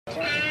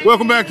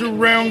Welcome back to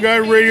Round Guy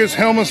Radio's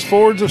Helmus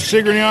Fords of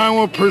Sigourney,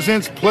 Iowa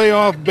presents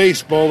Playoff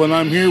Baseball, and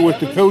I'm here with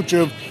the coach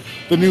of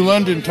the New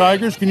London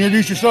Tigers. Can you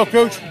introduce yourself,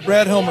 Coach?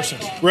 Brad Helmerson.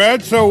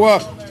 Brad, so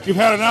you've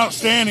had an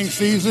outstanding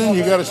season.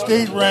 You got a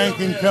state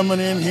ranking coming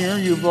in here.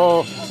 You've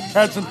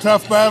had some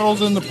tough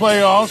battles in the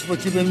playoffs,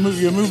 but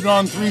you moved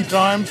on 3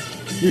 times.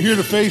 You're here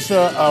to face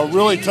a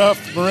really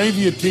tough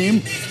Moravia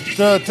team.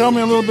 So tell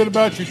me a little bit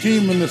about your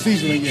team and the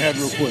season that you had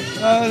real quick.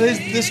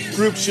 This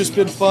group's just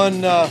been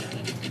fun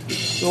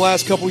the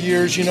last couple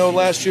years. You know,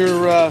 last year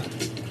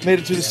made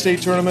it to the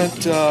state tournament.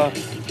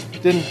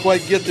 Didn't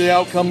quite get the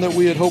outcome that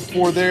we had hoped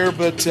for there,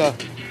 but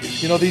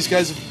you know, these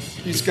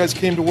guys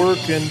came to work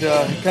and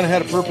kind of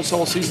had a purpose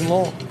all season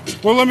long.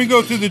 Well, let me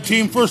go through the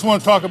team. First, I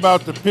want to talk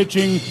about the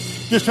pitching.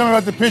 Just tell me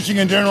about the pitching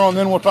in general, and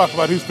then we'll talk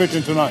about who's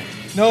pitching tonight.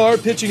 No, our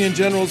pitching in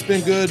general has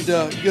been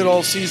good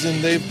all season.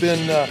 They've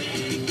been,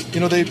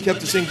 they've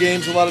kept us in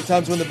games a lot of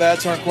times when the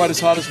bats aren't quite as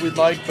hot as we'd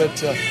like,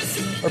 but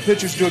our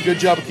pitchers do a good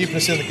job of keeping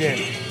us in the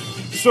game.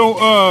 So,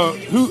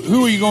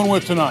 who are you going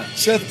with tonight?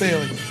 Seth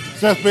Bailey.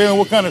 Seth Bailey,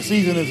 what kind of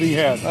season has he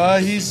had?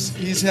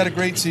 He's had a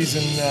great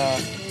season.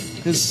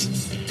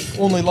 His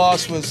only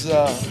loss was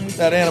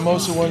that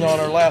Anamosa one on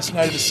our last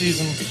night of the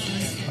season.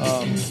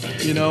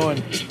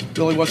 And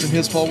really wasn't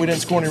his fault. We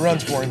didn't score any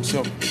runs for him.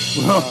 So,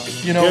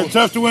 it's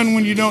tough to win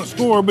when you don't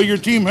score, but your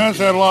team has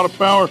had a lot of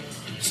power.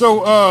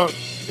 So,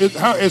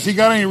 has he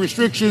got any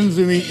restrictions?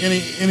 No,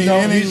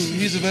 innings?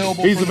 He's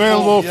available. He's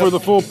available for the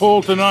full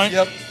pull tonight.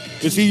 Yep.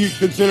 Is he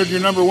considered your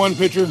number one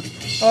pitcher?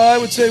 I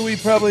would say we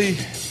probably,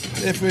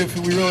 if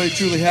we really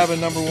truly have a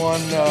number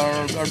one,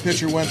 our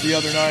pitcher went the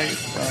other night,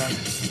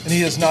 and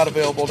he is not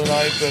available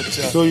tonight. But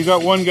so you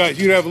got one guy.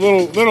 You'd have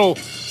little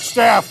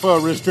staff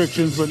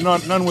restrictions, but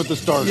none with the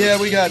starters. Yeah,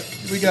 we got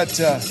 3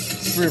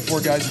 or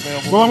 4 guys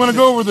available. Well, I'm going to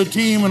go over the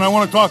team, and I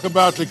want to talk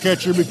about the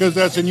catcher because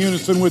that's in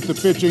unison with the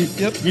pitching.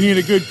 Yep. You need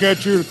a good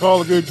catcher to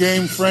call a good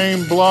game,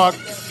 frame, block,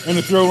 and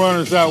to throw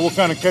runners out. What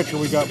kind of catcher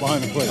we got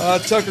behind the plate?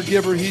 Tucker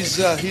Gibber, he's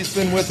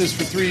been with us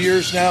for 3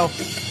 years now.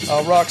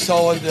 Rock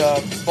solid.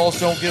 Balls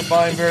don't get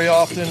by him very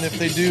often. If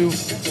they do,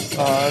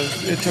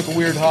 it took a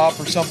weird hop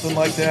or something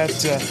like that.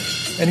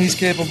 And he's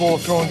capable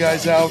of throwing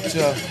guys out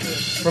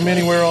from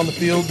anywhere on the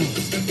field.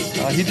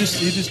 And, he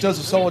just does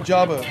a solid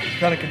job of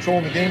kind of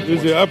controlling the game.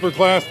 Is he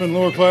upperclassman,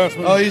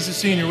 lowerclassman? Oh, he's a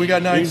senior. We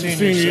got 9 he's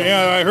seniors. A senior. So.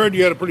 Yeah, I heard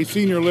you had a pretty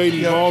senior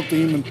lady ball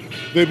team, and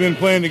they've been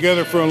playing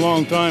together for a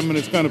long time, and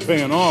it's kind of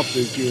paying off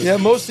this year. Yeah,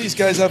 most of these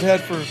guys I've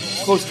had for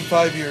close to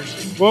 5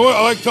 years. Well,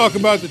 I like to talk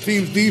about the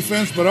team's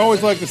defense, but I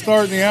always like to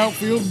start in the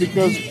outfield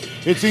because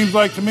it seems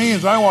like to me,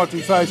 as I watch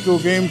these high school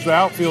games, the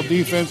outfield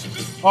defense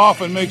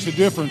often makes a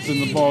difference in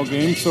the ball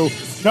game. So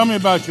tell me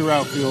about your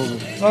outfield.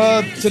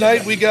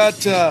 Tonight we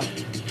got a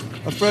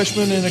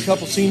freshman and a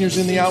couple seniors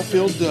in the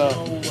outfield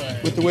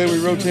with the way we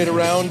rotate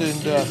around.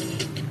 And,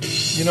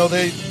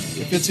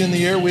 if it's in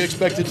the air, we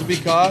expect it to be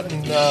caught.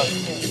 And,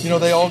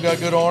 they all got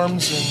good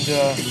arms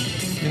and,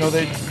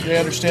 they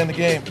understand the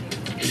game.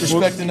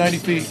 Respect the 90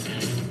 feet.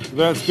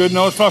 That's good.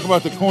 Now let's talk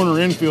about the corner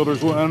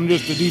infielders and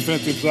just the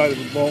defensive side of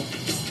the ball.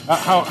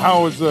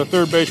 How is the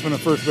third baseman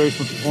and first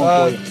baseman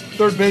performing for you?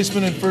 Third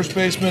baseman and first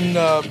baseman,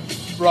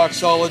 rock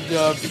solid.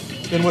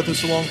 Been with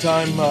us a long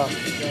time,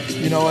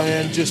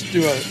 and just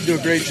do a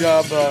great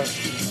job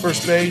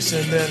first base.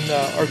 And then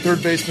our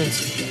third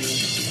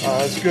baseman's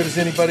as good as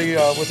anybody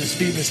with his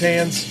feet and his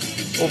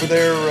hands over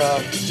there.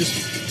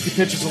 He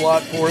pitches a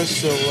lot for us,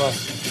 so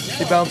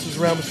he bounces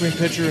around between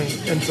pitcher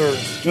and third.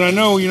 And I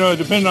know,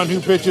 depending on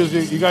who pitches,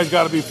 you guys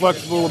got to be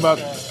flexible about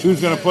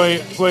who's going to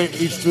play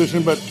each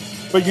position, but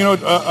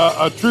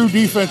a true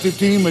defensive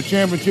team, a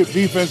championship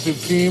defensive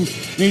team,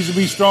 needs to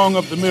be strong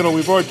up the middle.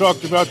 We've already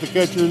talked about the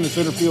catcher and the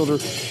center fielder,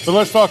 but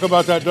let's talk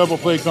about that double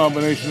play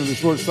combination of the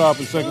shortstop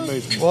and second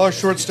baseman. Well, our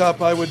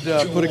shortstop I would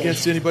put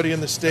against anybody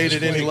in the state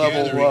at any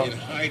level.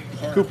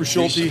 Cooper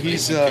Schulte,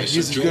 he's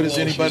as good as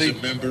anybody.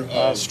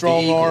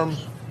 Strong arm,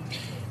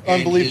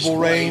 unbelievable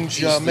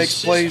range,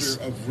 makes plays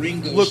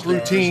look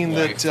routine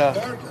that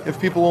if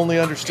people only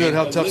understood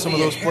how tough some of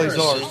those plays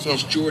are. So,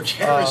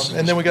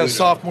 and then we got a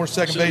sophomore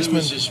second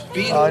baseman,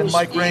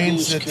 Mike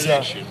Raines,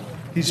 that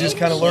he's just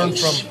kind of learned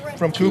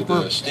from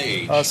Cooper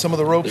some of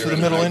the ropes of the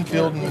middle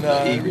infield,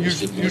 and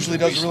usually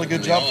does a really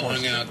good job for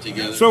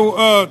us.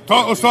 So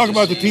let's talk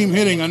about the team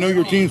hitting. I know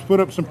your team's put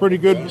up some pretty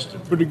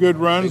good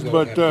runs,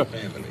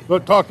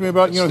 but talk to me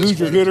about who's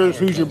your hitters,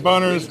 who's your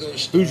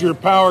bunters, who's your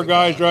power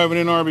guys driving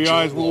in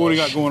RBIs. What do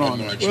you got going on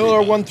there? Well,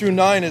 our 1 through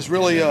 9 is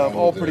really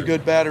all pretty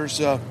good batters.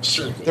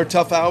 They're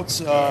tough outs.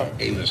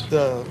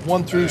 The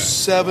 1 through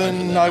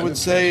 7, I would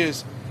say,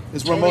 is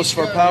where most of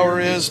our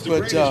power is,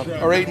 but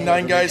our 8 and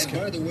 9 guys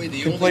can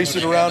place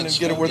it around and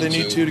get it where they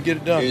need to get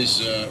it done.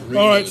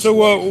 All right,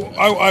 so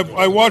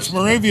I watched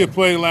Moravia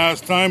play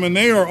last time, and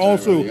they are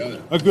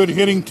also a good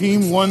hitting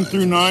team, 1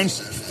 through 9.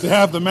 They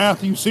have the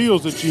Matthew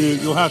Seals that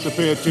you'll have to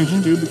pay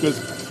attention to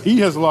because he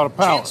has a lot of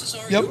power.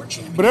 Yep.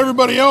 But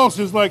everybody else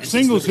is like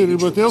singles hitter,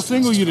 but they'll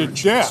single you to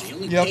death.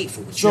 Yep.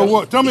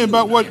 So tell me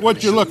about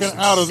what you're looking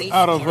out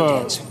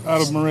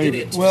of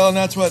Moravia. Well, and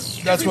that's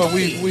what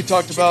we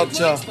talked about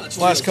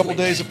last couple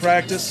days of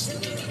practice.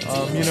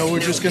 We're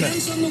just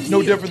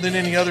no different than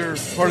any other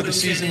part of the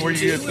season where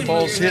you get the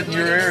balls hit in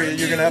your area,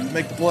 you're gonna have to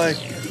make the play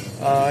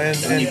and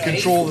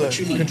control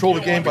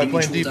the game by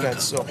playing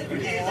defense. So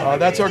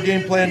that's our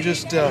game plan.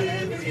 Just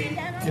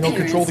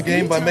control the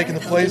game by making the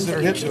plays that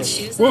are hit to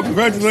us. Well,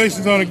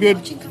 congratulations on a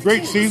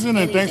great season,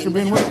 and thanks for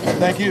being with us.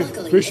 Thank you.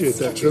 Appreciate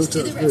that, Coach.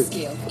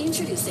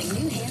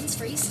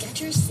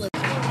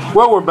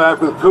 Well, we're back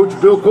with Coach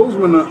Bill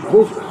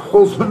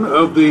Holzman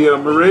of the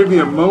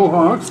Moravia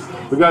Mohawks.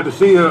 We got to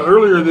see you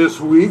earlier this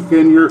week,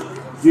 and you're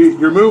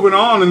moving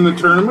on in the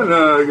tournament.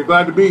 You're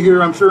glad to be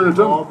here, I'm sure, in the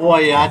tournament. Oh, boy,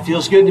 yeah. It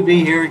feels good to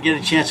be here and get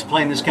a chance to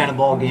play in this kind of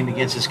ball game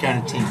against this kind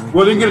of team.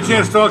 Well, I didn't get a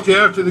chance to talk to you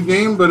after the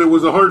game, but it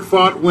was a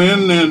hard-fought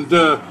win, and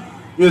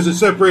it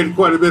separated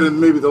quite a bit in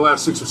maybe the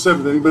last 6 or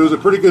 7 innings, but it was a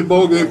pretty good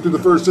ball game through the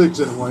first 6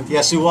 anyway.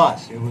 Yes, it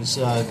was. It was.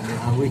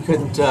 We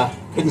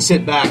couldn't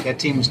sit back. That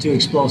team was too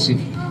explosive.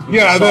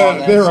 Yeah,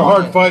 they're a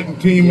hard-fighting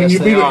team, yes,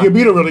 and you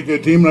beat a really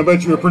good team, and I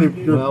bet your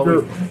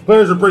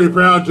players are pretty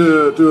proud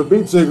to have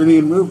beat Sigourney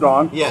and moved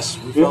on. Yes,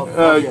 we felt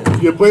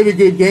good. You played a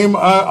good game.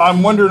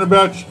 I'm wondering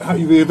about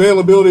the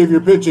availability of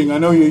your pitching. I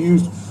know you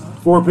used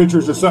 4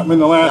 pitchers or something in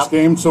the last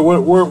game, so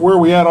where are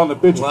we at on the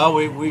pitching? Well,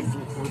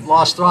 we've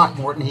lost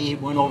Throckmorton. He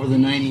went over the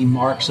 90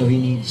 mark, so he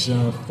needs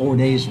 4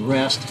 days of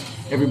rest.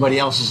 Everybody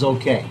else is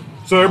okay.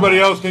 So everybody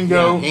else can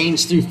go. Yeah,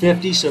 Haynes threw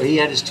 50, so he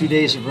had his 2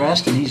 days of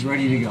rest, and he's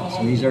ready to go.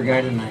 So he's our guy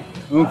tonight.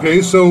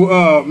 Okay,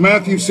 so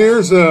Matthew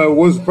Sears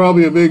was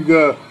probably a big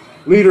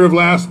leader of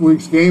last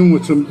week's game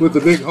with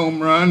the big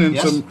home run and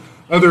some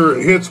other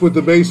hits with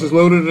the bases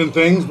loaded and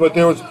things. But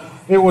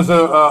it was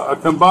a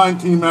combined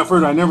team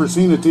effort. I never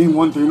seen a team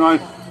 1 through 9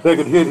 that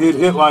could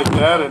hit like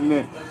that,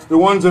 and the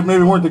ones that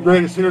maybe weren't the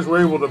greatest hitters were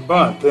able to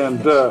bunt.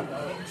 And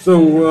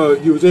so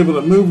you was able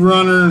to move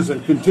runners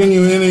and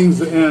continue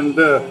innings, and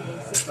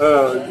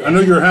I know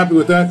you're happy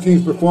with that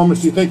team's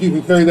performance. Do you think you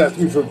can carry that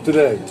through for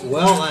today?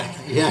 Well,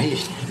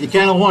 you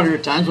kind of wonder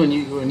at times when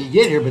you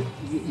get here, but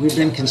we've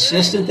been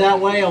consistent that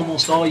way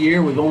almost all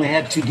year. We've only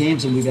had 2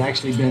 games and we've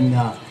actually been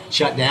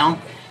shut down,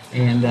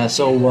 and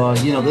so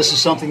this is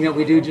something that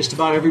we do just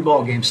about every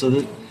ball game. So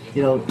that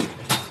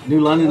New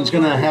London's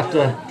going to have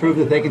to prove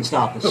that they can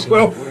stop us.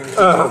 Well,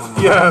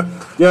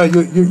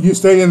 you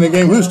stay in the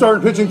game. Who's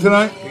starting pitching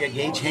tonight? We got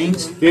Gage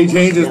Haynes. Gage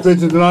Haynes is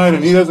pitching tonight,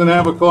 and he doesn't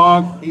have a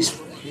clock.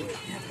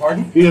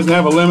 Pardon? He doesn't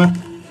have a limit.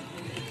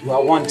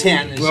 Well,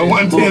 110 is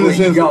 110 is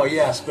his. Go,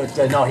 yes, but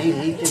no, he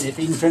can, if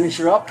he can finish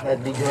her up,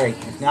 that'd be great.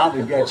 If not,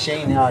 we've got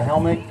Shane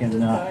Helmick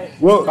and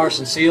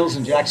Carson Seals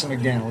and Jackson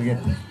McDaniel. We get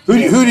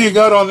who do you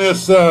got on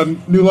this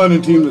New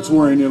London team that's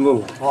worrying you a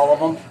little? all of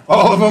them.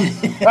 All of them.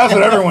 That's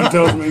what everyone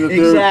tells me. That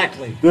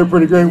Exactly. They're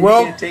pretty great.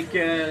 Well, Can't take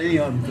any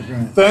of them for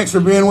granted. thanks for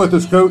being with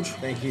us, Coach.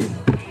 Thank you.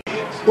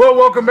 Well,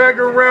 welcome back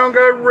to Round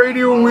Guy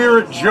Radio. We're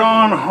at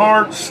John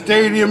Hart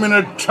Stadium in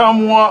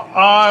Ottumwa,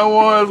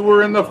 Iowa, as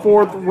we're in the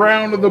 4th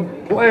round of the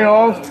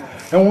playoffs.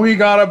 And we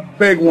got a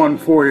big one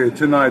for you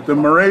tonight. The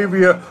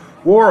Moravia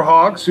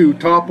Warhawks, who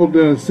toppled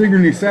the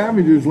Sigourney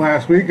Savages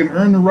last week and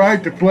earned the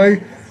right to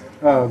play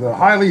the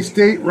highly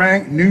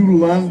state-ranked New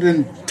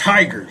London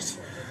Tigers.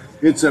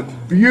 It's a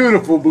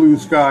beautiful blue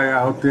sky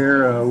out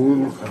there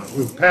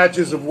with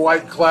patches of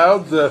white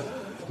clouds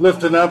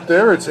lifting up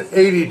there. It's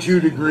 82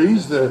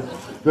 degrees.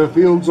 The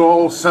field's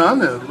all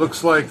sun. It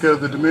looks like the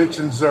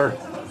dimensions are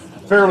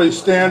fairly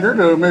standard,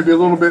 maybe a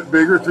little bit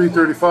bigger,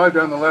 335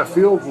 down the left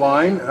field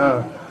line.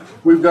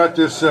 We've got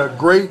this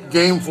great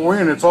game for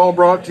you, and it's all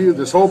brought to you.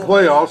 This whole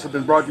playoffs have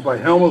been brought to you by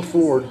Helmuth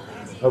Ford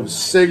of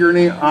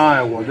Sigourney,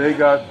 Iowa.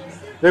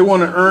 They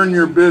want to earn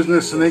your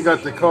business, and they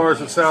got the cars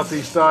that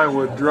Southeast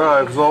Iowa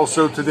drives.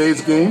 Also,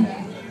 today's game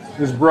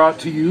is brought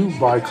to you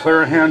by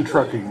Clarahan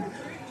Trucking.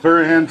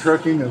 Clarahan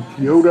Trucking of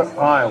Keota,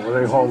 Iowa.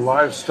 They haul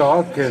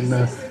livestock, and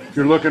if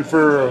you're looking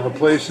for a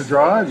place to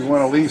drive, you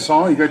want to lease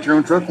on, you got your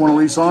own truck, want to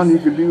lease on, you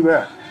can do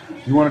that.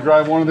 You want to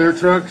drive one of their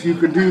trucks, you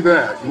can do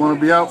that. You want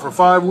to be out for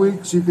 5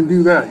 weeks, you can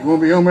do that. You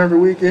want to be home every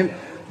weekend,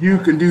 you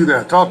can do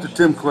that. Talk to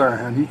Tim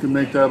Clarahan. He can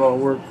make that all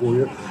work for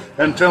you.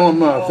 And tell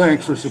him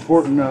thanks for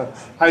supporting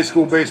high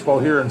school baseball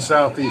here in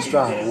Southeast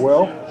Iowa.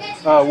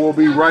 Well, we'll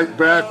be right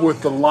back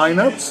with the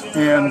lineups,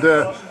 and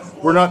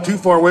we're not too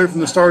far away from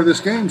the start of this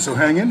game, so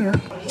hang in there.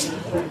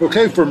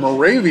 Okay, for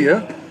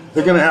Moravia,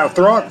 they're going to have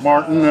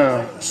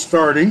Throckmorton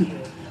starting,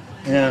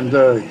 and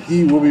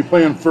he will be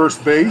playing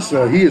first base.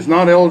 He is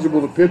not eligible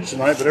to pitch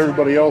tonight, but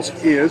everybody else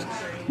is.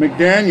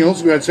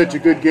 McDaniels, who had such a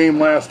good game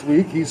last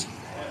week, he's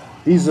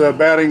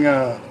batting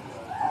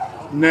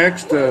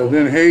next.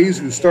 Then Hayes,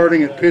 who's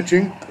starting at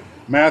pitching.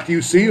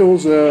 Matthew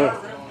Seals, I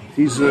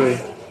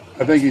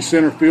think he's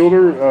center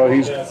fielder.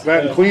 He's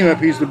batting cleanup.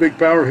 He's the big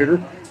power hitter.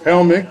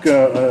 Helmick,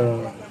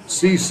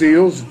 C.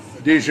 Seals,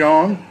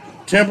 Dijon,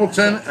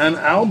 Templeton, and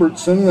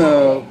Albertson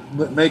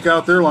make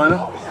out their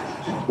lineup.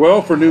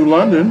 Well, for New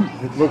London,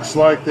 it looks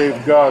like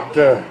they've got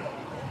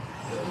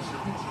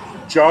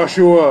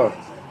Joshua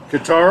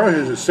Katara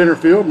is at center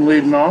field and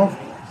leading off.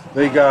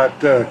 They got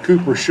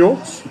Cooper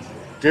Schultz,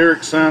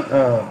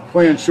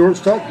 playing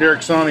shortstop.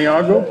 Derek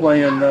Santiago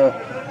playing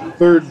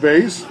third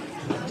base.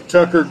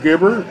 Tucker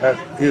Gibber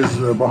is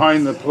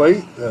behind the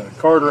plate.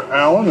 Carter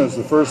Allen is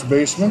the first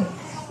baseman.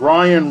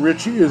 Ryan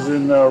Ritchie is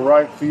in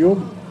right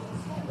field.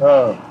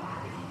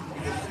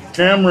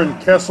 Cameron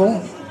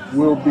Kessel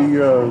will be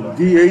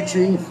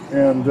DHing,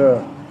 and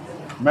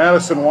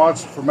Madison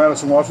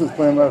Watson is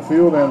playing left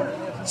field, and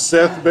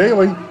Seth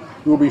Bailey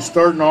will be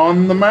starting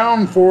on the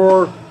mound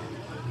for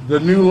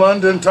the New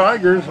London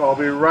Tigers. I'll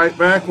be right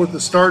back with the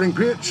starting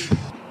pitch.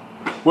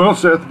 Well,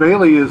 Seth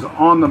Bailey is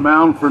on the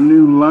mound for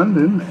New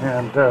London,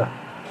 and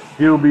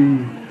he'll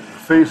be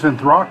facing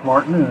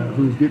Throckmorton,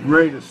 who's getting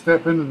ready to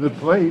step into the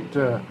plate.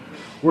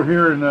 We're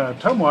here in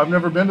Tumwa. I've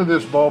never been to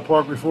this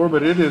ballpark before,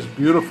 but it is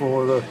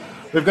beautiful.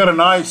 They've got a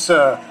nice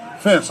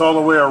fence all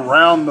the way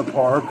around the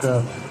park.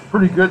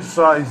 Pretty good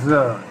size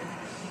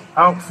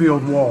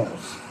outfield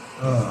walls.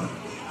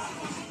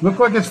 Look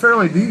like it's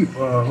fairly deep.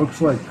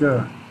 Looks like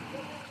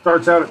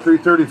starts out at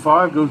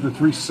 335, goes to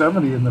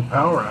 370 in the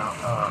power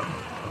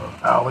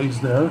alleys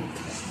there.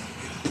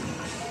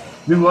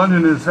 New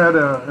London has had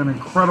an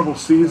incredible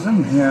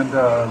season, and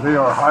they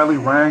are highly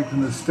ranked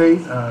in the state,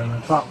 in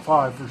the top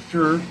 5 for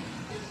sure.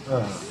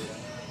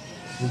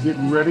 We're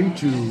getting ready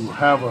to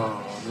have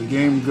the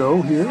game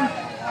go here.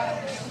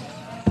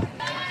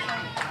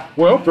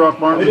 Well,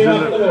 Throckmorton's in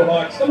the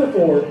box. Number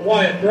 4,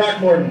 Wyatt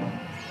Throckmorton.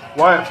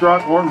 Wyatt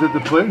Throckmorton's at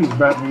the plate. He's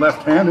batting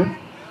left-handed.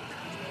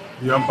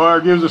 The umpire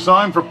gives a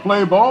sign for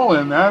play ball,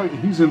 and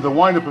he's in the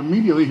windup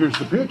immediately. Here's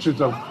the pitch. It's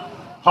a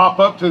hop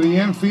up to the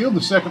infield.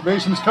 The second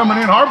baseman's coming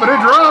in hard, but it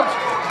drops.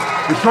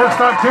 The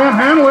shortstop can't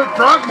handle it.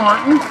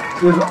 Throckmorton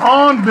is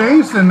on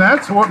base, and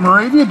that's what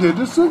Moravia did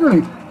to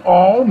Sigourney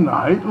all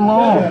night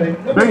long.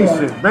 Base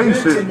hit.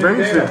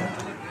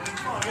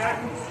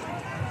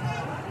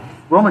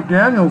 Well,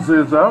 McDaniels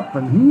is up,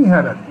 and he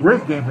had a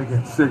great game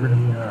against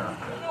Sigourney.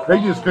 They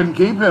just couldn't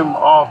keep him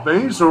off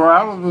base or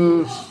out of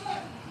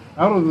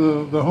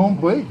the home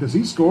plate, because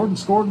he scored and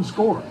scored and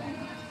scored.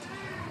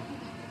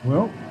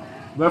 Well,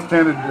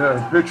 left-handed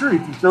pitcher,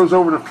 he throws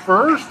over to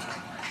first.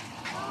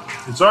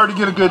 It's hard to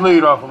get a good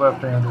lead off a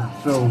left-hander.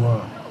 So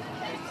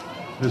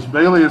this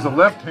Bailey is a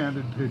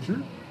left-handed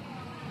pitcher.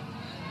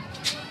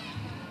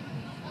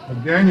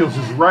 McDaniels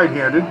is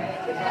right-handed.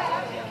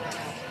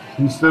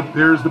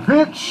 There's the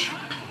pitch.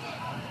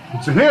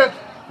 It's a hit.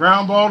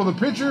 Ground ball to the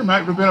pitcher.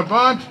 Might have been a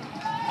bunt.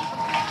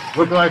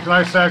 Looked like a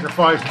nice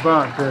sacrifice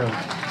bunt there.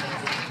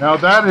 Now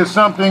that is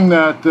something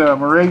that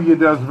Moravia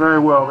does very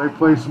well. They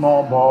play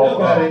small ball.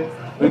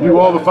 They do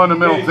all the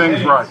fundamental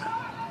things right.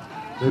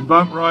 They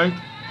bunt right.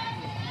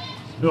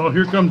 Well,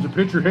 here comes the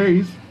pitcher,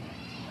 Hayes.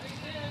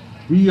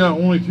 He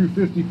only threw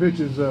 50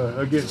 pitches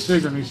against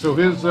Sigourney, so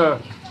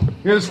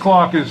his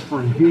clock is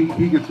free.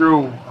 He could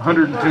throw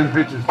 110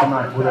 pitches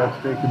tonight without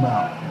to take him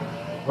out.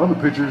 Well, the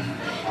pitcher's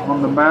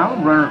on the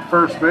mound, runner at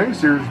first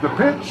base. Here's the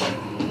pitch.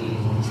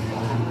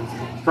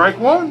 Strike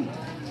one.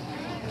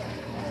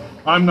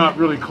 I'm not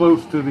really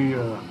close to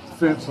the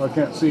fence, so I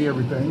can't see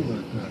everything,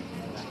 but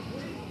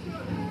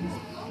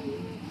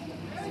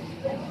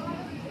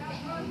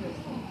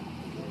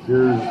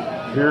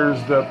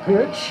here's the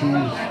pitch. He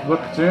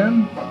looks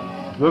in,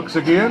 looks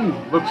again,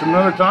 looks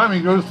another time. He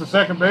goes to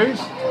second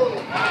base.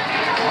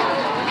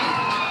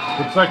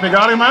 Looks like they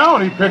got him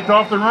out. He picked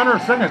off the runner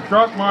at second.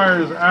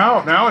 Truckmeyer is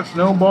out. Now it's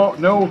no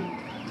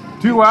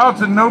 2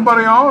 outs and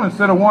nobody on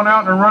instead of 1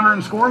 out and a runner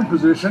in scoring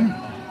position.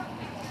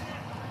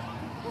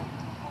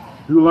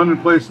 New London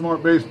plays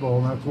smart baseball,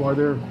 and that's why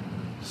they're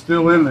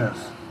still in this.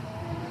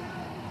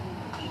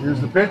 Here's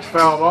the pitch,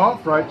 fouled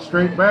off, right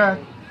straight back.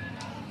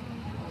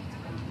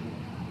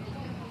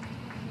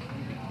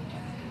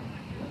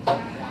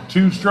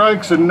 Two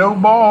strikes and no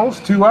balls,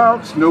 2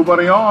 outs,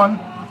 nobody on.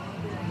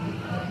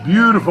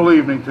 Beautiful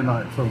evening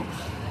tonight, folks.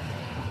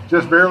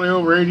 Just barely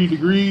over 80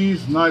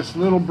 degrees, nice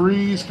little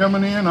breeze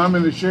coming in. I'm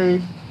in the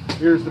shade.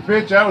 Here's the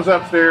pitch. That was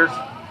upstairs.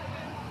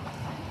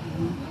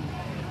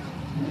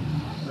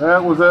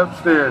 That was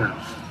upstairs.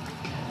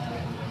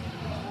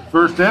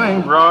 First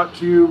inning brought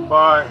to you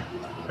by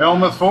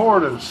Helmuth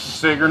Ford of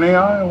Sigourney,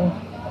 Iowa.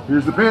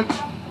 Here's the pitch.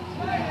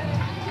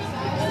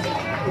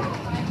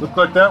 Looked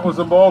like that was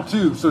a ball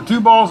 2. So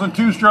 2 balls and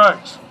 2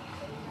 strikes.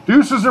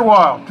 Deuces are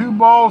wild. 2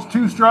 balls,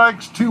 2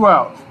 strikes, 2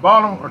 outs.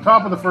 Bottom or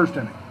top of the first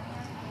inning.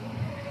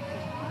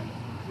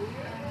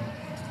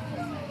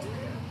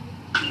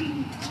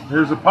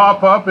 Here's a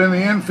pop-up in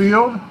the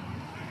infield.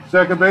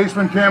 Second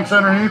baseman camps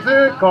underneath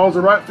it, calls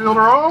the right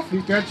fielder off.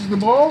 He catches the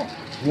ball.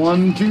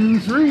 1, 2,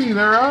 3.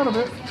 They're out of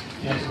it.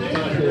 At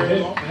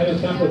the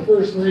top of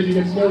first, Moravia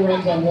gets no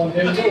runs on 1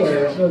 hit, no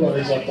errors, no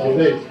runners left on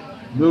base.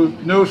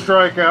 No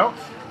strikeouts.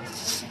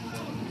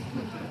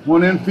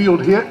 1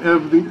 infield hit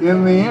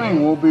in the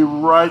inning. We'll be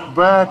right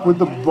back with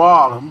the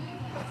bottom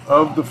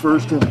of the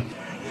first inning.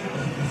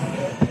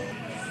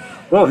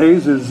 Well,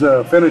 Hayes is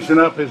finishing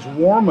up his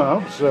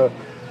warm-ups.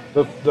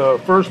 The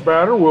first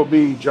batter will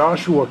be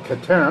Joshua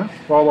Katerin,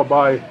 followed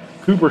by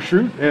Cooper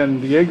Schroot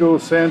and Diego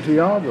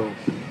Santiago.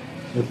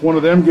 If one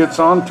of them gets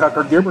on,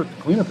 Tucker Gibbert,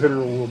 the cleanup hitter,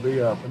 will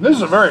be up. And this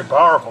is a very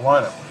powerful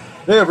lineup.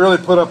 They have really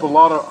put up a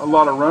lot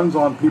of runs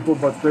on people,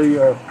 but they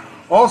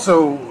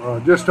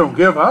also just don't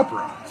give up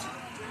runs.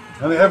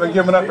 And they haven't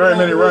given up very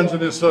many runs in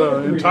this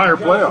entire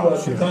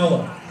playoffs.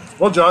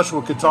 Well,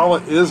 Joshua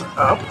Catala is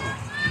up.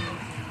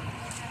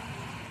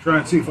 Try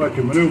and see if I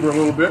can maneuver a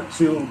little bit,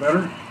 see a little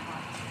better.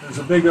 There's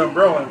a big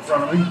umbrella in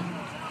front of me.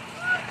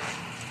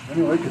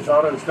 Anyway,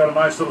 Catala has got a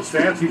nice little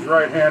stance. He's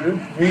right-handed.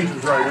 Haynes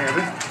is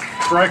right-handed.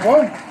 Strike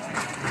one.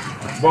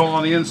 Ball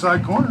on the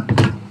inside corner.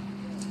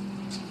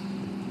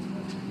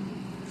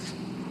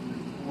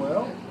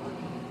 Well,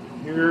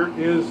 here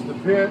is the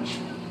pitch.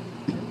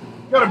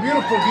 Got a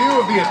beautiful view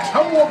of the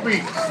Ottumwa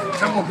Beach.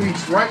 Ottumwa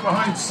Beach right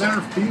behind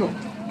center field.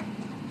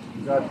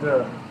 You got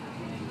a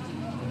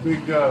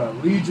big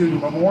Legion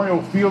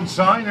Memorial Field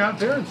sign out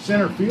there in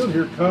center field.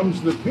 Here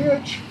comes the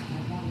pitch.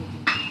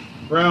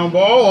 Ground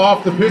ball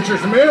off the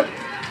pitcher's mitt.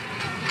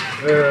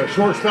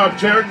 Shortstop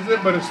charges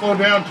it, but it slowed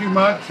down too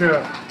much.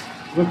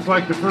 Looks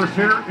like the first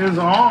hitter is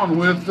on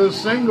with the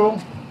single.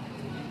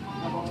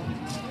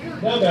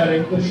 Now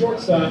batting the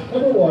shortstop,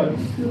 number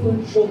 1,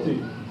 Cooper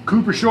Schulte.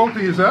 Cooper Schulte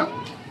is up.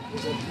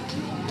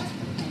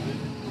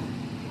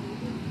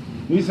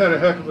 He's had a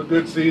heck of a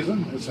good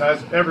season, as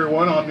has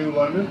everyone on New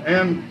London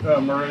and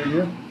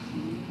Moravia.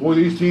 Boy,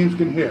 these teams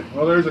can hit.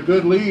 Well, there's a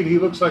good lead. He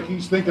looks like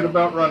he's thinking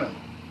about running.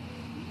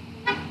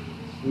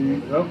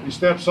 He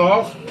steps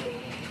off,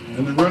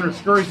 and the runner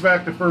scurries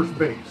back to first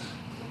base.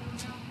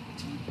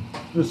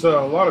 There's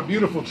a lot of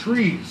beautiful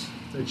trees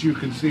that you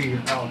can see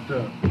out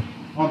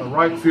on the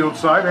right field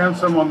side and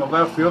some on the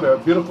left field. They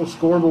have a beautiful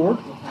scoreboard.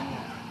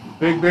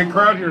 Big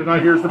crowd here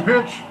tonight. Here's the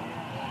pitch.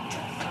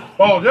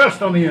 Ball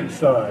just on the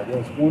inside.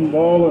 That's 1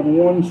 ball and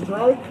 1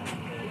 strike.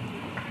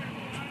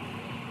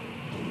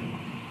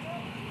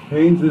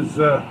 Haynes is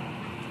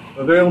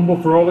available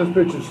for all his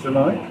pitches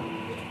tonight.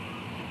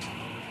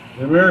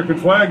 The American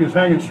flag is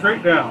hanging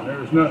straight down.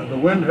 The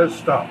wind has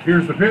stopped.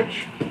 Here's the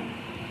pitch.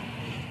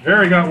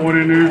 There, he got one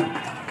in there.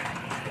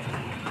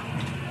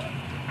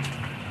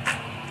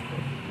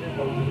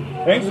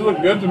 Haynes has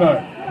looked good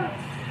tonight.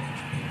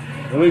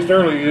 At least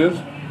early he is.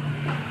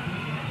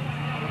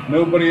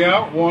 Nobody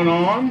out, 1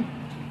 on.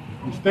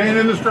 He's staying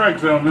in the strike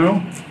zone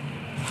though.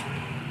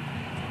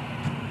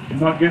 He's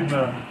not getting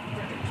the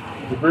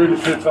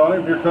greatest hits on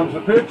him. Here comes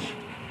the pitch.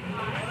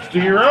 It's to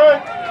your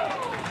right.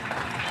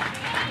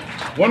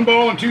 1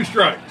 ball and 2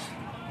 strikes.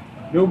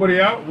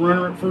 Nobody out,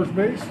 runner at first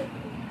base.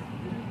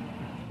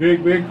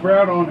 Big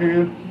crowd on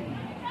hand.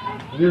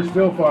 And they're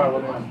still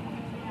filing in.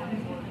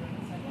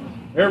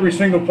 Every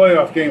single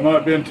playoff game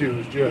I've been to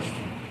is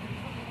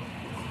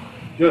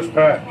just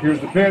packed. Here's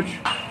the pitch.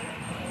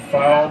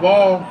 Foul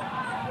ball.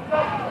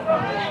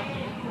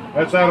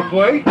 That's out of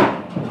play.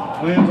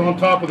 Lands on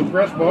top of the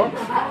press box.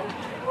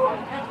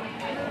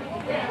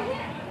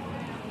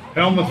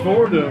 Helmuth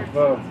Ford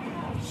of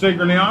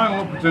Sigourney,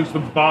 Iowa presents the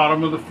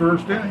bottom of the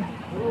first inning.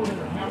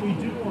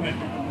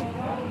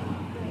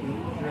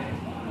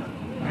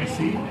 I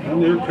see.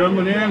 And they're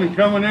coming in in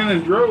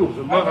droves.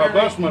 A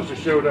bus must have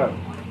showed up.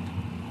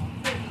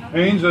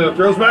 Haynes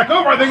throws back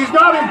over. I think he's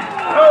got him.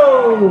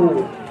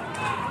 Oh!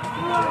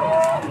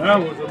 That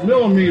was a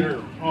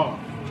millimeter off.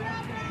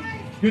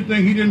 Good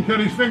thing he didn't cut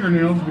his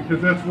fingernails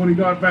because that's what he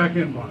got back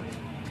in by.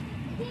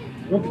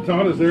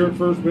 Catala's there at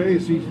first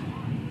base. He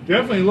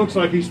definitely looks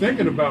like he's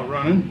thinking about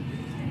running.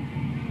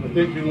 I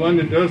think New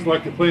London does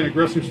like to play an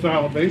aggressive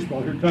style of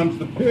baseball. Here comes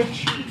the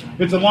pitch.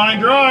 It's a line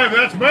drive.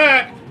 That's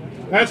back.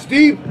 That's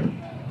deep.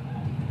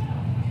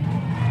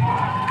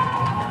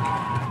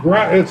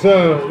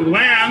 It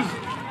lands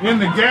in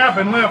the gap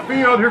in left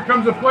field. Here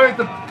comes the play.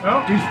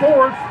 He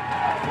scores.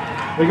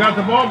 They got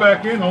the ball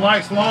back in. A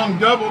nice long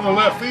double to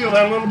left field.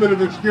 Had a little bit of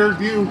obscured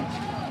view.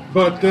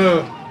 But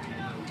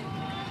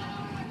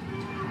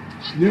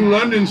New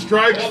London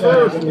strikes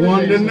first.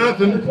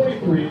 1-0.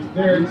 23,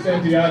 Derek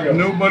Santiago.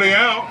 Nobody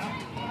out.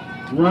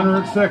 Runner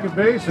at second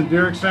base, and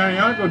Derek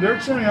Santiago.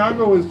 Derek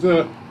Santiago is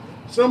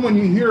someone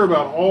you hear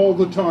about all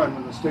the time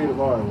in the state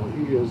of Iowa.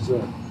 He is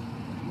a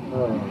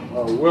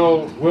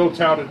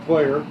well-touted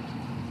player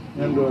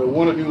and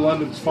one of New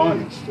London's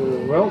finest.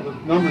 Well, the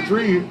number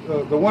 3,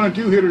 the 1 and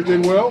 2 hitters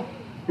did well.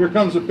 Here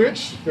comes the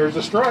pitch. There's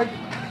a strike.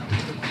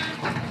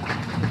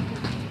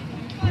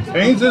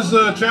 Haynes is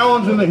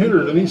challenging the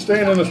hitters, and he's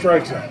staying in the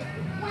strike zone.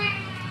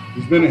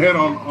 He's been ahead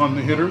on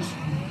the hitters.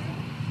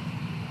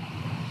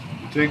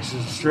 He takes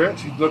his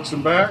stretch. He looks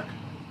him back.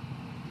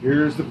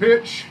 Here's the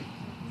pitch.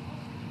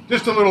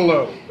 Just a little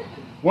low.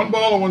 1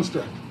 ball and 1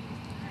 strike.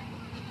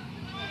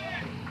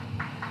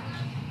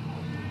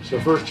 It's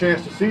their first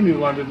chance to see New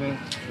London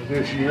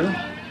this year.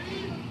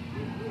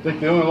 I think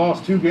they only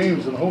lost 2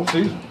 games in the whole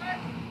season.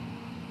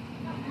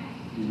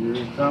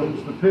 Here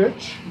comes the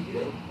pitch.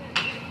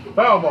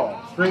 Foul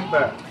ball, straight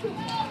back.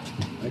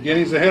 Again,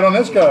 he's ahead on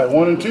this guy,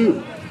 1 and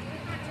 2.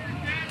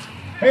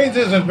 Haynes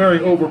isn't very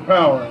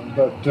overpowering,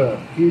 but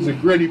he's a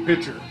gritty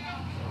pitcher.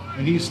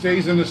 And he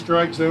stays in the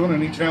strike zone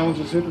and he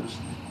challenges hitters.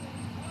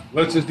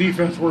 Lets his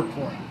defense work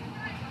for him.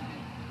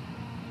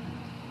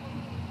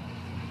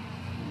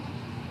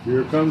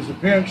 Here comes the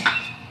pinch.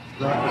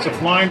 It's a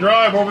flying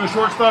drive over the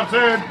shortstop's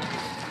head.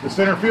 The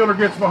center fielder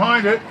gets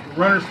behind it.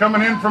 The runner's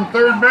coming in from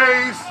third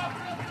base.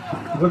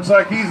 Looks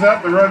like he's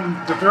up.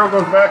 The throw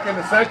goes back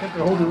into second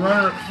to hold the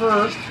runner at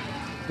first.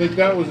 I think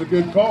that was a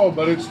good call,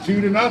 but it's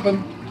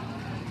 2-0.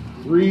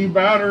 3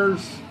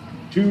 batters,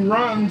 2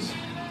 runs,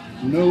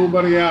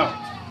 nobody out.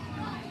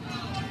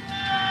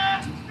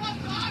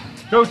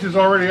 Coach is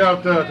already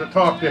out to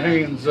talk to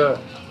Haynes. I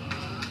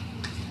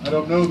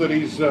don't know that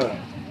he's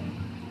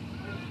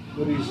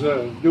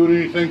doing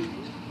anything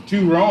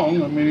too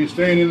wrong. I mean, he's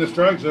staying in the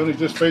strike zone. He's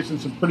just facing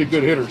some pretty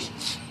good hitters.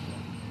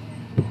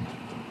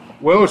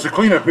 Well, it's a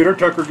cleanup hitter,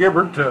 Tucker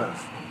Gibbert.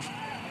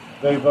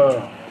 He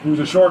was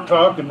a short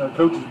talk, and the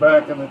coach is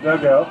back in the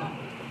dugout.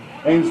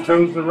 Haynes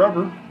toes the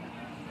rubber.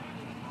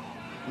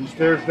 He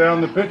stares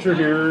down the pitcher.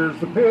 Here's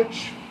the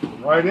pitch,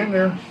 right in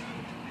there.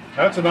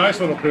 That's a nice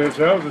little pitch.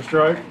 That was a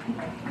strike.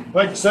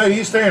 Like I say,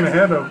 he's staying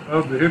ahead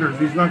of the hitters.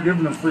 He's not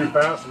giving them free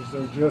passes.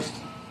 They're just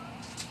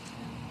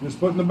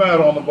putting the bat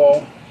on the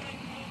ball.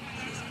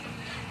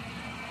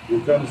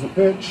 Here comes the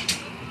pitch.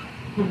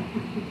 A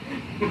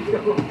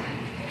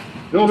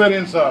little bit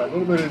inside,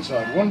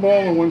 1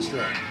 ball and 1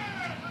 strike.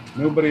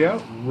 Nobody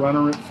out.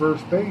 Runner at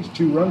first base.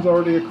 2 runs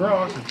already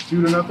across. It's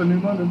 2-0 New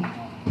London.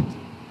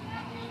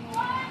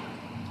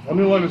 Well,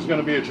 New London's going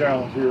to be a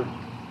challenge here.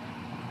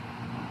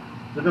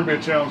 They're going to be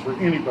a challenge for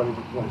anybody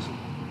to place it.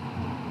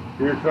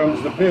 Here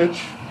comes the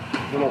pitch.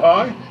 A little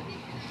high.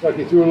 Like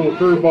he threw a little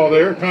curveball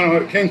there. Kind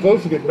of came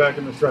close to getting back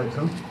in the strike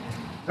zone.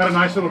 Had a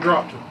nice little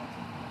drop to him.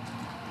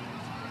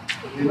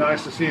 It'd be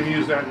nice to see him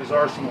use that in his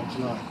arsenal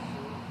tonight.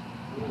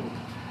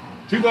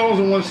 2 balls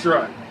and 1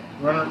 strike.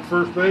 Runner at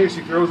first base.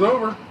 He throws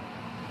over.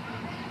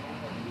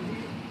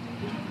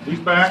 He's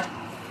back.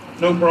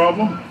 No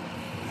problem.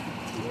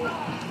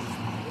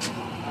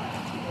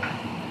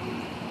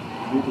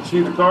 You can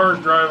see the cars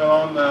driving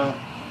on the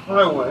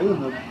highway in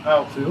the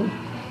outfield.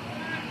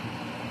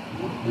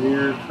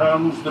 Here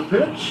comes the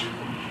pitch.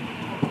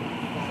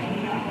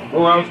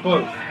 Oh, that was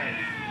close.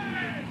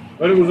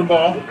 But it was a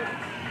ball.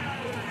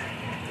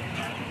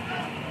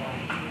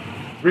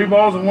 3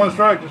 balls and 1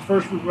 strike. His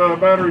first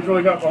batter he's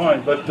really got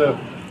behind. But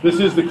this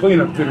is the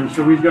cleanup hitter,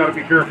 so we've got to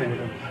be careful with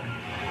him.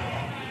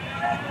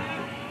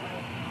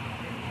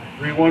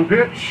 3-1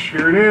 pitch.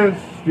 Here it is.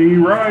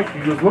 Steve Wright.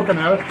 He was looking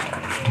at it.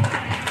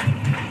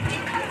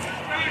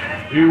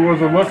 He was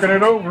looking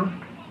it over.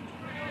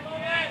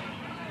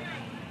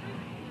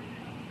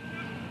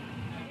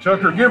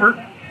 Tucker Gibbert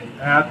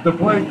at the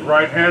plate.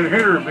 Right-handed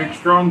hitter, a big,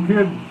 strong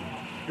kid.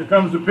 Here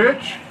comes the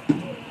pitch.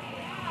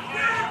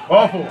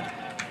 Awful.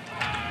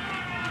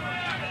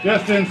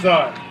 Just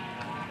inside.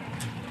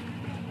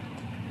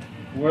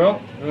 Well,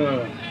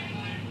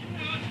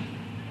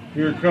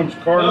 here comes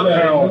Carter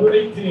Allen. Number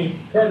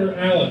 18, Carter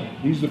Allen.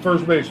 He's the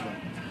first baseman.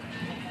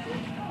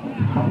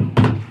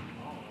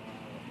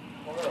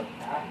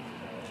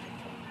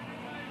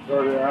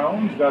 Carter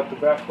Allen's got the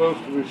bat close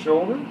to his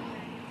shoulder.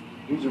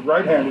 He's a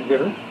right-handed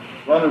hitter.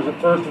 Runners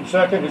at first and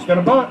second. He's going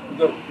to bunt.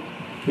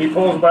 He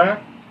pulls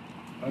back.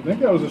 I think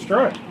that was a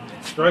strike.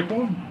 Strike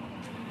 1.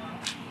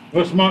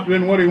 Must not have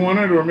been what he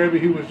wanted, or maybe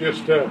he was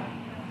just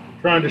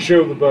trying to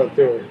show the butt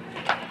there.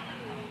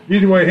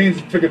 Either way,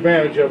 Haynes took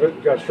advantage of it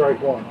and got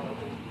strike 1.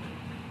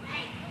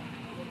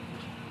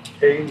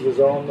 Haynes is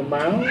on the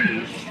mound.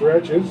 He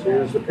stretches.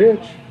 Here's the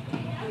pitch.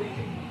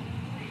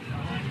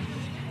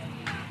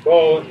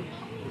 Ball.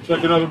 Looks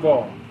like another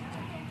ball.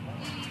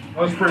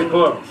 That's pretty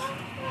close.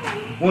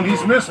 When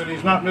he's missing,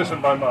 he's not missing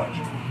by much.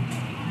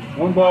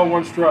 1 ball,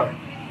 1 strike.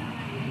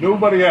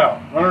 Nobody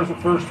out. Runners at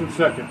first and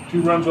second.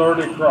 2 runs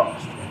already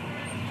crossed.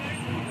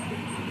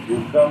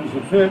 Here comes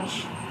the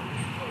pitch.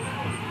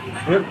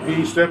 Yep,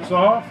 he steps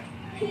off.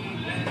 We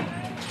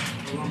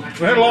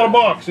had a lot of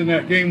balks in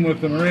that game with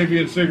the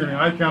Moravian Sigourney.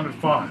 I counted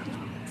 5. I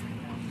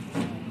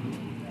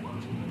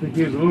think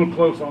he was a little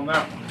close on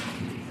that one.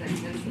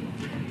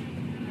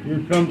 Here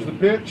comes the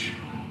pitch.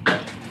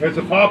 There's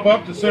a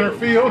pop-up to center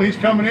field. He's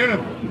coming in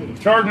and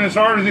charging as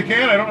hard as he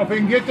can. I don't know if he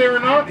can get there or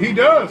not. He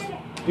does.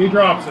 He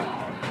drops it.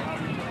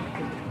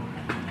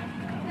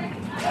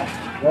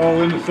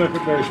 Ball into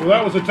second base. Well,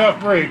 that was a tough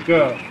break.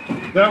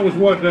 That was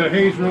what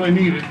Hayes really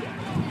needed.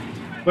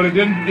 But it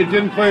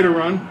didn't play to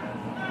run.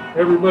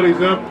 Everybody's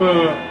up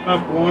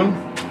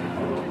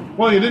 1.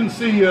 Well, you didn't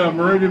see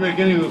Moravia make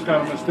any of those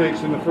kind of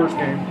mistakes in the first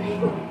game.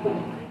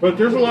 But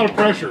there's a lot of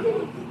pressure.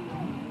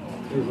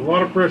 There's a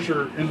lot of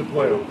pressure in the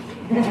playoffs.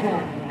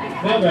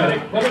 Now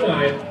batting, number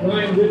 9,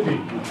 Ryan Ritchie.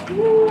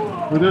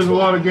 But there's a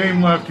lot of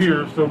game left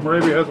here, so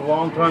Moravia has a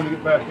long time to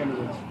get back into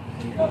this.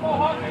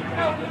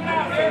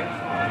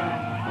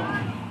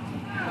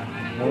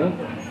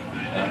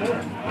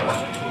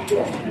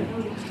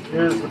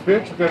 Here's the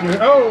pitch.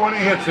 Oh, and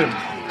he hits him.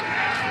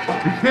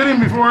 He hit him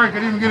before I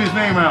could even get his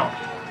name out.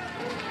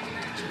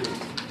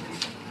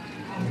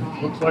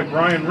 Looks like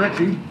Ryan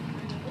Ritchie.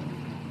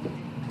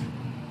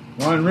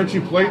 Ryan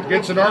Ritchie plate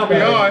gets an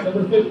RBI.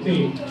 Number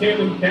 15,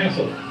 Camden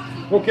Castle.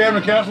 Well,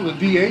 Camden Castle, the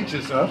DH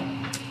is up.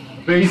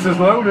 Base is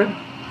loaded.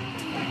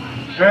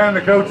 And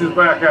the coach is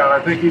back out. I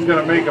think he's going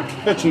to make a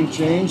pitching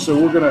change, so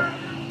we're going to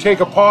take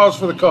a pause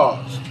for the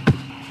cause.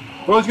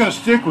 Well, he's going to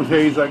stick with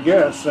Hayes, I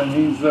guess, and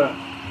here's the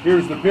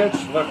pitch.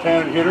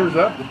 Left-handed hitter's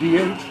up, the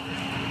DH.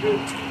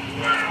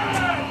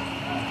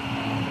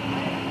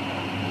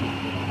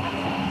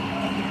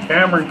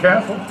 Camden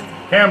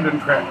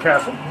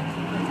Castle.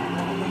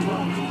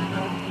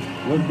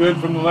 Look good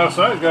from the left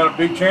side. He's got a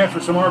big chance for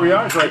some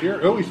RBIs right here.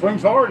 Oh, he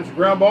swings hard. It's a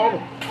ground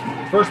ball.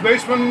 First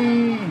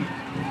baseman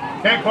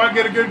can't quite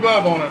get a good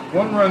glove on it.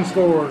 1 run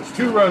scores.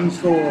 2 runs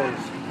scores.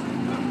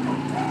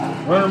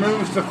 Runner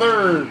moves to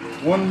third.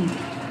 Well,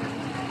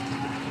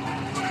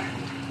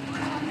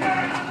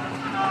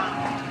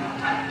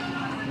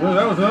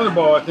 that was another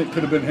ball I think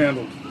could have been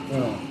handled.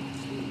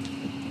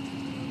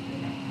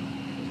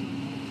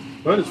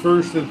 But it's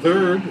first and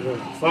third.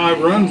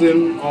 5 runs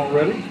in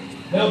already.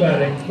 Now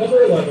batting,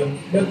 number 11,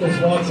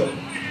 Memphis Watson.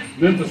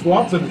 Memphis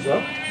Watson is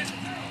up.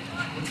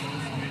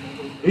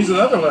 He's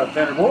another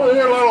left-hander. Boy, they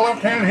got a lot of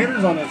left-handed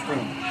hitters on this team.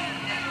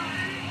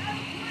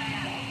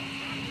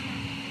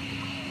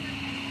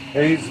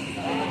 Hayes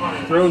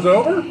throws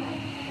over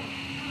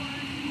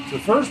to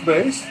first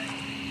base.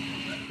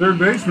 Third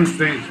base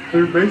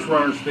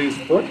runner stays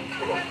put.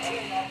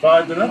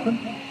 5-0.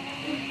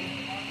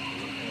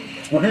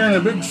 We're here in the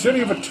big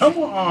city of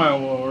Ottumwa,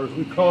 Iowa, or as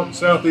we call it in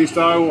Southeast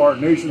Iowa, our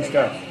nation's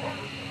capital.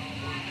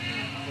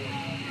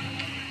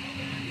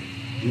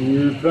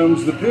 Here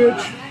comes the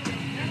pitch.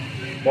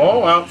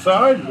 Ball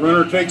outside.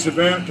 Runner takes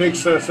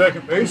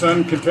second base,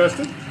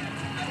 uncontested.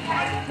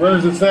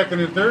 Runners at second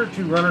and third.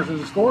 2 runners in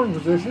the scoring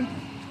position.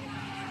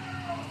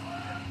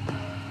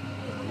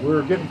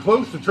 We're getting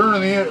close to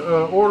turning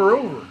the order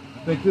over. I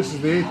think this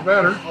is the 8th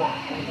batter.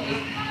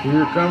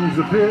 Here comes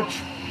the pitch.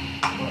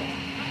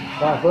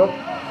 Pop up.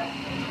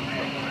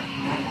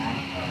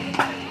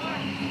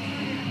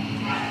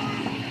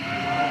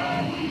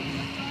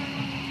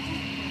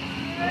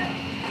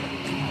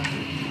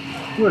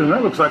 Good, and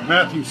that looks like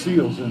Matthew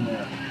Seals in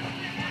there.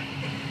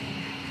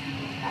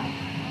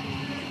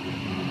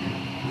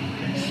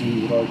 Let's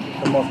see what I can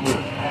come up with.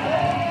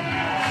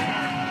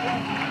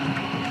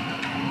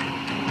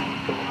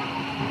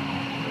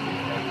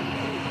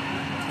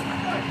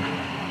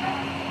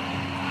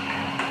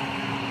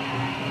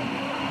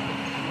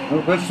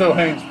 Nope, that's so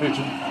Haynes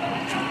pitching.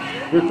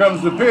 Here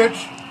comes the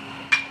pitch.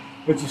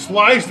 It's a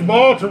sliced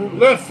ball to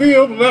left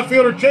field. The left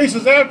fielder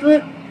chases after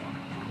it.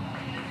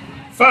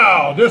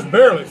 Foul, just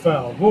barely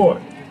foul.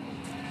 Boy,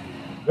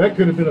 that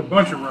could have been a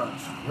bunch of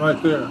runs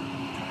right there.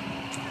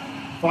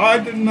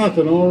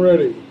 5-0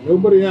 already.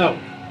 Nobody out.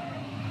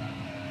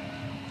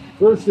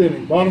 First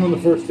inning, bottom of the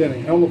first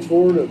inning. Helmets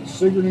Ford of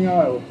Sigourney,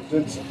 Iowa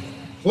presents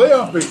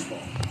playoff baseball.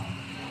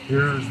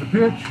 Here's the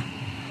pitch.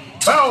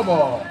 Foul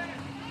ball.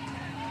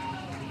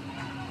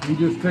 He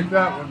just took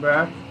that one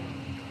back.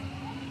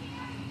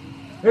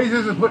 Hayes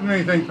isn't putting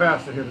anything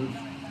past the hitters,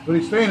 but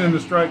he's staying in the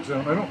strike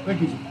zone. I don't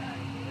think he's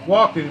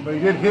walked any, but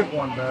he did hit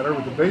one batter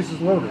with the bases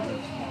loaded.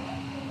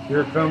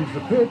 Here comes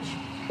the pitch.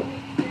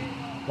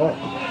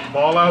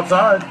 Ball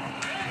outside.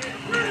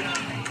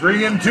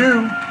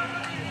 3-2.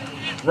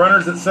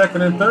 Runners at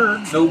second and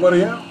third.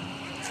 Nobody out.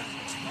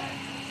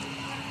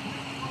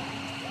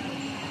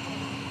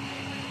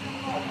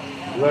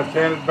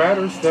 Left-handed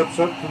batter steps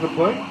up to the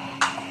plate.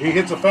 He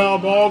hits a foul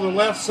ball to the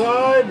left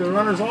side. The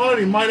runner's on it.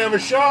 He might have a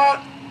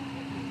shot.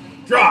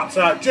 Drops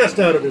out just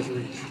out of his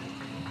reach.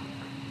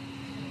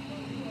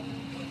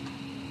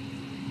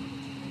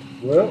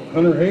 Well,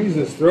 Hunter Hayes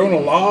has thrown a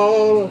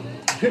lot of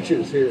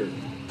pitches here.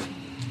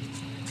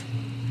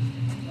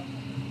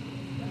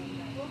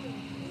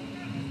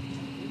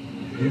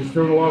 He's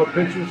thrown a lot of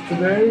pitches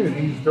today, and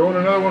he's throwing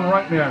another one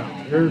right now.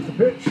 Here's the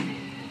pitch.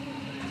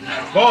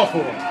 Ball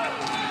for him.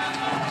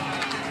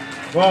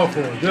 Ball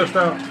for him, just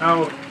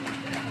out.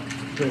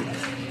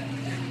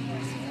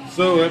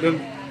 So the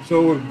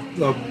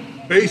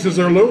bases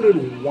are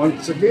loaded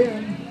once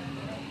again.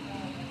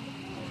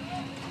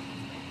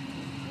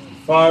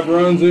 5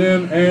 runs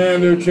in,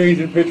 and they're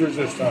changing pitchers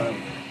this time.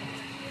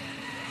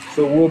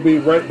 So we'll be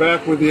right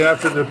back with you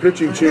after the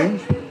pitching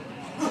change.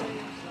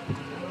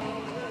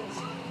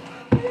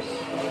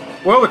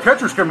 Well, the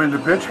catchers come in to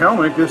pitch.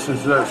 Helmick, this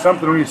is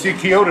something we see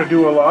Keota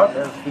do a lot.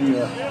 As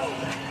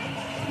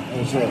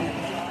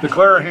the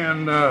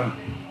Clarahan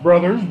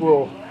brothers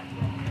will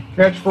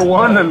catch for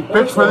one and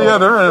pitch for the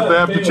other, and if they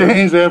have to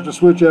change, they have to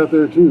switch out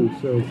there too.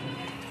 So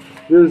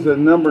here's the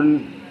number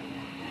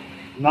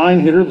 9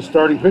 hitter, the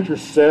starting pitcher,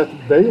 Seth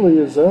Bailey,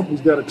 is up.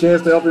 He's got a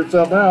chance to help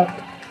himself out.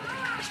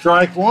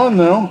 Strike one,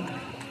 though.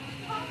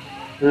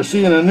 They're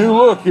seeing a new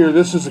look here.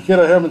 This is a kid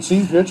I haven't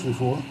seen pitch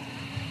before.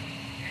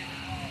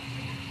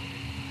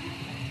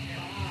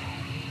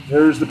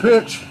 There's the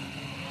pitch.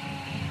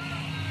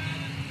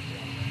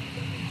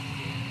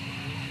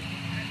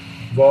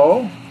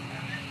 Ball.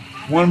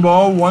 1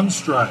 ball, 1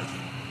 strike.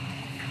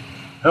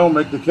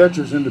 Helmick, the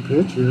catcher's in the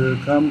pitch. Here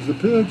comes the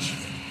pitch.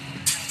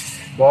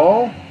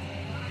 Ball.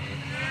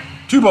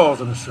 2 balls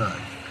and a strike.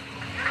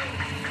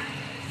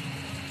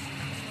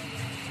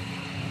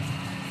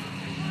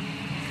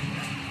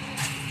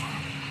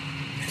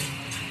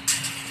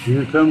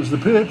 Here comes the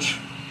pitch.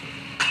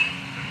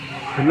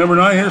 And number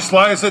 9 here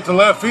slides it to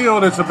left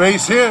field. It's a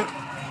base hit.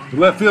 The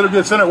left fielder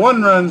gets in it.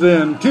 1 runs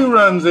in, 2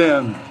 runs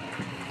in.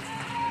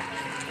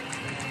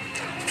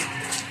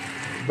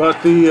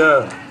 But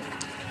the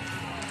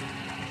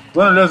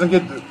runner doesn't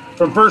get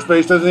from first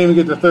base, doesn't even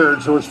get to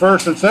third. So it's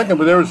first and second,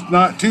 but there was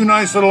not 2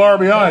 nice little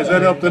RBIs.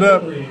 That helped it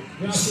up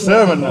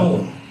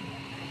 7-0.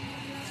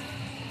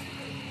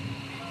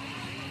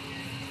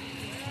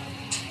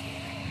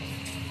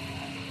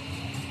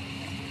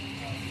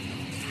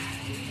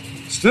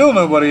 Still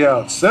nobody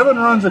out. 7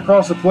 runs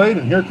across the plate,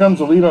 and here comes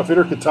the leadoff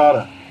hitter,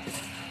 Katada.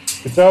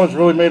 Katada's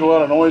really made a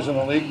lot of noise in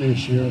the league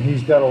this year, and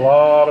he's got a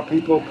lot of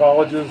people,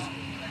 colleges,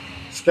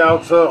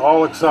 scouts,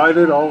 all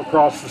excited all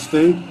across the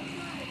state.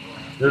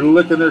 They're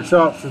licking their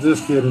chops for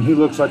this kid, and he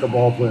looks like a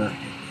ball player.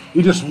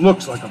 He just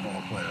looks like a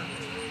ball player.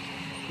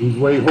 He's the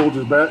way he holds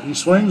his bat. He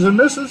swings and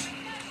misses.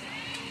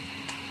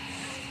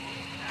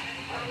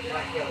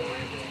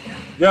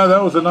 Yeah,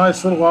 that was a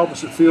nice little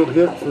opposite field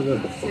hit for the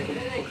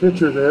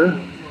pitcher there.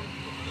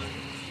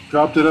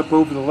 Dropped it up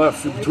over the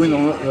left, between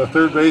the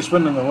third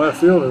baseman and the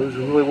left fielder. It was a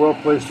really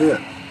well-placed hit.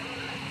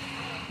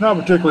 Not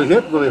particularly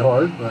hit really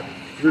hard, but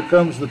here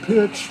comes the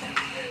pitch.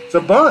 It's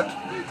a bunt,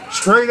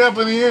 straight up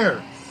in the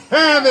air.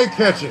 And they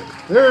catch it.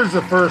 There's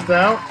the first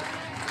out.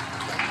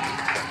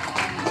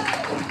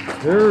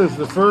 There is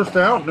the first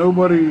out.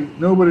 Nobody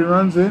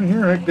runs in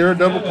here. Heck, they're a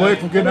double play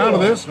from getting out of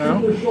this now.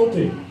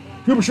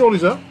 Cooper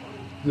Schulte's up.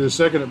 His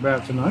second at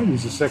bat tonight.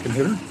 He's the second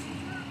hitter.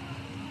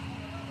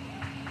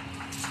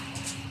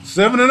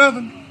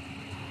 7-0.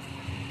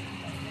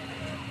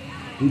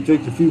 He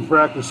takes a few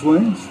practice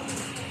swings.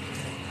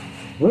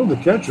 Well, the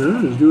catcher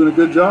is doing a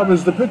good job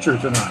as the pitcher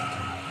tonight.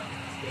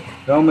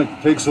 Helmick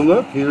takes a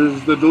look.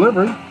 Here's the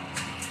delivery.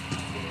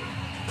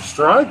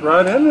 Strike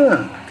right in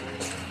there.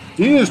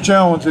 He is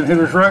challenging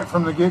hitters right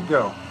from the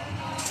get-go.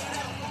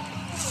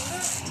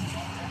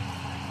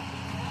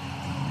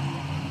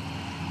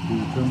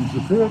 Here comes the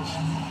pitch.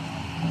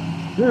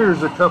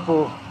 Here's a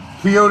couple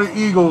Keota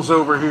Eagles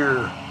over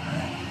here.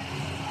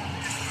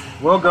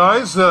 Well,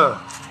 guys,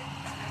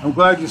 I'm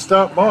glad you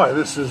stopped by.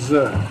 This is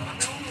a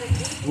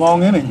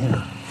long inning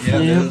here. Yeah,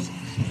 it is.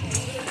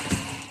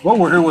 Well,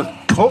 we're here with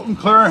Colton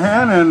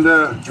Clarahan and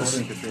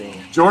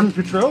Jordan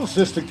Cottrell,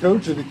 assistant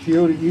coach of the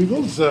Keota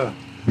Eagles.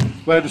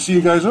 Glad to see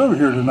you guys over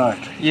here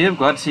tonight. Yeah,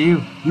 glad to see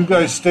you. You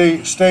guys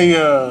stay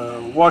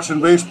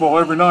watching baseball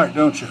every night,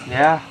 don't you?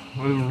 Yeah,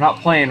 we're not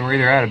playing. We're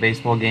either at a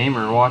baseball game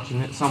or watching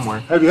it somewhere.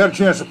 Have you had a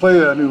chance to play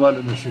New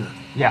London this year?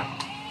 Yeah.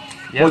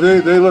 Yep.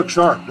 Well, they look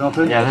sharp, don't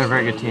they? Yeah, they're a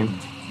very good team.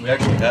 We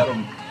actually had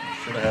them.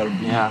 Should have had them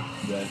beat. Yeah.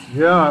 Today.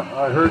 Yeah,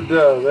 I heard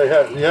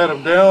you had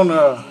them down,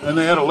 and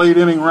they had a late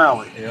inning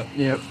rally.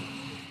 Yep.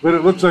 But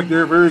it looks like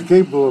they're very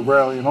capable of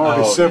rallying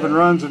hard. 7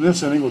 runs in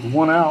this inning with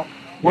 1 out,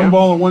 1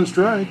 ball and 1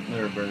 strike.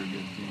 They're a very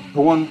good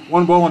team.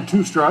 One ball and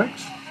 2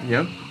 strikes.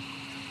 Yep.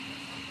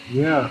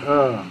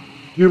 Yeah.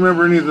 Do you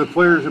remember any of the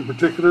players in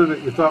particular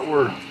that you thought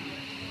were?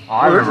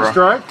 I remember.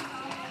 Strike.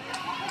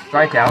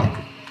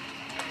 Strikeout.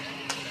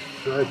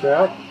 Strike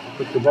out.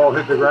 The ball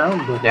hit the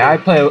ground. But, Yeah, I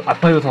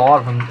play with a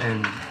lot of them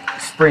in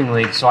spring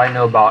league, so I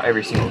know about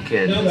every single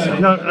kid. So.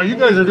 Now, you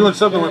guys are doing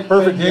something with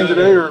Perfect Game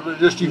today, or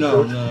just you?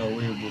 No, coach? no,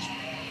 we were just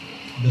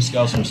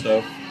discussing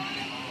stuff.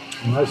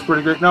 That's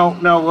pretty great.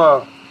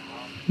 Now,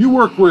 you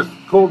worked with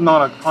Colton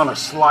on a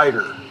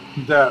slider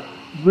that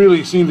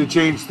really seemed to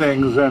change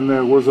things,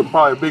 and was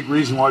probably a big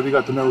reason why you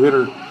got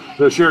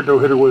the shared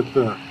no-hitter with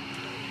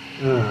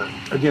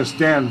against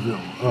Danville.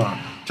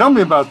 Tell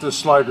me about this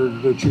slider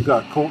that you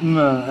got, Colton,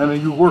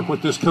 and you work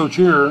with this coach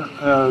here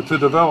to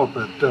develop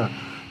it.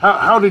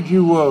 How did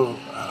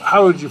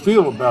you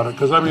feel about it?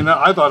 Because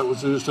I thought it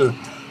was just a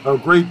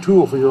great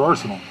tool for your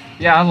arsenal.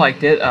 Yeah, I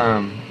liked it.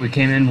 We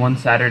came in one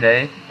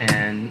Saturday,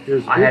 and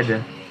I had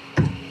to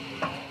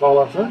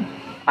Ball outside.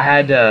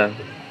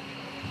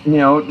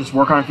 just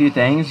work on a few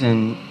things,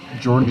 and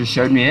Jordan just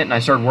showed me it, and I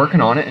started working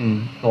on it.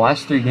 And the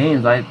last 3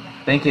 games, I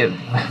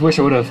wish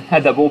I would have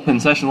had that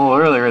bullpen session a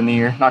little earlier in the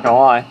year. Not gonna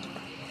lie.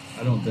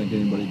 I don't think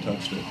anybody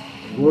touched it.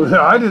 Well,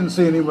 I didn't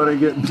see anybody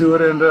getting to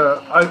it, and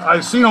I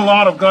seen a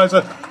lot of guys.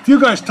 A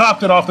few guys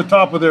topped it off the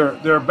top of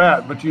their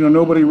bat, but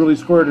nobody really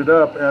squared it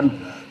up, and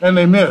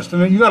they missed.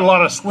 And you got a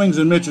lot of swings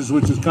and misses,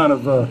 which is kind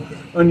of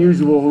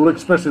unusual,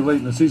 especially late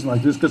in the season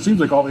like this, because it seems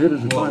like all the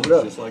hitters are climbing it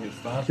up. Just like it's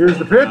fast. Here's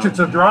the pitch. It's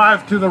a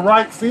drive to the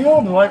right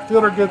field. The right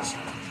fielder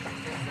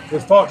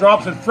his ball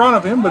drops in front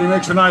of him, but he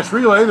makes a nice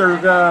relay. They're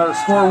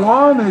score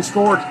 1. They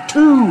score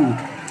 2,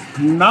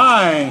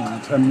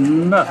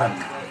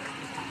 9-0.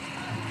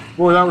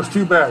 Boy, that was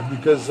too bad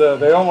because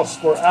they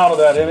almost were out of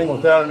that inning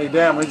without any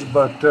damage.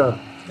 But Now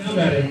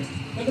batting,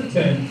 number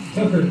 10,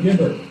 Tucker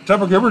Gibbert.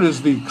 Tucker Gibbert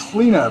is the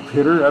cleanup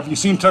hitter. Have you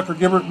seen Tucker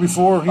Gibbert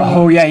before?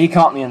 Oh yeah, he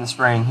caught me in the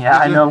spring. Yeah,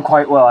 I know him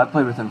quite well. I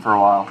played with him for a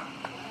while.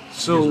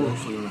 So,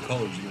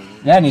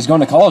 Yeah, and he's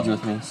going to college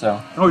with me.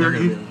 So.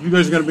 you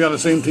guys are going to be on the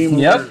same team?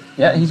 Yep. Over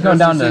Yeah, he's going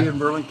down SEC to in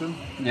Burlington.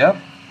 Yep.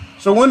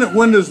 So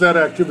when does that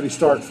activity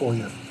start for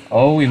you?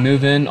 Oh, we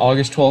move in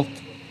August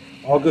 12th.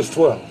 August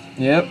 12th.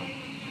 Yep.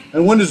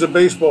 And when does the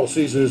baseball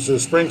season? Is the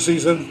spring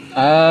season?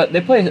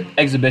 They play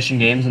exhibition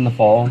games in the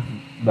fall,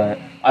 but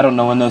I don't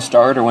know when those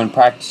start or when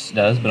practice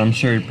does, but I'm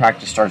sure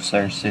practice starts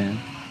there soon.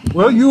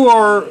 Well, you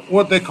are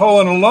what they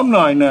call an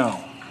alumni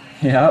now.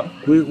 Yeah.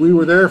 We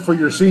were there for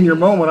your senior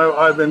moment.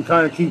 I've been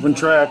kind of keeping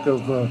track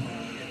of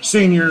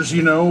seniors,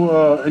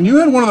 and you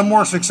had one of the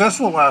more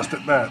successful last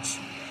at bats.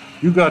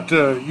 You got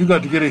to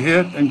get a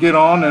hit and get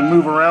on and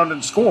move around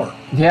and score.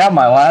 Yeah,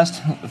 my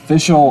last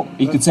official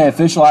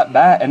at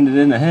bat ended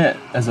in a hit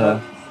as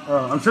a.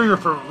 I'm sure you're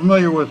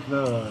familiar with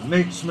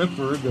Nate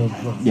Smithberg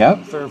of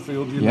Yep.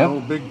 Fairfield.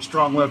 Yep. Big,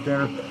 strong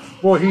left-hander.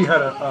 Boy, he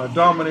had a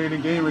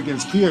dominating game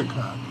against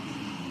Keokuk,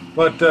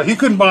 but he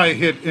couldn't buy a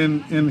hit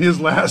in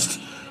his last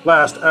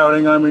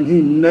outing. I mean,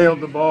 he nailed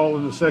the ball,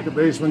 and the second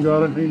baseman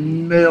got it. He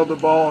nailed the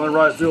ball, and the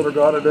right fielder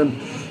got it, and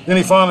then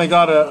he finally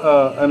got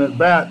an at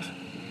bat.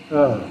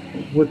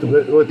 With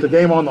the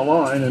game on the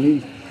line, and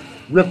he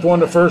ripped one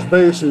to first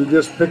base, who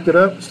just picked it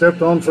up,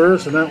 stepped on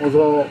first, and that was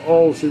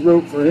all she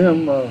wrote for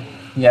him.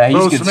 Yeah, he's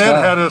Bo good Smith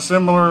stuff. had a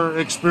similar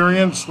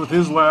experience with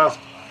his last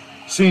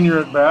senior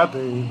at bat.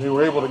 They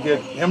were able to get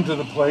him to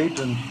the plate,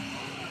 and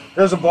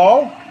there's a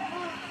ball,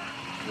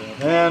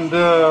 and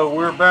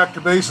we're back to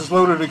bases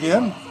loaded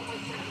again.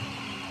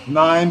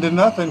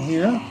 9-0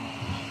 here.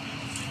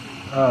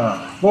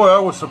 Boy, I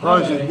was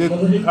surprised it get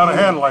out of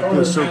hand like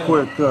this so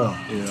quick. Yeah.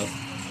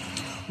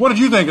 What did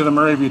you think of the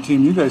Moravia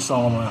team? You guys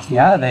saw them last week.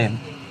 Yeah, they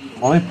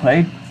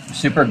played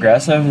super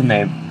aggressive, and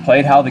they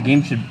played how the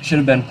game should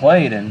have been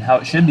played and how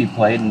it should be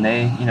played, and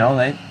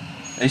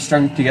they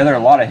strung together a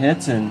lot of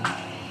hits, and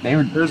they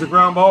were. Here's a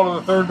ground ball to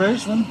the third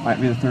baseman. Might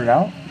be the third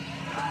out.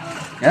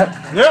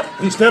 Yep.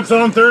 He steps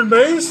on third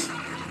base.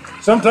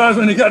 Sometimes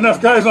when you got enough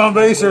guys on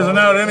base, there's an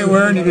out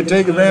anywhere, and you can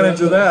take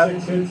advantage of that.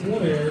 6 hits,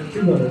 1 error,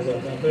 2 runners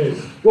left on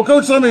base. Well,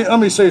 Coach, let me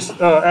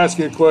ask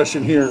you a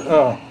question here.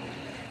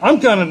 I'm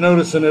kind of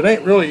noticing it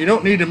ain't really, you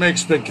don't need to make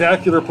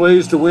spectacular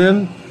plays to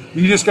win.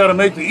 You just got to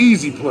make the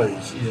easy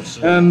plays. Yes,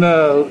 sir. And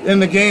in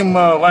the game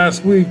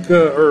last week,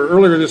 or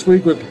earlier this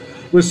week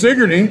with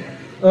Sigourney,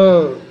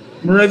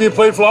 Moravia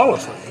played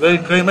flawlessly.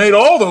 They made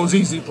all those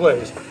easy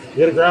plays.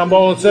 He hit a ground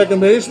ball at second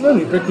baseman.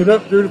 He picked it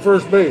up through to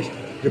first base.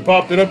 He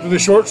popped it up to the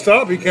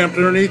shortstop. He camped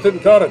underneath it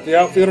and caught it. The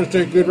outfielders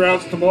take good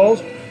routes to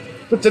balls.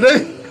 But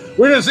today,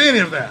 we didn't see any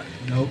of that.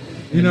 Nope.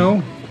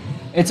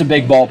 It's a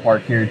big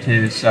ballpark here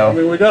too, so. I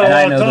mean, we got a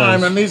lot of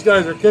time, and these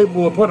guys are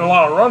capable of putting a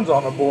lot of runs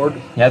on the board.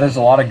 Yeah, there's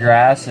a lot of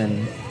grass,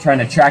 and trying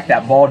to track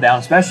that ball down,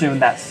 especially with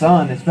that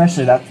sun,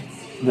 especially that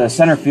the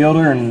center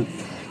fielder and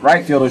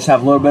right fielders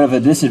have a little bit of a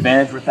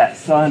disadvantage with that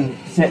sun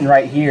sitting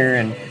right here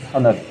and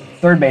on the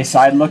third base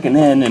side looking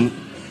in, and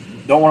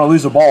don't want to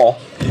lose a ball.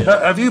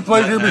 Have you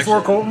played here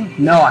before, Colton?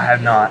 No, I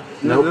have not.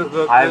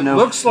 Nope. I have It no.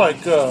 looks like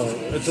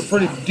it's a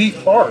pretty deep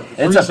park.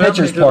 It's a 370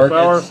 pitcher's to the park.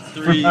 power It's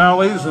three-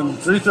 alleys and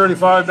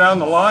 335 down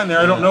the line there.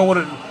 I don't know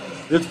what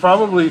it's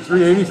probably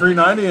 380,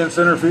 390 in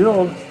center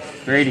field.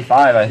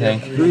 385, I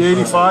think.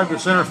 385 to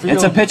center field.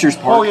 It's a pitcher's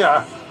park. Oh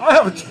yeah, I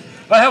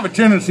have a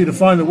tendency to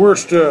find the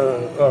worst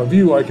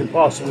view I can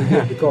possibly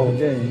get to call a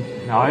game.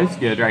 No, it's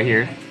good right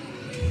here.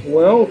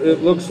 Well,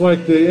 it looks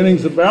like the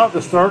inning's about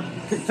to start.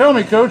 Tell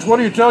me, Coach, what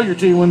do you tell your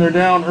team when they're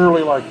down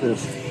early like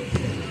this?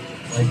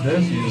 Like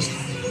this,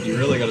 you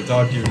really got to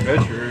talk to your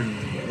pitcher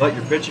and let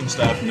your pitching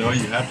staff know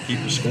you have to keep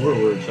the score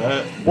where it's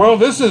at. Well,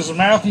 this is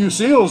Matthew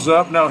Seals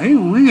up. Now, he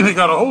really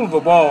got a hold of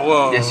a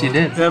ball. Yes, he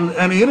did.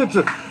 And he hit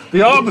it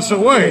the opposite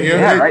way.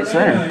 Yeah, right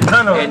center.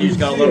 Kind And you just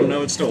got to let them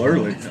know it's still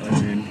early.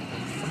 I mean,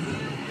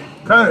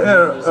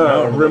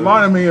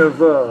 reminded me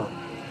of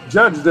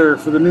Judge there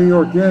for the New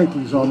York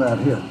Yankees on that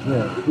hit.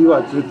 Yeah, he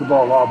likes to hit the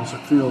ball opposite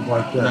field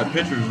like that that.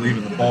 pitcher's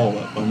leaving the ball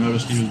up. I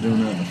noticed he was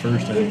doing that in the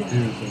first inning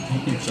too. So if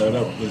he keeps that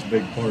up with this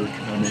big park,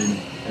 I mean,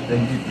 if they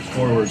can keep the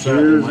score where it's at,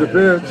 Here's they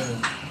the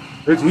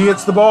might pitch. He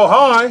hits the ball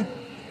high.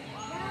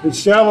 It's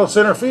shallow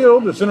center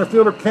field. The center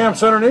fielder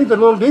camps underneath it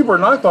a little deeper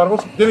than I thought it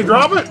was. Did he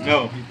drop it?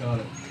 No, he caught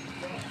it.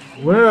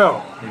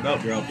 Well, He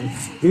about dropped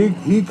it.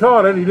 he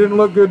caught it. He didn't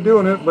look good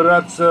doing it, but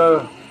that's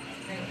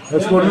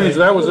what it means.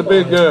 That was a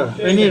big.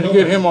 They needed to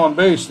get him on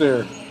base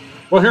there.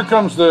 Well, here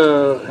comes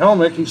the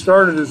Helmick. He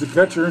started as a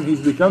catcher and he's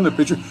become the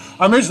pitcher.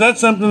 I mean, that's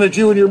something that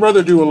you and your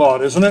brother do a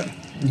lot, isn't it?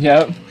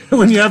 Yep.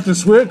 When you have to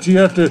switch, you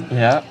have to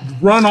Yeah.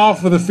 run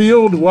off of the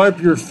field, wipe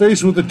your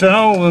face with the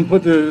towel, and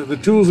put the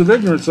tools of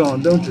ignorance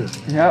on, don't you?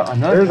 Yeah.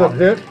 Another. There's a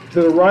hit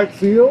to the right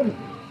field.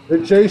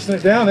 They're chasing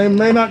it down. They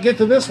may not get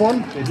to this one.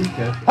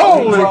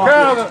 Holy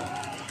cow!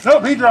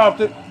 Nope, he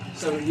dropped it.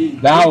 That He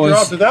dropped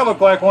was. it. That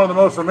looked like one of the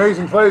most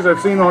amazing plays I've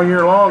seen all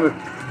year long.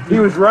 He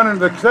was running.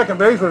 The second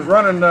base was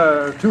running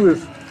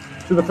to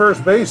the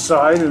first base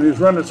side, and he was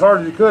running as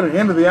hard as he could and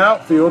into the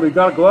outfield. He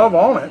got a glove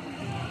on it,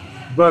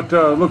 but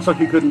looks like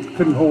he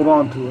couldn't hold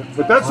on to it.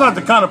 But that's not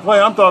the kind of play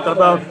I'm talking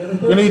about.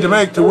 You need to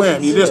make to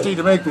win. You just need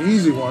to make the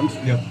easy ones.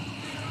 Yep.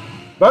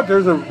 But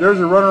there's a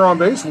runner on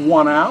base,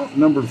 1 out.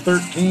 Number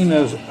 13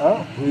 is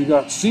out. We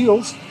got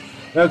Seals.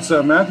 That's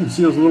Matthew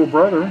Seals' little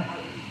brother.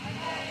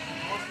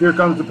 Here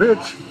comes the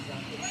pitch.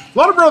 A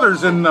lot of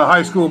brothers in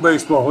high school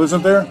baseball,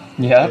 isn't there?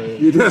 Yeah.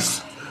 You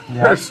just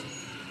Yeah.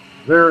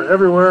 They're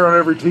everywhere on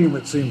every team,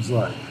 it seems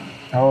like.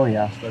 Oh,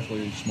 yeah.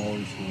 Especially smaller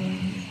schools.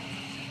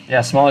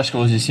 Yeah, smaller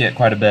schools, you see it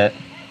quite a bit.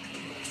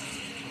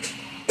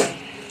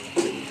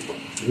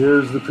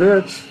 Here's the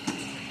pitch.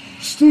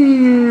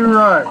 Steve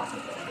Wright.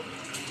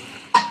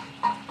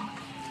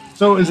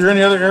 So is there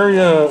any other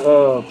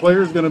area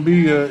players going to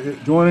be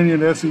joining you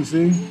in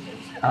SEC?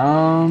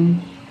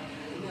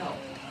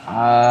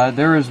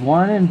 There's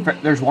one in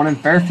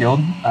Fairfield.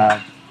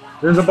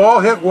 There's a ball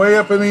hit way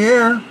up in the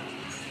air.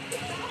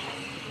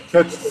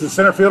 The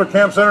center fielder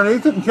camps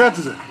underneath it and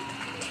catches it.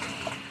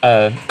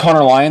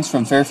 Connor Lyons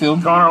from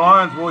Fairfield. Connor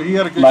Lyons, boy, he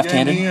had a good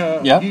Left-handed.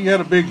 game. He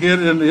had a big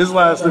hit in his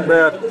last at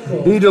bat.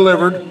 He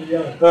delivered,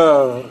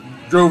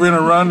 drove in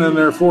a run in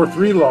their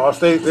 4-3 loss.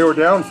 They were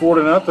down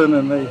 4-0,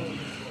 and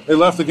they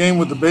left the game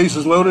with the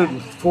bases loaded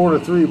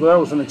 4-3. But that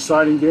was an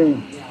exciting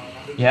game.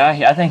 Yeah,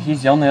 I think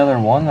he's the only other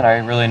one that I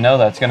really know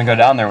that's going to go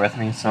down there with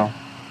me. So.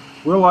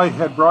 Will Light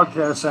had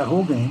broadcast that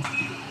whole game.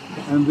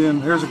 And then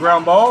here's a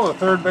ground ball, the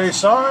third base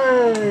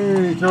side.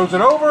 He throws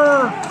it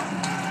over,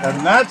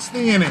 and that's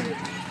the inning.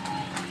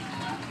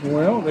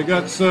 Well, they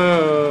got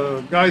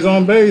guys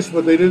on base,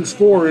 but they didn't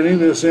score any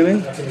this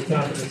inning.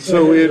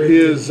 So it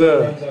is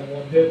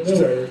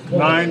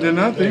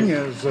 9-0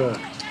 as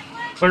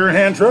Clear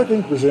Hand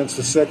Trucking presents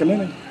the second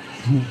inning.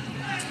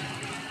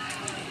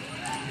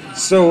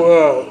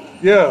 So,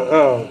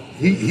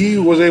 he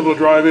was able to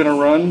drive in a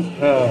run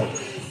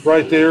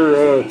right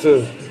there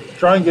to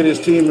try and get his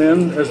team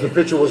in as the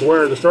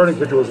starting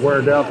pitcher was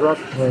wearing down truck.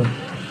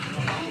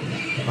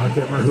 I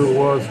can't remember who it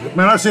was. But,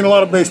 man, I've seen a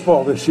lot of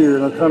baseball this year,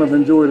 and I kind of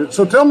enjoyed it.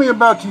 So tell me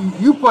about you.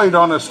 You played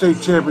on a state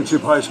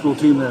championship high school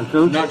team there,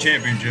 Coach? Not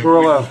championship.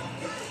 Or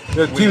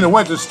the team that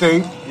went to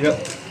state.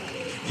 Yep.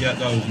 Yeah,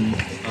 that was in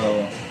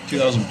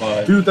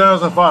 2005.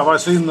 2005. I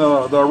seen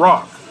the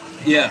Rock.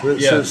 Yeah.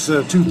 It says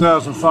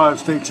 2005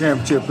 state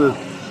championship.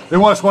 They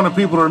just wanted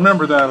people to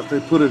remember that if they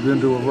put it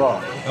into a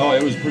rock. Oh,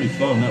 it was pretty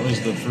fun. That was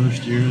the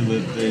first year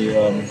that they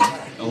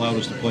allowed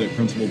us to play at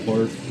Principal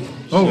Park.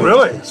 Oh,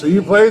 really? So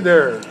you played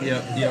there?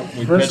 Yeah.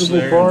 We Principal pitched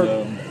there. Park?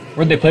 And,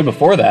 Where'd they play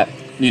before that?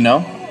 Do you know?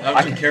 I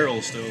was in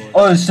Carroll still.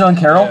 Oh, it's still in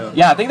Carroll?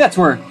 Yeah. I think that's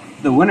where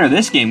the winner of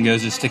this game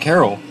goes is to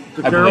Carroll.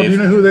 To Carroll, do you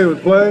know who they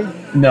would play?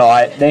 No,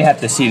 they have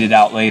to seed it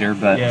out later,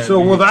 but Yeah. So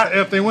will that,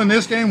 if they win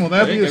this game, will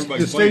that I be think the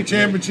everybody's state playing today.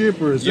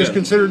 championship, or is this Yeah.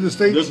 considered the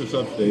state? This is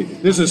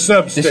sub-state. This is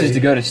sub-state. this is to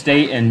go to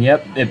state, and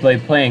yep, they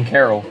play in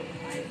Carroll.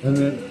 And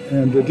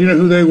do you know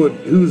who they would?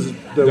 Who's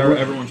the?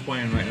 Everyone's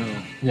playing right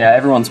now. Yeah,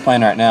 everyone's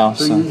playing right now.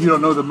 So So you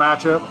don't know the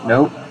matchup?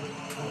 nope.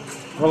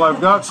 Well,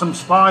 I've got some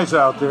spies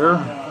out there,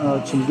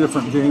 some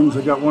different games.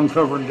 I got one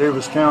covering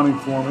Davis County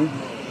for me.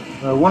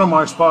 One of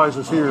my spies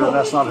is here, and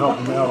that's not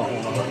helping me out a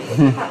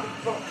whole lot.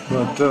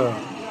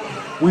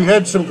 But we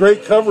had some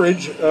great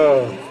coverage,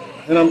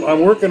 and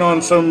I'm working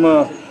on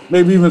some,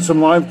 maybe even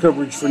some live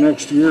coverage for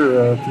next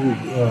year through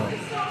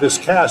this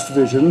Cast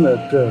Vision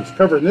that is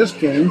covering this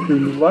game through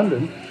New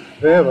London.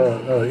 They have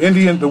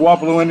the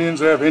Wapello Indians.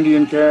 They have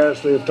Indian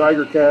Cast. They have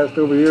Tiger Cast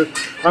over here.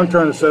 I'm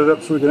trying to set it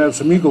up so we can have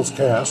some Eagles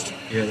Cast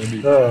Yeah,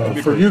 that'd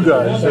be for you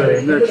guys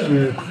next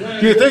year.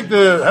 Do you think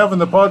having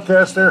the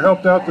podcast there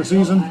helped out the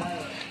season?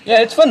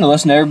 Yeah, it's fun to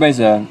listen to everybody's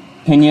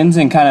opinions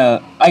and kind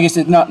of. I guess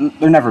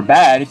they're never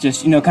bad. It's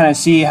just kind of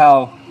see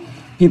how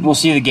people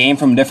see the game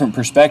from a different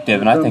perspective,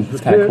 and I think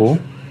it's kind of cool.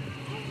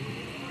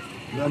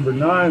 Number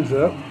 9's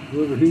up,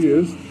 whoever he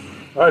is.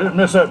 I didn't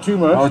miss that too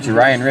much. Oh, it's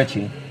Ryan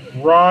Ritchie.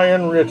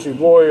 Ryan Ritchie,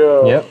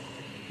 boy. Yep.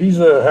 He's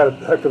had a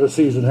heck of a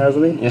season,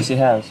 hasn't he? Yes, he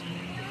has.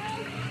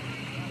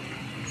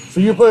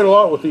 So you played a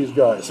lot with these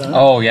guys, huh?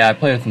 Oh yeah, I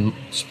played with him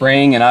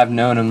spring, and I've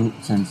known him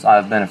since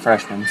I've been a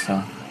freshman.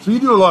 So you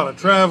do a lot of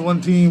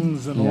traveling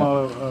teams and a Yeah.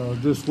 lot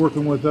of just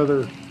working with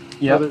other.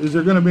 Yep. Is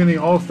there going to be any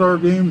All-Star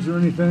games or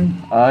anything?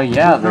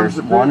 Yeah,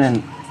 there's one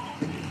in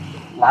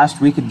last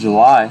week of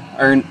July,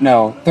 or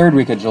no, third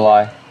week of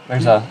July.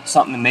 There's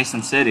something in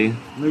Mason City.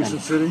 Mason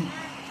City.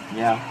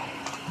 Yeah.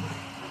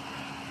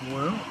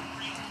 Well,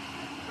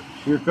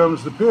 here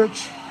comes the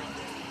pitch.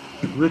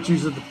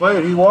 Richie's at the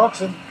plate. He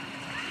walks it.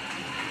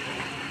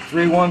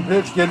 3-1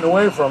 pitch getting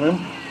away from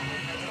him.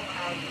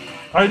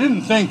 I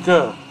didn't think,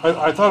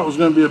 I thought it was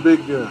going to be a big,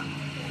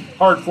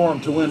 hard for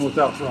him to win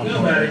without throwing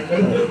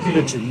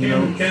pitching,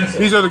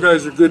 These other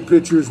guys are good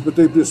pitchers, but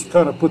they just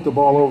kind of put the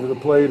ball over the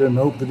plate and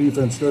hope the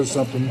defense does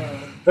something.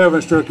 They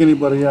haven't struck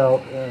anybody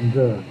out.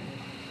 And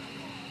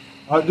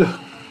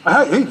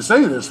I hate to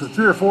say this, but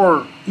 3 or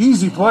 4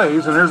 easy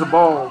plays, and there's a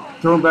ball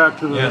thrown back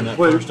to the in that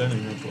plate. first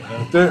inning, that's what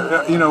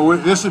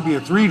happened. This would be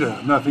a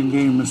 3-0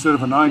 game instead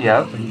of a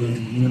 9-0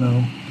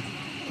 game,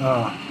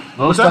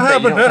 But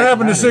that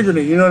happened to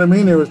Sigourney, you know what I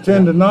mean? It was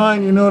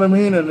 10-9, you know what I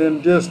mean? And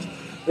then just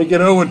they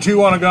get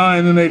 0-2 on a guy,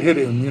 and then they'd hit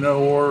him,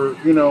 or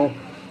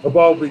a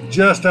ball would be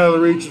just out of the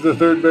reach of the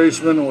third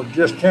baseman, or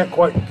just can't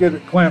quite get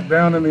it clamped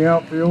down in the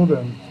outfield.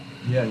 And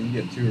Yeah, you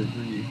get 2 or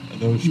 3 of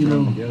those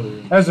strung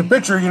together. as a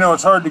pitcher,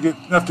 it's hard to get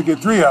enough to get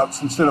 3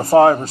 outs instead of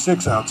 5 or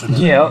 6 outs in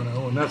there.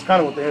 Yeah. And that's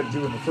kind of what they had to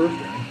do in the first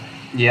inning.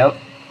 Yep.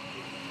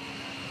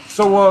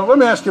 So let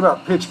me ask you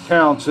about pitch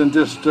counts, and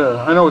just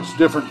I know it's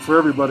different for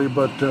everybody,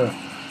 but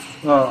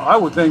I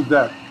would think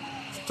that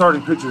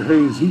starting pitcher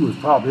Hayes, he was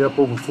probably up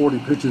over 40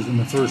 pitches in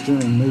the first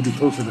inning, maybe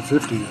closer to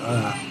 50.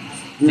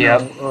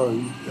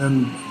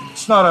 And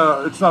it's not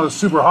a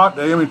super hot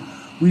day. I mean,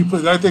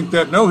 I think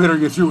that no-hitter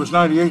you threw was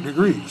 98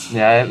 degrees.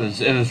 Yeah, it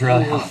was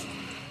really hot.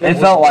 It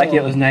felt like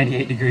it was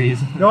 98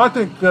 degrees. No, I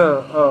think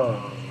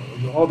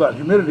all that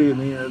humidity in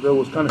the air, though,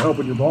 was kind of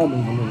helping your ball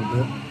move a little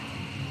bit.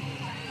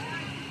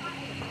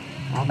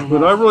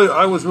 But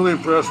I was really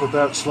impressed with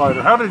that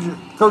slider. How did you,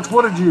 Coach?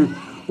 What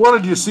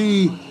did you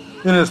see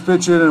in his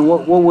pitching, and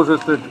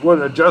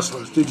what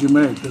adjustments did you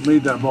make that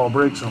made that ball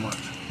break so much?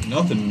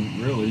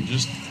 Nothing really.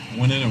 Just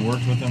went in and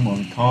worked with him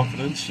on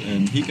confidence,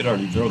 and he could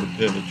already throw the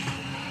pitch.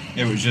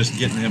 It was just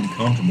getting him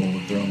comfortable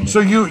with throwing it. So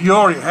you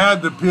already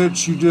had the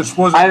pitch. You just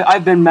wasn't.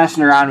 I've been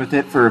messing around with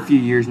it for a few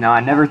years now. I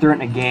never threw it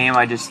in a game.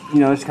 I just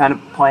just kind of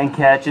playing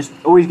catch. Just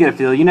always get a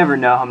feel. You never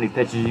know how many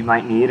pitches you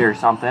might need or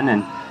something,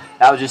 and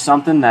that was just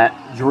something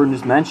that Jordan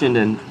just mentioned,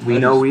 and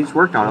he's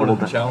worked on it a little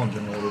bit. Challenge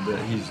him a little bit.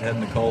 He's heading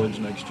to college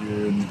next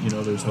year, and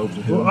there's hope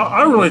to him. Well,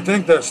 I really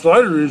think that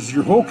slider is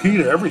your whole key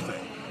to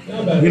everything.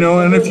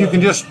 And if you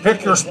can just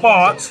pick your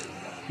spots,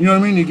 you know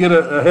what I mean. You get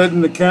ahead in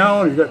the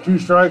count. You got 2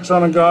 strikes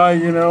on a guy.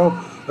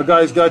 A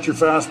guy's got your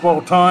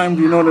fastball timed.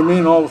 You know what I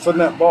mean. All of a sudden,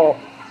 that ball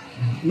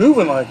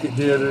moving like it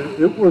did.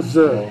 It was.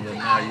 Well, then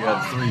now you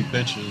have 3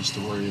 pitches to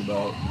worry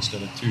about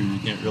instead of 2. You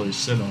can't really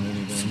sit on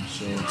anything,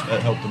 so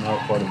that helped him out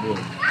quite a bit.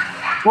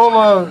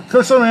 Well,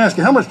 Coach, let me ask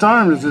you, how much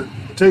time does it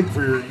take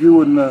for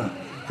you and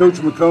Coach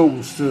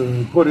McCombs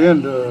to put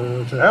in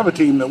to have a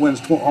team that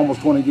wins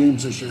almost 20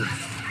 games this year?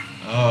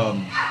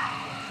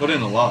 Put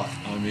in a lot.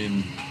 I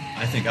mean,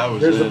 I think I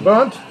was There's a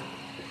bunt.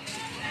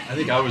 I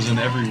think I was in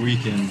every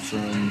weekend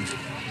from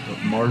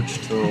March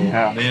till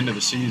the end of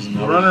the season.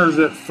 Runners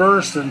at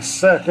first and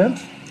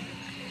second.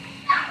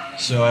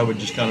 So I would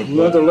just kind of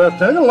another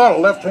left. I got a lot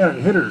of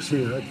left-handed hitters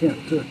here. I can't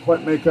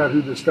quite make out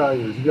who this guy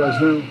is. You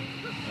guys know?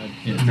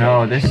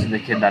 No, this is the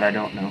kid that I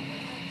don't know.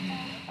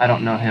 I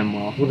don't know him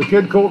well. Well, the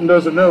kid Colton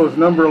doesn't know is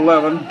number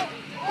 11,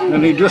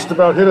 and he just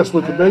about hit us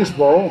with the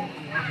baseball.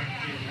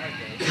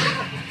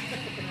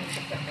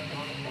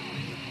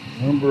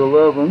 Number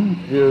 11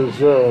 is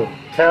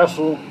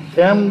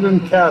Camden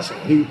Castle.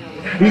 He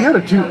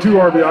had two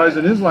RBIs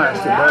in his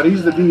last at bat.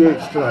 He's the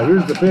DH tonight.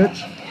 Here's the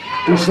pitch.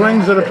 He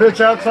swings at a pitch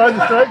outside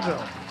the strike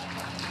zone.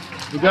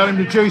 We got him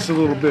to chase a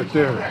little bit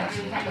there.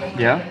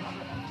 Yeah.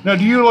 Now,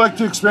 do you like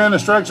to expand the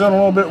strike zone a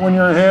little bit when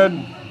you're ahead?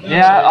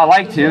 Yeah, I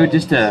like to.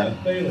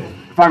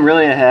 If I'm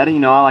really ahead,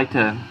 I like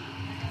to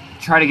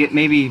try to get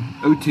maybe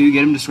 0-2,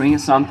 get him to swing at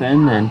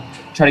something, and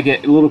try to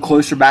get a little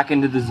closer back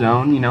into the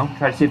zone,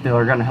 try to see if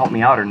they're going to help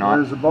me out or not.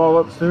 There's the ball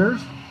upstairs.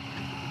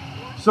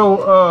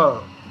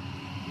 So,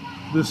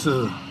 this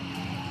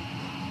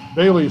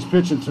Bailey is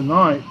pitching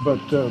tonight, but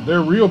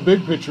their real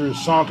big pitcher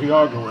is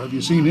Santiago. Have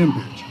you seen him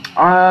pitch?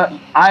 I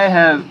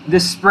have.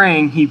 This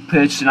spring, he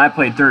pitched, and I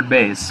played third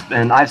base,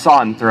 and I saw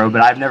him throw,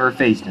 but I've never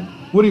faced him.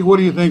 What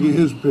do you think of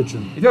his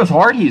pitching? He throws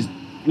hard. He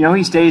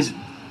stays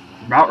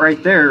about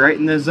right there, right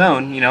in the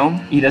zone.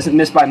 He doesn't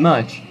miss by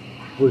much.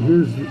 Well,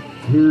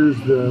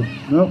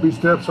 nope, he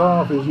steps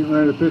off. He's getting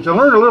ready to pitch. I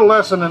learned a little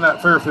lesson in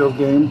that Fairfield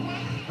game.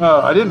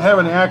 I didn't have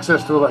any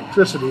access to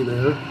electricity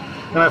there,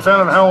 and I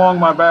found out how long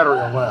my battery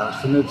will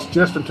last, and it's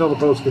just until the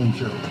post-game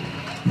show.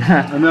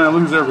 And then I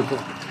lose everything.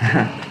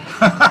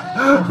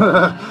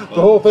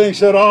 The whole thing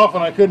shut off,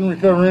 and I couldn't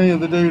recover any of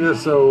the data,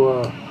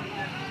 so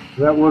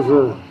that was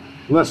a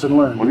lesson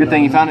learned. Well, good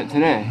thing you found it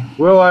today.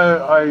 Well,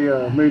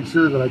 I made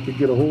sure that I could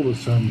get a hold of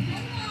some.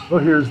 Well,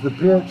 here's the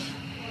pitch.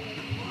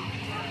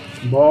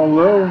 Ball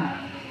low.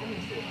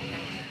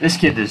 This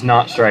kid does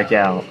not strike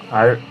out.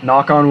 I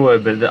knock on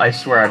wood, but I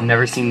swear I've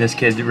never seen this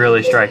kid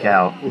really strike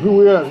out. Well, who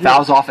we got?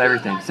 Fouls off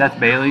everything. Seth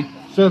Bailey.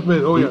 Seth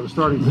Bailey. Oh, yeah, the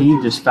starting pitcher.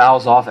 He just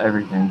fouls off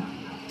everything.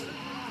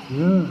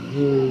 Yeah,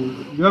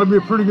 you got to be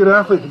a pretty good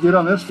athlete to get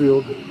on this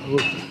field.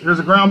 Here's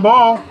a ground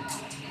ball.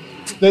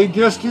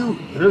 Here's to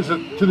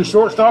the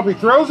shortstop. He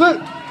throws it.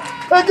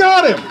 They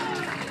got him.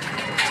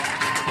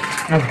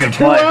 That's a good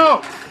 2 play.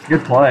 out.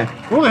 Good play.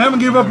 Well, they haven't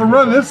given up a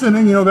run this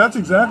inning. That's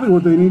exactly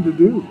what they need to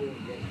do.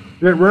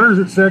 They had runners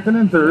at second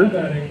and third.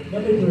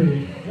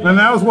 And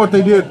that was what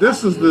they did.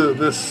 This is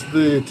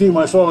the team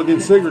I saw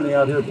against Sigourney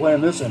out here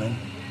playing this inning.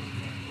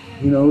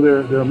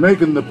 They're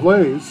making the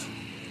plays.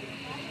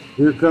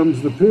 Here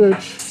comes the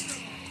pitch.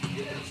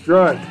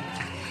 Strike.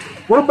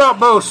 What about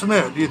Bo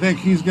Smith? Do you think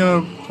he's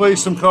going to play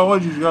some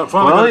college? He's got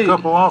a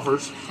couple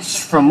offers.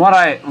 From what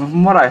I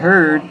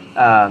heard,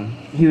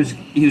 he was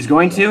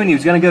going to, and he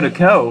was going to go to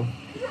Co.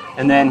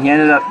 And then he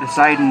ended up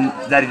deciding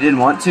that he didn't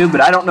want to. But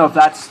I don't know if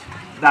that's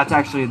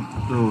actually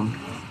the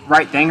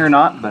right thing or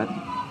not. But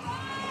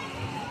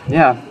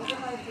yeah,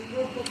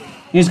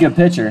 he's a good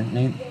pitcher.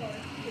 He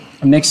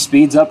mixed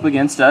speeds up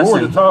against us.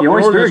 Over the top, he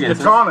always threw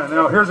against us.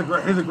 Now here's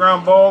a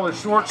ground ball. The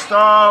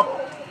shortstop.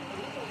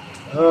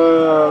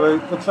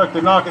 Looks like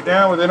they knock it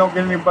down, but they don't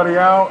get anybody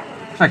out.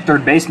 Looks like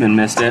third baseman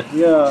missed it.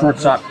 Yeah.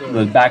 Shortstop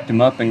backed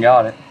him up and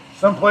got it.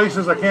 Some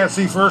places I can't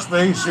see first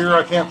base. Here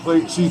I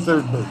can't see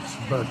third base.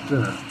 But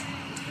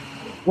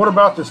What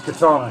about this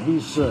Katana?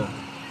 He's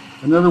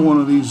another one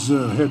of these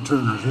head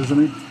turners,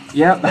 isn't he?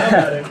 Yep.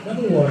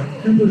 Number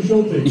 1, Cooper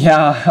Schulte.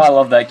 Yeah, I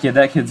love that kid.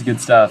 That kid's good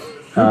stuff.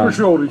 Cooper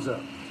Schulte's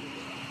up.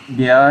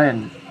 Yeah,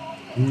 and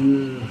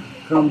Here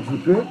comes the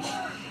pitch.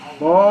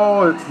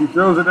 Ball, he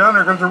throws it down.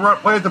 There comes the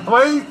play at the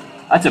plate.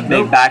 that's a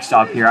big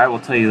backstop here. I will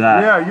tell you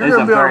that. Yeah, you're It's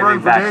going to be able to run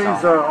big for days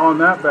backstop. on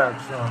that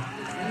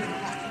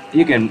backstop.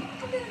 You can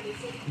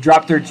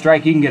drop third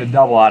strike. You can get a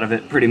double out of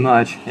it, pretty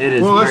much. It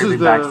is Well, this very is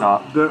big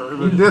backstop.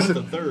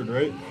 The third,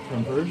 right?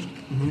 From first?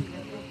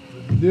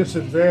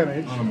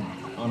 disadvantage.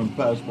 On a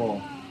pass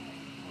ball.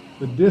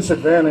 The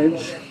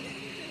disadvantage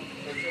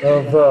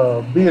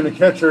of being a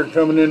catcher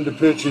coming into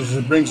pitches,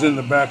 it brings in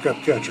the backup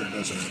catcher,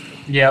 doesn't it?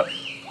 Yep.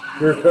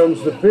 Here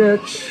comes the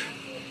pitch.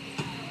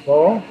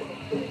 Ball.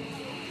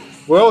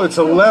 Well, it's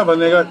 11.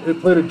 They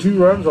played 2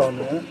 runs on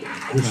that.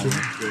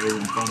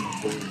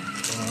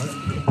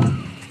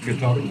 Good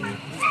talking to you.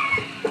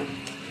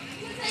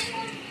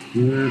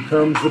 Here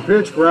comes the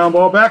pitch. Ground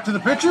ball back to the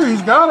pitcher.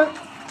 He's got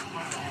it.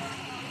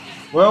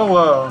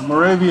 Well,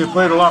 Moravia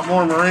played a lot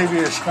more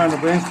Moravia-ish kind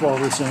of baseball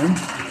this inning.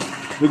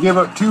 They give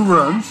up 2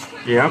 runs,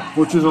 Yep.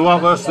 which is a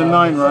lot less than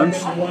 9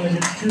 runs.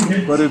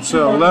 But it's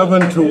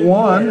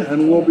 11-1,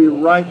 and we'll be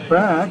right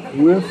back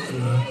with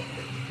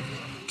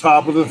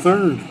top of the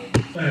third.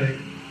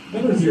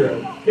 Number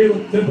 0,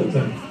 Caleb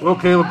Templeton. Well,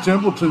 Caleb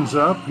Templeton's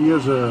up. He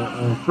has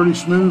a pretty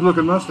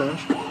smooth-looking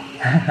mustache.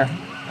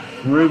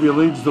 Moravia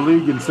leads the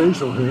league in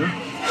facial hair.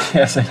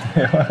 Yes, I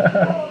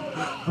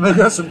do. They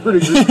got some pretty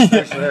good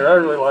facial hair. I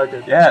really like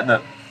it. Yeah,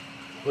 no.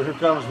 But here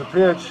comes the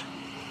pitch.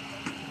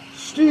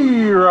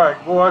 Steer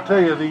right. Boy, I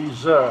tell you,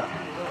 these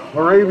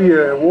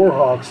Moravia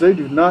Warhawks, they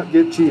do not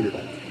get cheated.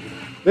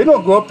 They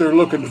don't go up there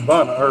looking to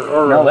bunt or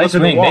No, they looking to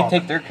swing. They walk.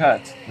 take their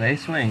cuts. They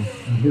swing.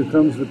 Here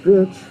comes the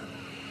pitch.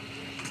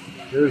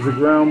 There's a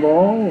ground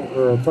ball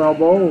or a foul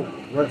ball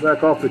right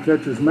back off the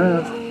catcher's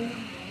mask.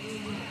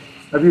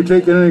 Have you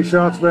taken any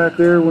shots back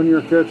there when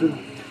you're catching?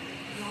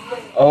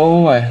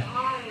 Oh, I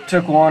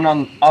took one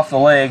off the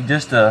leg,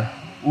 just a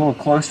little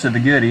close to the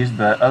goodies,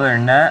 but other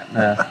than that,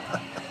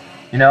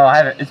 I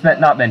haven't. It's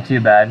not been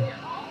too bad.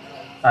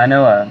 I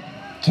know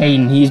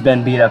Caden, he's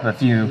been beat up a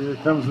few. Here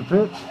comes the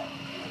pitch.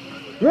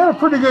 He had a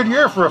pretty good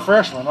year for a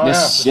freshman. I have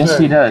to Yes,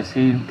 say. he does.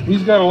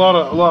 He's got a lot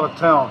of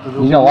talent.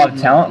 He's got a lot of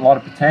talent, a lot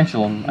of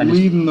potential, and I just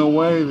Leading the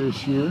way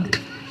this year.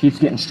 keeps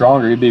getting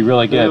stronger. He'd be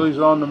really good. Bailey's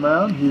on the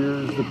mound.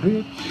 Here's the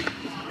pitch.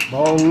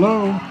 Ball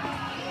low.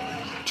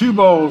 2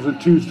 balls and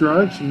 2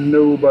 strikes.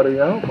 Nobody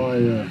out.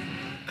 My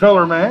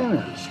color man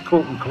is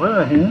Colton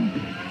Clarahan.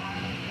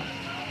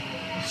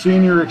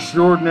 Senior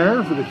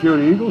extraordinaire for the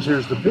Kyoto Eagles.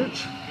 Here's the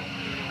pitch.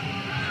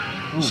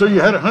 So you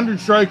had 100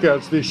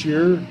 strikeouts this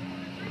year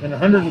and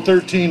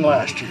 113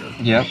 last year.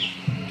 Yep.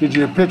 Did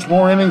you pitch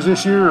more innings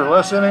this year or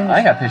less innings?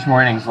 I got pitched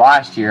more innings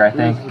last year, I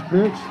Here's think. the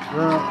pitch.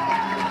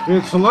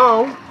 It's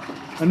low,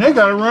 and they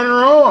got a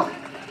runner on.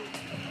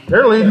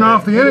 They're leading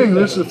off the inning.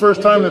 This is the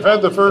first time they've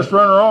had the first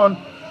runner on.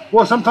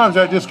 Well, sometimes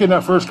that just getting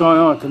that first guy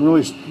on can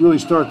really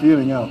start the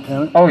inning out,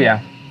 can it? Oh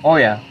yeah.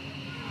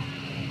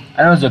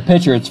 I know as a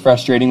pitcher, it's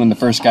frustrating when the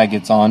first guy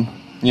gets on.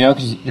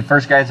 Because the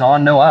first guy's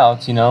on, no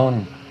outs.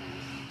 And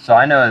so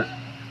I know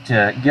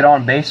to get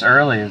on base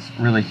early is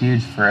really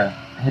huge for a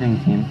hitting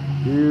team.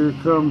 Here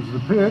comes the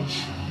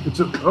pitch.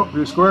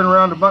 They're squaring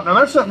around the bunt. Now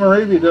that's something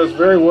Moravia does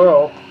very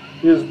well,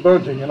 is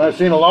bunting. And I've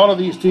seen a lot of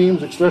these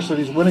teams, especially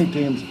these winning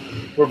teams,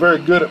 were very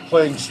good at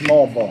playing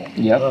small ball.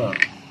 Yep.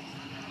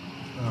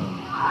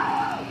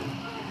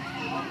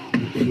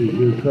 Let's see,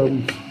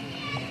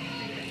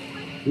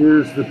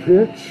 here's the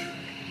pitch.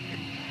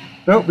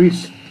 Nope, he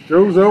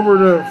throws over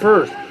to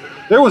first.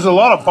 There was a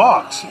lot of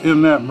box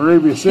in that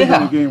Moravia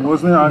Sigma game,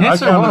 wasn't there? I Yes,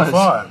 there counted was.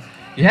 5.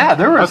 Yeah,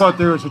 there was. I thought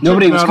there was a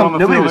Nobody chicken was out com- on the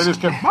nobody field. was- They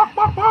just kept bop,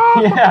 bop, bop,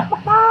 Yeah.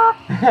 bop, bop.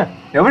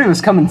 Nobody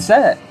was coming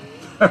set.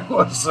 That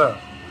was,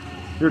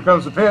 here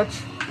comes the pitch.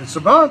 It's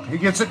a bunt. He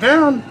gets it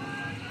down.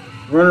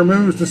 Runner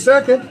moves to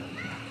second.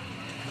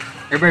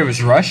 Everybody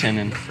was rushing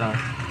and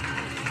stuff.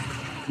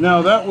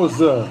 Now that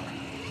was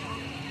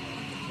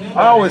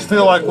I always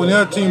feel like when the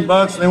other team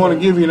bunts and they want to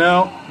give you an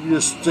out, you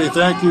just say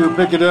thank you,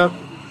 pick it up,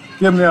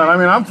 give them the out. I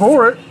mean, I'm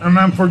for it, and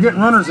I'm for getting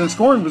runners in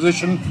scoring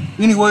position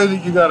any way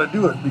that you got to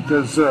do it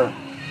because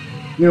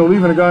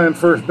leaving a guy in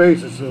first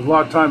base is a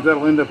lot of times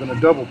that'll end up in a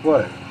double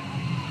play.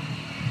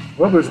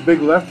 Well, there's a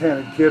big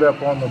left-handed kid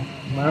up on the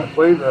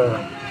plate.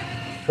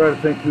 Try to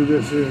think who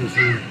this is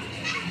here.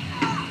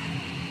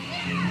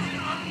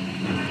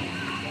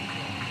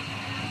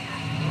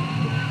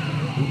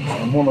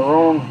 I'm on the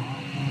wrong.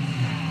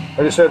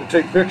 I just had to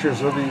take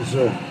pictures of these.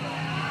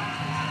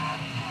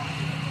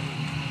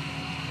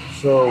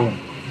 So,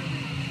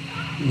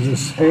 is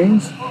this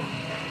Haynes?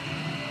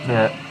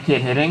 The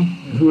kid hitting.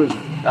 Who is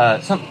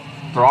it? Some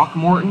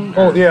Throckmorton.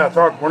 Oh, yeah,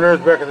 Throckmorton. There's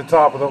back at the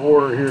top of the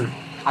order here.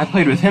 I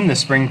played with him this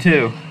spring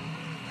too.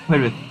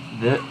 Played with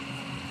the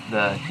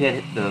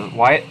kid, the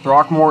Wyatt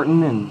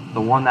Throckmorton, and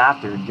the one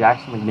after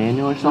Jackson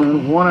McDaniel or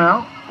something. One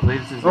out. I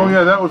believe it's his Oh, name.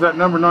 yeah, that was that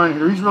number 9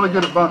 hitter. He's really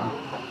good at bunting.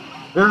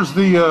 There's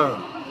the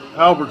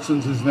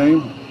Albertson's his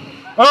name.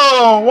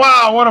 Oh,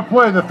 wow, what a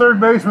play. The third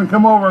baseman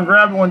come over and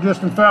grabbed one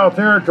just in foul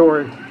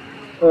territory.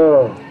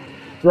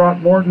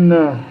 Throckmorton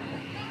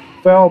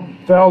fouled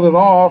it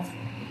off,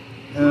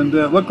 and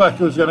it looked like it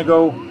was going to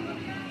go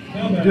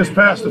just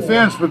past the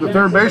fence, but the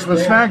third baseman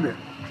snagged it.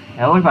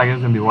 Yeah, it looked like it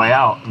was going to be way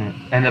out, and it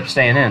ended up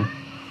staying in.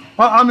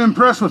 I'm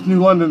impressed with New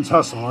London's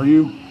hustle. Are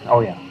you? Oh,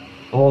 yeah.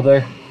 All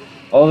their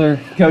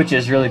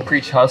coaches really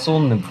preach hustle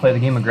and play the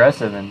game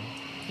aggressive, and,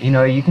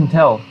 you can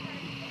tell.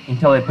 You can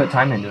tell they put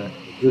time into it.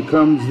 Here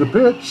comes the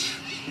pitch.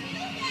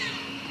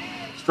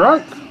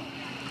 Strike.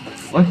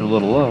 Looked a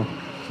little low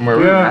from where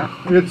we were at.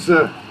 It's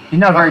He's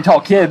not a very tall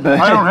kid,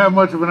 but... I don't have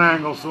much of an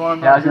angle, so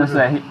I'm Yeah, I not was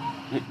going to say,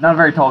 he's not a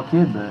very tall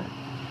kid, but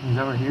he's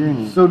over here and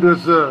he's... So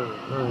does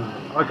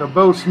like a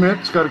Bo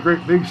Smith's got a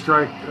great big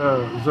strike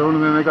zone,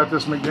 and then they got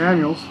this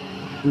McDaniels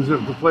who's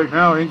at the plate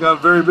now. He ain't got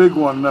a very big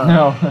one.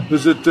 No.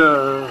 Does it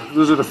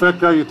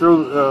affect how you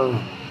throw,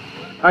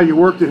 how you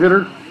work the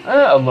hitter?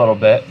 A little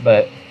bit,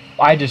 but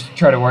I just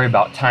try to worry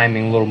about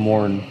timing a little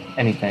more than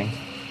anything.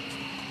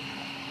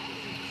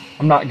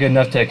 I'm not good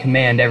enough to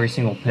command every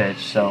single pitch,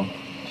 so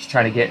just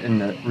try to get in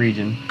the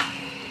region.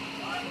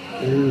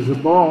 Here's the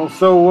ball.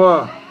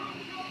 So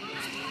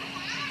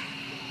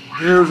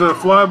here's a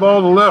fly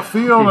ball to left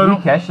field. Did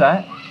he catch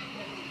that?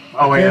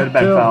 Oh wait, it would have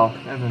been foul. It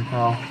would have been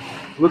foul.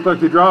 Looked like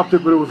they dropped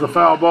it, but it was a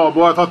foul ball.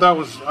 Boy, I thought that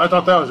was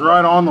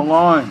right on the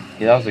line.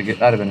 Yeah, that'd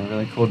have been a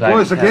really cool dive.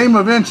 Boy, it's a game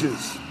of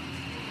inches.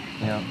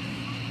 Yeah.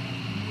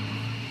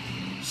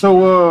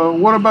 So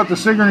what about the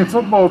Sigourney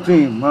football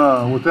team?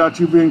 Without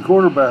you being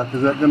quarterback,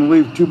 is that going to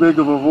leave too big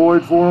of a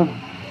void for them?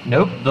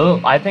 Nope.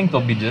 I think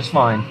they'll be just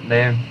fine.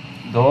 I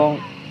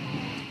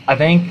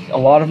think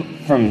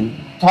from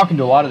talking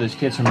to a lot of those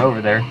kids from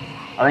over there,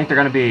 I think they're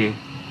going to be.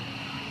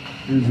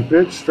 Here's the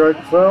pitch, strike,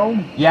 foul.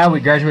 Yeah, we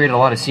graduated a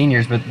lot of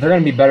seniors, but they're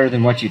going to be better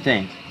than what you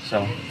think.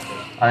 So,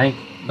 I think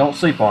don't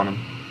sleep on them.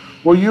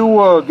 Well,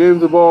 you gave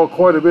the ball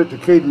quite a bit to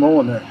Cade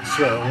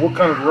Mullinex. What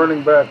kind of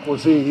running back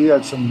was he? He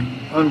had some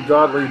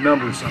ungodly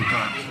numbers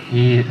sometimes.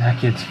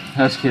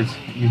 Those kids,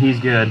 he's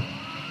good.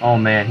 Oh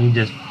man,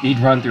 he'd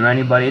run through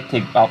anybody. It'd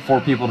take about 4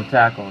 people to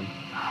tackle him.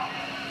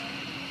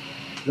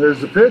 There's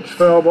the pitch,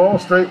 foul ball,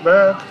 straight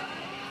back.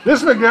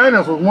 This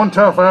McDaniels was one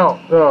tough out.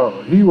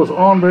 He was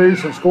on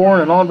base and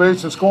scoring, and on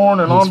base and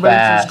scoring, and He's on base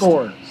fast. and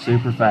scoring.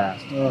 Super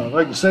fast.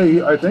 Like I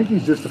say, I think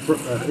he's just an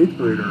 8th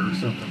grader or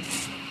something.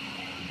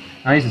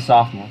 Oh, he's a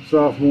sophomore.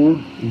 Sophomore.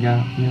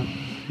 Yeah.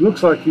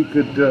 Looks like he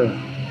could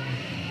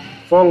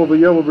follow the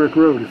yellow brick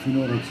road, if you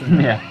know what I'm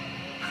saying. Yeah.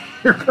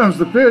 Here comes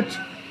the pitch.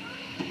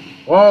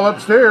 Ball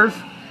upstairs.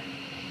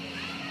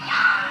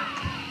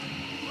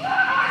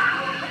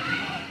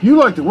 You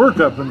like to work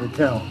up in the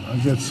count. I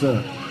guess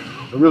a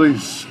really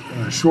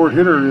short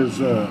hitter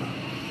is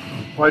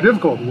quite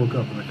difficult to work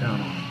up in the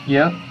count on.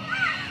 Yeah.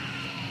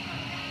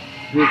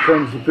 Here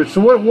comes the pitch.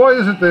 So why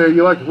is it that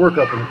you like to work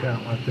up in the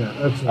count like that?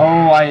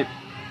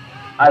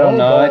 I don't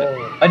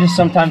know. I just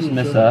sometimes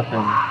mess up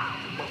and.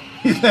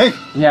 You think?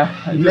 Yeah.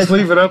 You just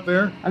leave it up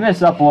there? I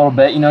mess up a little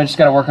bit. Just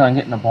got to work on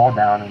getting the ball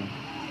down. And,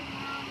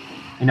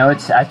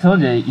 I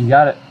told you,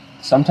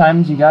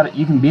 sometimes you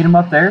can beat them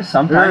up there.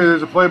 Sometimes.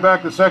 There's a play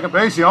back to second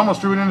base. He almost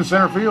threw it into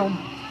center field.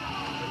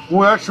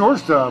 Well, that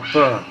shortstop,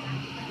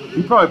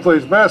 he probably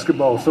plays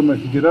basketball.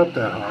 Somebody can get up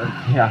that high.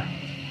 Yeah.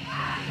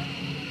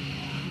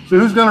 So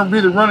who's going to be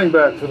the running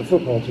back for the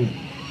football team?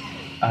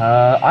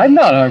 I'm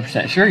not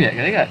 100% sure yet.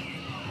 They got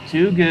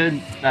 2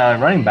 good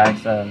running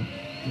backs.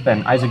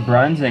 Been Isaac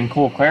Bruns and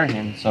Cole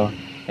Clarion. So,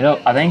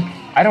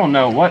 I don't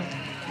know what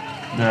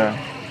the.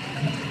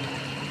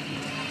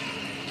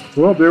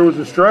 Well, there was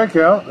a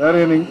strikeout. That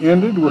inning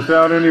ended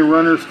without any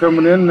runners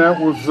coming in. That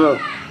was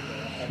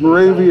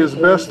Moravia's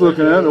best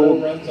looking at.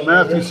 Old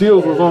Matthew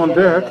Seals was on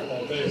deck.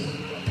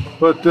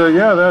 But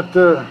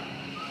that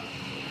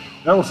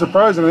was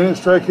surprising. They didn't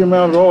strike him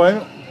out at all.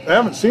 I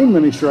haven't seen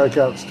many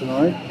strikeouts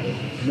tonight.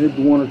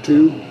 Maybe 1 or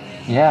 2.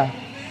 Yeah.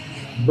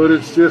 But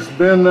it's just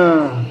been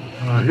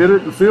hit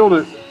it and field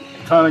it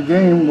kind of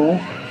game. Well,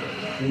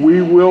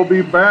 we will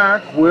be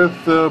back with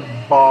the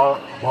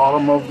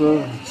bottom of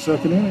the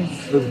second inning,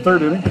 or the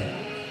third inning.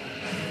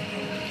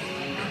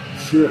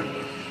 Shit.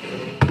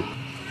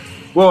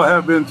 Well, I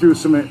have been through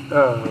some, getting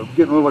a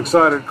little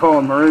excited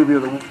calling Moravia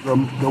the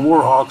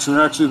Warhawks, and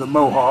actually the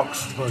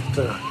Mohawks, but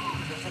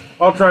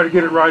I'll try to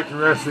get it right the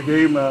rest of the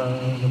game.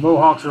 The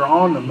Mohawks are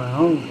on the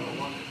mound.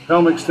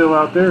 Helmick's still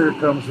out there.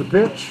 Here comes the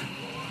pitch.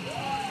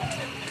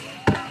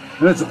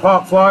 And it's a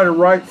pop fly to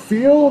right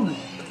field.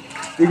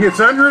 He gets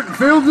under it and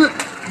fields it.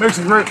 Makes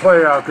a great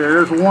play out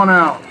there. There's 1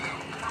 out.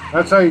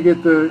 That's how you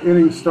get the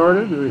inning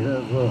started. We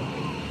have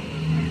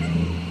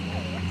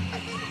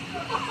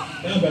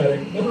Now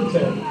batting, number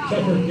 10,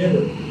 Tucker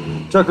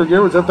Gibbert. Tucker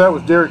Gibbert. I thought that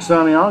was Derek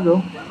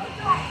Santiago.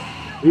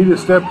 He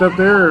just stepped up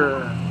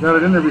there, got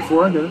it in there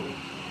before I get it.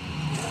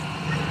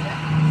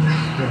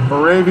 The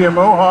Moravia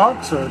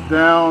Mohawks are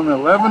down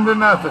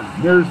 11-0.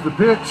 Here's the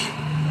pitch.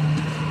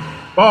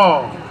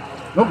 Ball.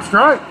 Nope,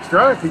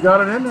 strike. He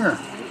got it in there.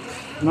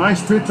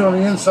 Nice pitch on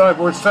the inside.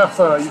 Boy, it's tough.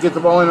 You get the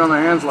ball in on the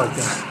hands like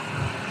that.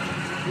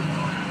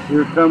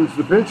 Here comes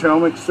the pitch.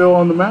 Helmick still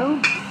on the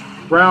mound.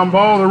 Ground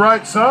ball to the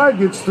right side,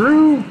 gets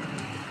through.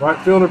 Right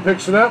fielder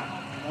picks it up.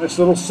 Nice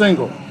little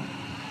single.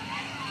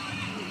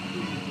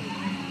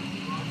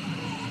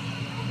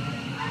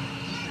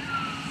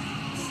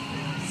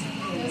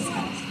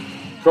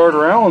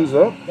 Carter Allen's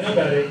up. Now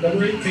batting,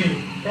 number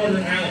 18, Carter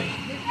Allen.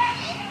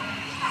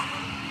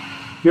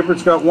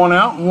 Gippert's got one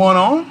out and one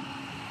on.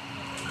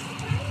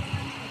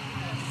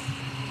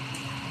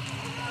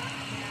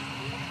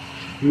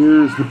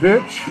 Here's the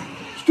pitch.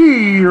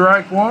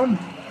 Strike one.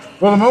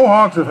 Well, the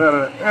Mohawks have had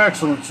an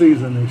excellent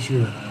season this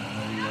year.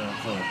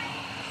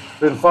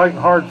 Been fighting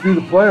hard through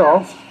the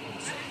playoffs.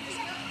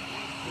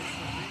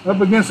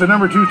 Up against the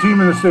number 2 team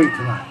in the state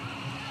tonight.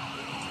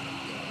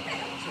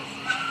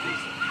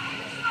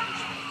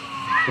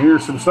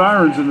 Here's some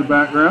sirens in the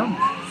background.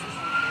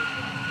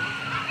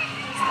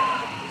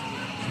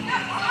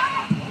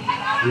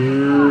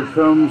 Here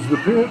comes the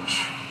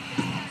pitch.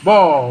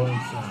 Ball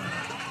inside.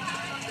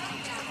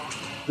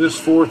 This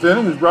 4th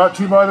inning is brought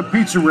to you by the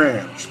Pizza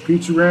Ranch.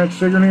 Pizza Ranch,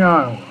 Sigourney,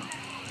 Iowa.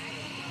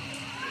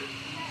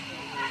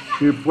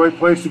 Be a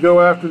place to go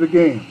after the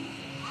game.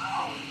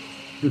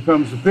 Here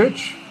comes the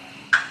pitch.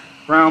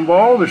 Ground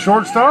ball to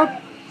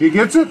shortstop. He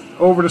gets it.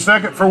 Over to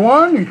second for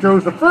one. He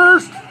throws to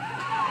first.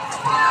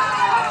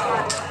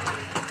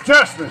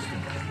 Just missed it.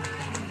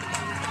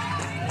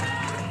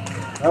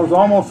 That was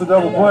almost a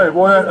double play.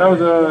 Boy, that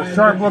was a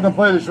sharp-looking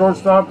play. The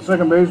shortstop, the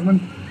second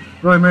baseman,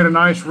 really made a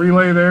nice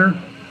relay there.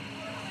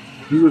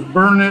 He was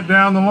burning it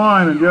down the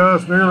line and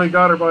just barely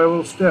got her by a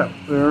little step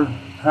there.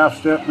 Half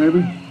step,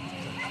 maybe.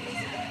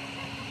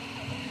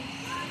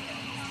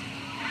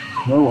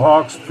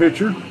 Mohawks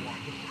pitcher.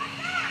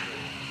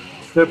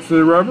 Steps to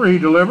the rubber. He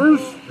delivers.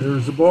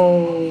 There's the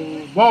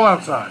ball. Ball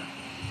outside.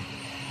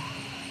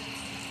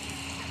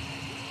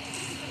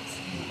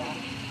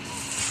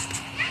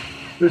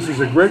 This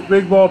is a great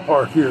big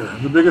ballpark here.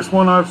 The biggest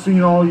one I've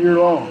seen all year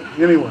long,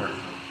 anywhere.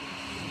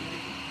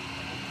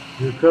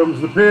 Here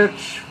comes the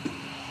pitch.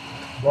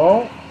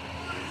 Ball.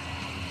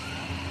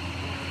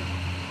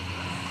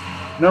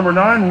 Number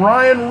 9,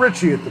 Ryan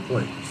Ritchie at the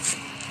plate.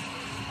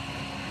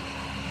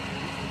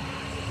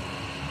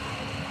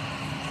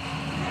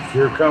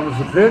 Here comes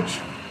the pitch.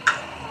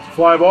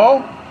 Fly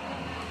ball.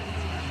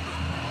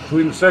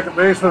 Between the second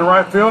baseman and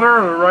right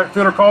fielder. The right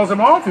fielder calls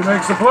him off. He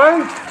makes the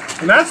play.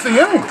 And that's the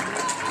inning.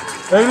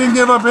 They didn't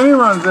give up any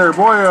runs there.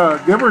 Boy,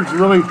 Gibbert's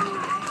really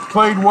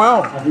played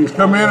well. He's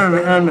come in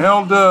and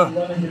held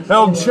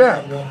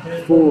check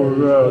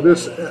for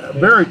this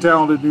very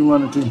talented New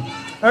London team.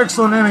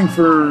 Excellent inning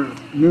for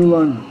New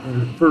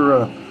London,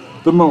 for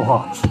the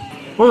Mohawks.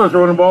 Well, they're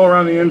throwing the ball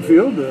around the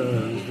infield.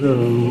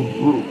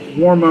 The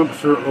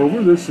warm-ups are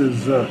over. This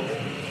is the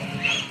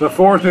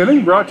 4th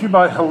inning, brought to you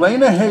by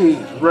Helena Hayes,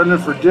 running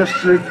for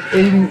District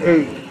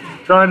 88,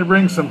 trying to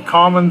bring some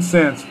common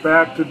sense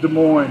back to Des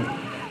Moines.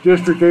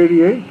 District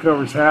 88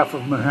 covers half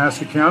of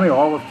Manhasset County,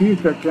 all of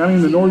Keokuk County,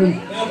 and the northern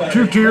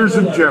 2 tiers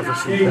of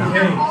Jefferson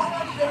County.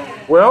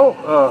 Well,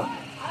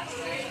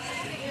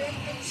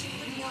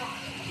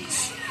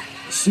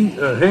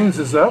 Haynes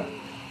is up.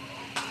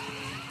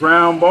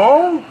 Ground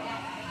ball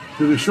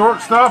to the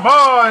shortstop.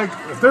 Oh,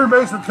 the third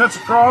baseman cuts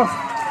across.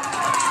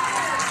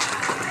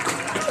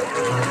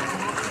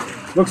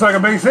 Looks like a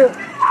base hit.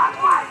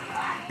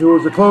 It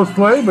was a close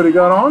play, but he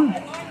got on.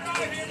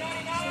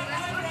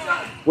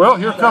 Well,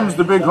 here comes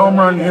the big home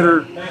run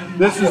hitter.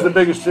 This is the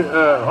biggest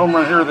home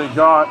run hitter they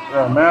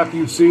got,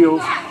 Matthew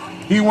Seals.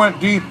 He went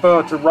deep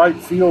to right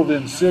field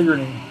in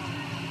Sigourney.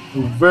 A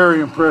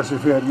very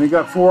impressive hit, and he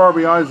got 4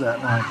 RBIs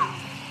that night.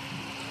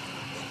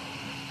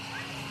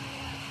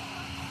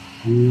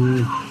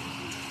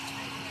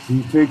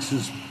 He takes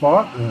his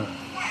spot.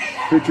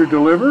 Pitcher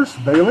delivers.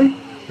 Bailey.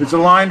 It's a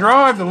line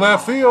drive to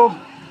left field.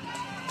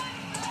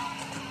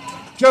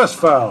 Just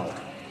fouled.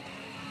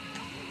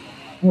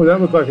 Boy,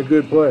 that looked like a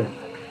good play.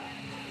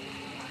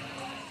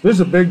 This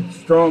is a big,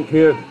 strong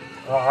kid.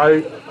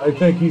 I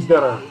think he's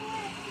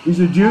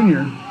a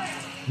junior,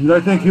 and I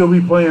think he'll be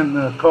playing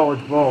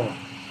college ball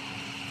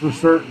for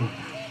certain.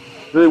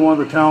 Really one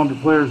of the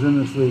talented players in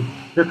this league.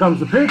 Here comes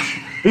the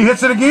pitch. He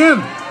hits it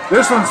again.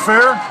 This one's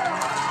fair.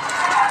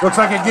 Looks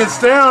like it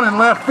gets down in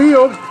left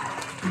field.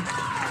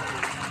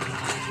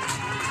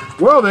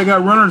 Well, they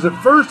got runners at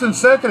first and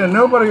second and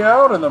nobody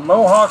out, and the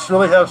Mohawks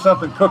really have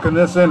something cooking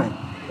this inning.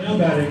 Now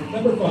batting,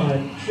 number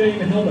 5, Shane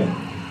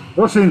Hellman.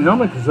 Well, Shane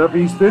Hellman is up.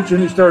 He's pitching.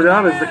 He started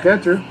out as the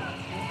catcher.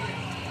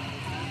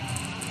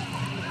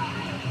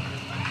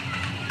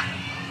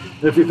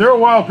 If you throw a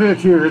wild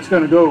pitch here, it's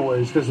going to go a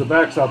ways because the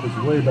backstop is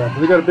way back.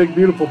 They got a big,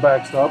 beautiful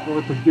backstop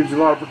that gives you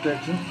a lot of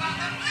protection.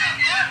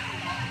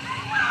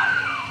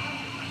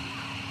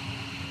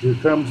 Here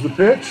comes the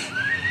pitch.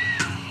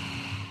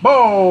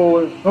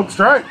 Ball. Oh,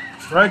 strike.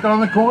 Strike on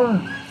the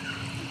corner.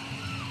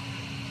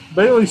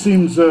 Bailey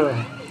seems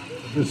to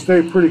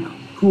stay pretty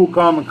cool,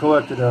 calm, and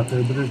collected out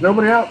there, but there's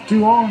nobody out,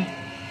 2 on.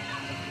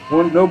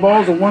 No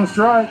balls and 1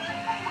 strike.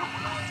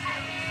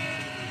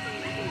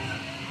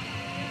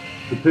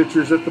 The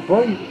pitcher's at the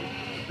plate.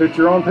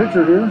 Pitcher on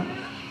pitcher here.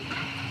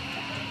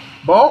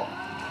 Ball.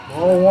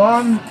 Ball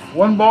one.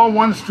 One ball,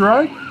 one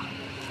strike.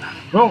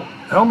 Well,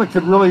 Helmick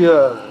could really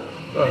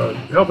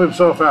help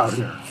himself out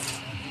here.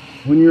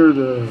 When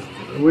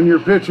you're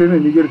pitching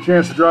and you get a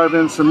chance to drive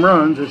in some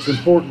runs, it's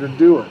important to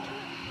do it.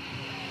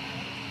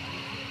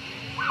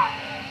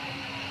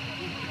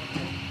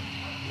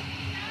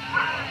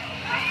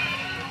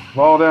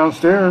 Ball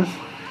downstairs.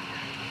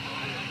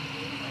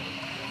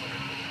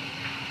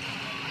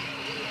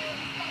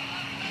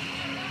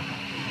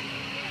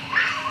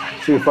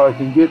 See if I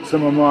can get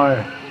some of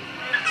my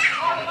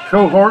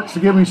cohorts to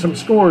give me some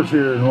scores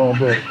here in a little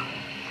bit.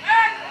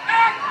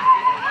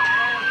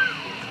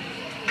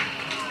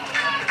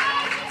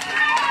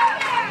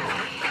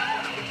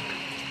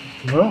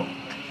 Well,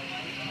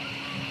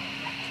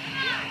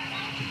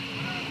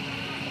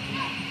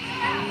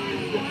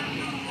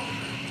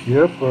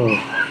 yep.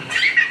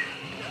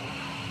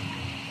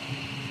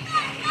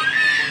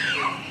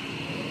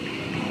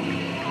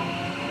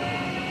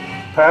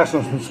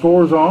 Passing some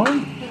scores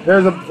on.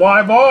 There's a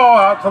fly ball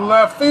out to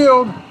left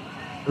field.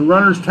 The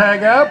runners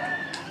tag up.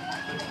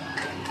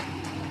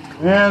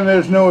 And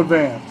there's no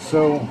advance.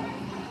 So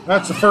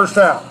that's the first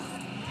out.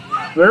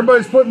 So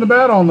everybody's putting the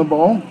bat on the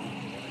ball.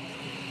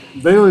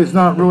 Bailey's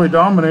not really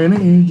dominating.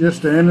 He's just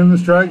standing in the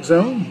strike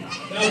zone.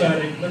 Now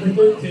batting, number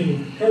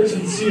 13,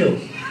 Carson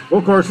Seals.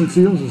 Well, Carson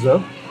Seals is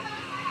up.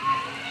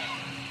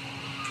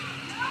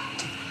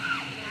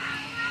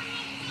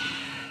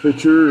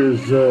 Pitcher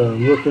is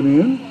looking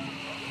in.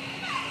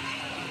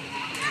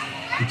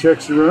 He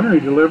checks the runner. He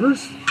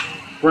delivers.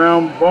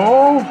 Ground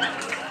ball.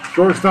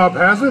 Shortstop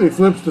has it. He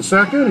flips to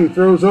second. He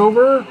throws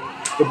over.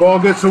 The ball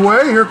gets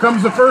away. Here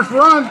comes the first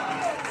run.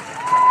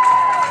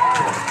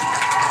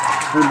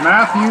 And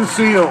Matthew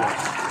Seals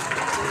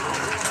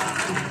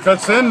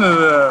cuts into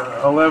the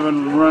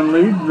 11-run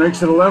lead,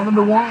 makes it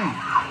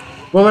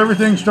 11-1. Well,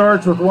 everything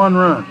starts with one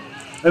run.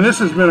 And this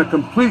has been a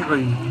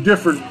completely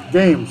different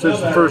game since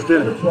the first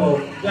inning. Number 12,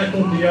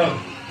 Declan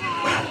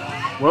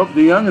DeYoung. Well,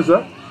 DeYoung is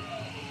up.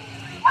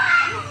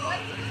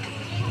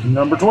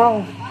 Number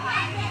 12.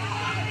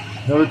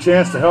 Another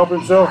chance to help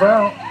himself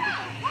out.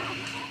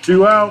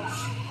 2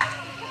 outs.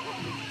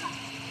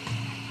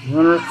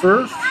 Runner at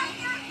first.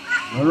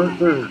 Runner at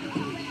third.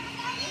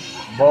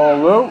 Ball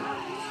low.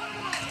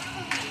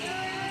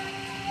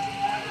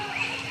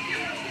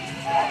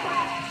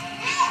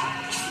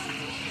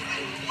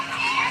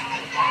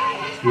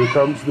 Here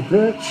comes the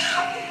pitch.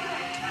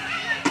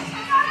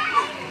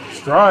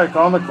 Strike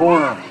on the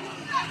corner.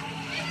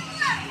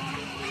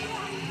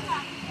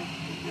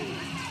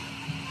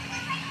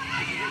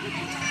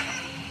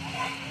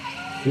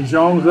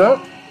 DeJong's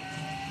up.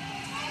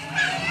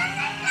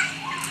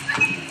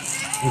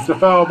 It's a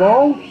foul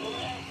ball.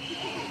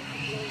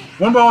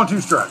 1 ball and 2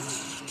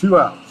 strikes. 2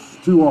 outs.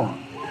 2 on.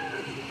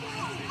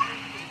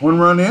 1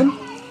 run in.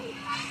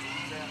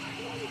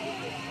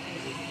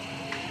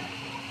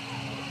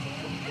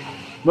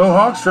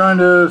 Mohawks trying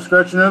to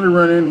scratch another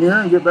run in here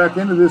and get back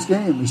into this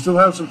game. We still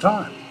have some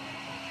time.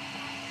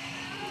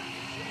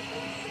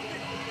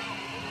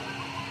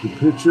 The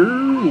pitcher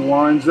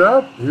winds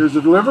up. Here's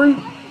the delivery.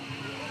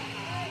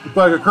 Looks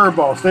like a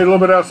curveball. Stayed a little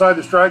bit outside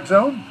the strike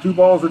zone. 2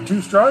 balls and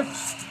 2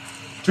 strikes.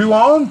 2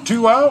 on,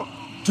 2 out.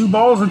 2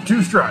 balls and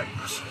 2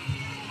 strikes.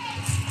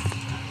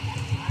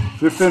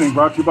 5th inning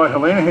brought to you by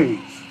Helena Hayes.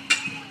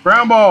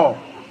 Ground ball.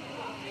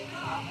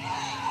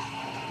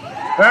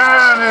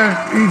 And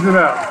it eats it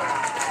out.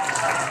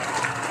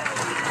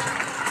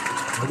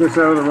 I guess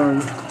out of the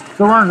runners.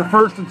 So runners at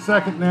first and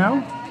second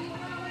now.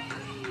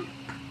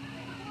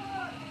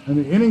 And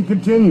the inning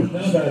continues.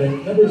 Now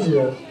batting, number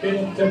 0,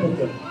 Caleb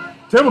Templeton.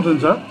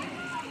 Templeton's up.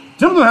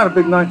 Templeton had a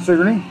big night,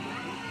 Sigourney.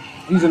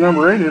 He's a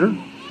number 8 hitter.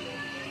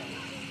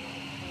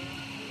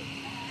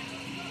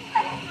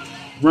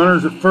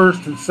 Runners at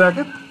first and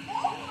second.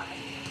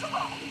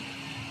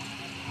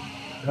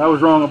 I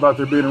was wrong about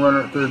there being a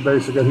runner at third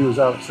base. I got he was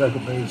out at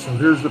second base. So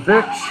here's the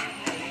pitch.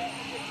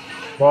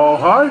 Ball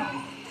high.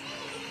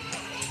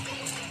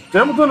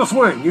 Templeton will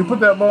swing. You put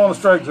that ball in the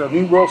strike zone,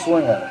 he will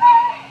swing at it.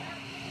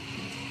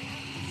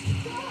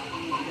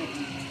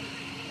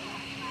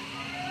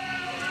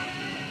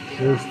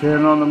 They're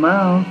standing on the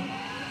mound.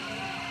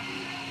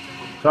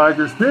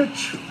 Tigers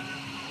pitch.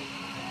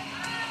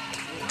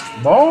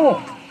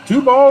 Ball.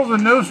 2 balls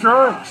and no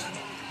strikes.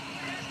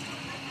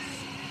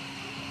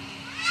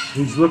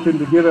 He's looking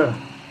to get a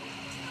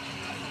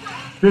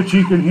pitch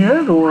he can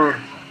hit or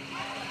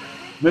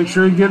make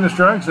sure he can get in the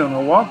strike zone.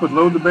 A walk would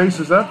load the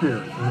bases up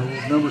here.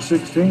 Number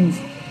 16.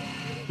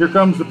 Here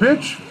comes the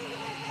pitch.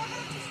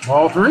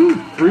 Ball 3.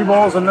 3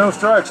 balls and no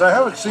strikes. I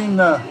haven't seen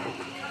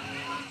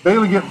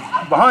Bailey get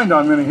behind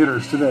on many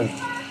hitters today.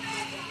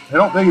 I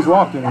don't think he's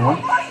walked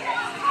anyone.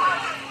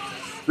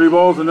 3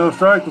 balls and no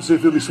strike. We'll see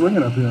if he'll be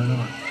swinging up here or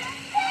not.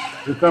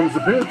 Here comes the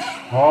pitch.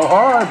 Ball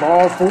high.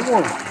 Ball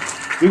 4.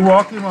 He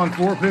walked him on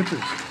 4 pitches.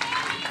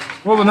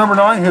 Well, the number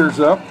 9 hitter's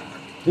up.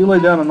 He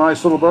laid down a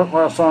nice little bunt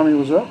last time he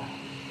was up.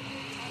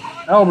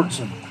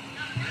 Albertson.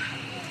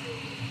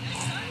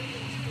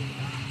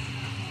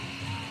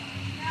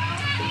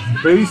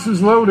 Base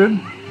is loaded.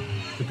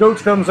 The coach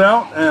comes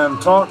out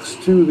and talks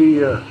to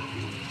the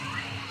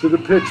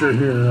pitcher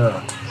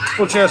here.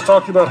 Coach has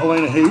talked to you about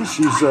Helena Hayes.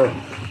 She's I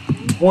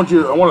want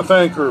to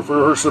thank her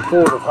for her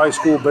support of high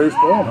school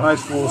baseball and high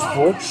school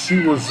sports.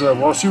 She was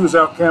while she was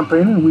out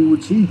campaigning, we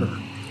would see her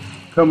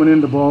coming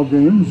into ball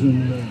games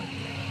and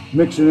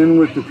mixing in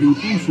with the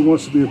people. She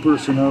wants to be a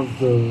person of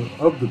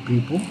the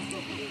people.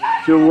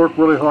 She'll work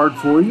really hard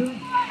for you.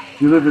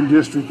 If you live in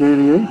District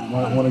 88,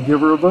 might want to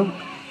give her a vote.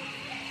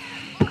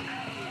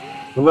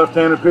 The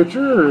left-handed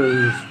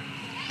pitcher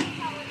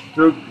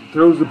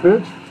throws the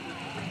pitch.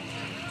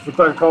 Looks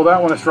like I call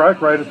that one a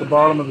strike, right at the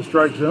bottom of the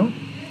strike zone.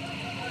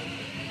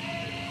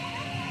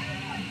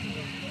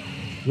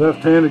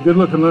 Left-handed,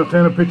 good-looking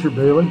left-handed pitcher,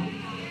 Bailey.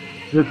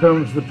 Here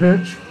comes the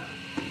pitch.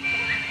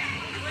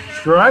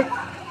 Strike.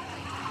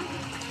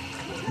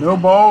 No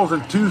balls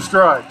and 2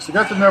 strikes. They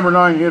got the number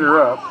 9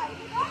 hitter up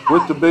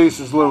with the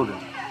bases loaded.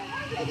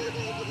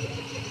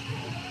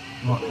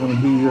 Not going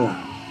to be.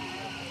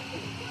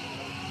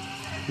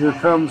 Here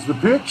comes the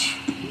pitch.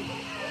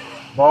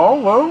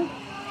 Ball low.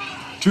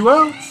 2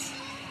 outs.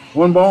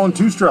 1 ball and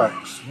 2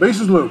 strikes.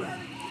 Bases loaded.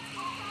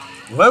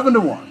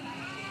 11-1.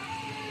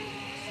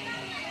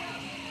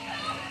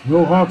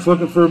 Mohawks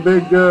looking for a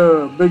big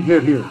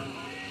hit here.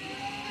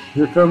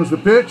 Here comes the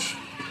pitch.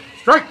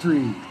 Strike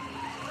 3.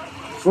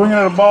 Swinging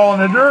at a ball in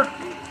the dirt.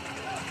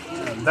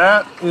 And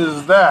that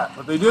is that.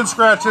 But they did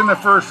scratch in the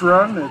first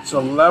run. It's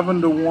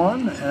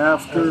 11-1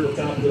 after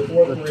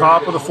the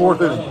top of the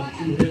 4th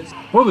inning.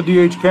 Well, the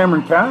DH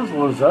Cameron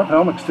Castle is up.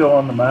 Helmick's still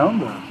on the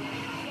mound.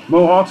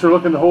 Mohawks are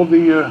looking to hold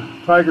the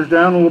Tigers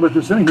down a little bit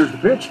this inning. Here's the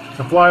pitch. It's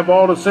a fly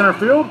ball to center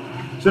field.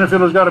 Center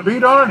fielder's got a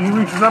beat on it. He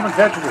reaches up and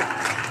catches it.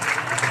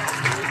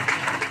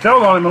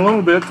 Tailed on him a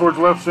little bit towards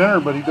left center,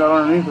 but he got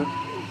underneath it.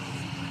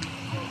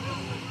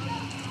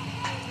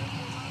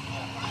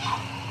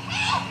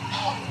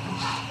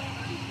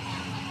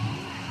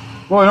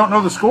 Well, I don't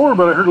know the score,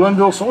 but I heard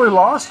Linville Sully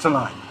lost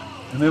tonight,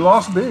 and they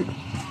lost big.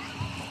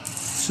 As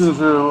soon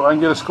as I can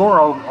get a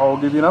score, I'll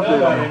give you an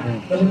update on that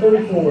game. Number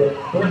 34,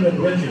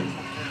 Brendan Ritchie.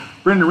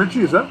 Brendan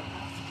Ritchie is up.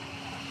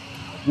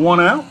 1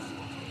 out.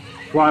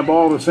 Fly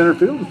ball to center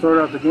field to start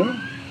out the game.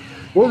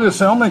 Well, this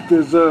Helmick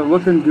is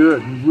looking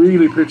good.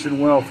 Really pitching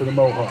well for the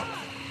Mohawks.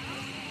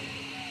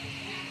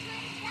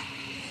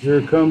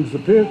 Here comes the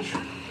pitch.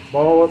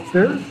 Ball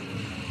upstairs.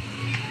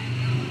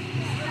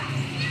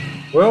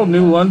 Well,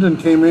 New London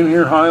came in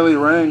here highly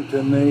ranked,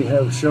 and they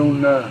have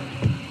shown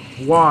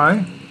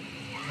why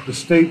the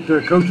state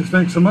coaches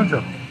think so much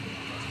of them.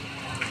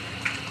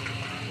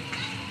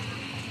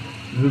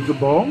 Here's the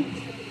ball.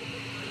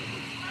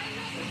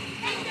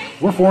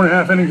 We're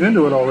 4.5 innings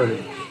into it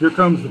already. Here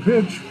comes the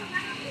pitch.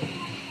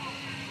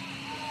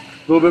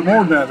 A little bit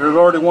more than that. There's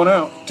already 1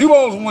 out. 2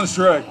 balls and 1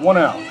 strike. 1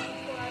 out.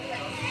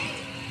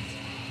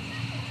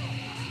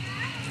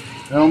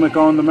 Helmick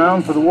on the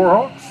mound for the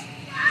Warhawks.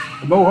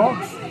 The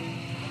Mohawks.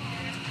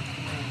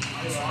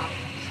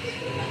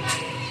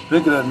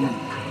 Think of that.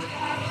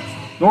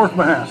 North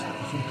Mahaska.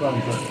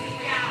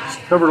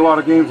 Covered a lot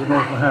of games in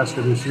North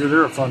Mahaska this year.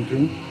 They're a fun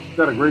team.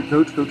 Got a great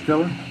coach, Coach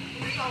Keller.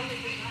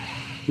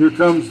 Here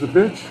comes the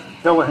pitch.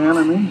 Callahan,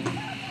 I mean.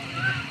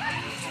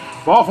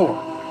 Ball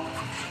 4.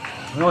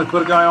 Well, he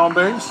put a guy on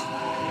base.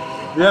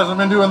 He hasn't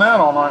been doing that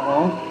all night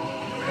long.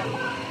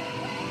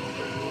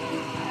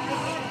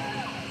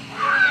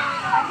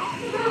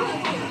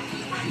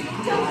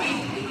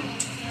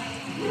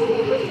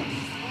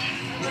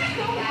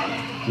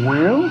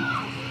 Well,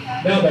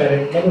 Now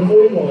batting, number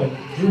 41,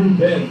 Drew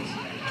Benz.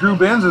 Drew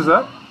Benz is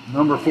up,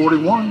 number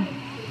 41.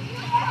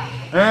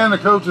 And the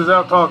coach is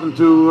out talking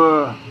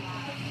to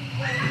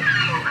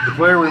the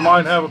player. We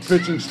might have a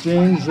pitching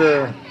exchange.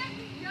 I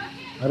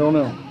don't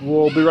know.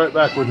 We'll be right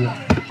back with you.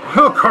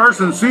 Well,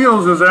 Carson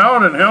Seals is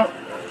out, and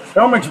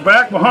Helmick's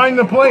back behind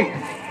the plate.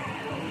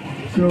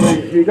 So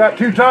he got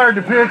too tired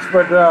to pitch,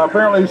 but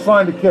apparently he's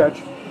fine to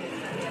catch.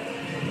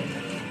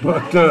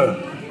 But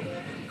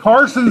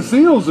Carson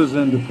Seals is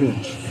in to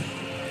pitch.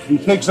 He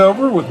takes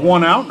over with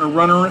 1 out and a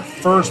runner at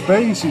first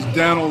base. He's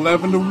down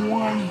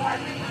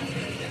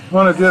 11-1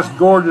 on a just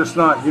gorgeous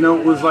night. You know,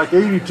 it was like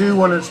 82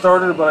 when it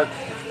started, but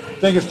I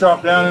think it's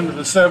dropped down into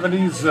the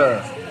 70s.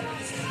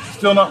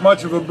 Still not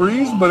much of a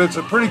breeze, but it's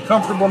a pretty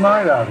comfortable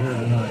night out here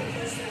tonight.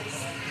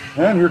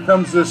 And here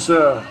comes this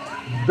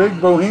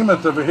big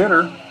behemoth of a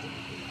hitter,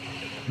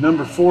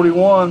 number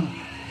 41.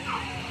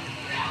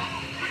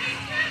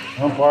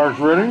 Umpire's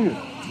ready.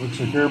 Looks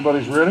like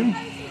everybody's ready.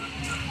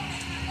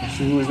 Let's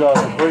see who we got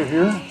on the plate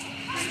here.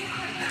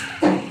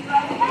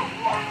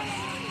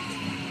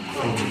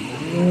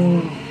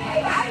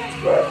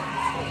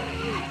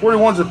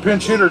 '41's a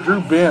pinch hitter, Drew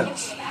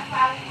Benz.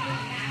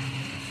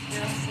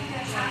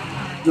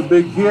 The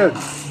big kid.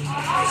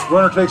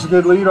 Runner takes a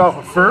good lead off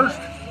of first.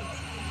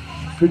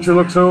 Pitcher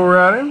looks over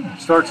at him,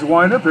 starts to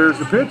wind up. There's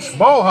the pitch.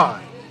 Ball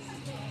high.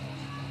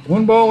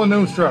 1 ball and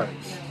no strikes.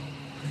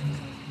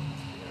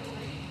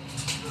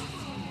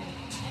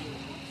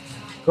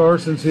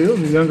 Carson Seals,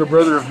 the younger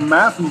brother of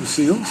Matthew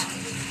Seals.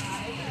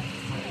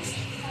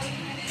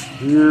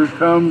 Here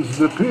comes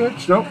the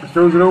pitch. Nope,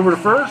 throws it over to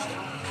first.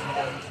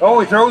 Oh,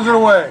 he throws it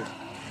away.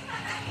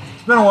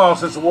 It's been a while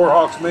since the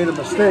Warhawks made a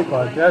mistake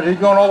like that. He's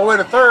going all the way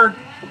to third,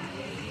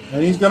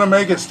 and he's going to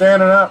make it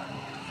standing up.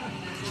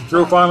 The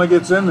throw finally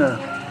gets in there.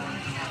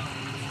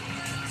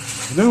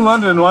 New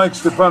London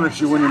likes to punish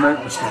you when you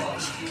make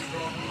mistakes.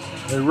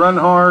 They run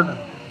hard,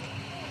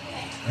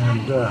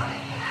 and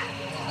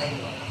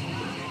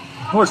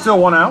it's still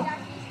 1 out.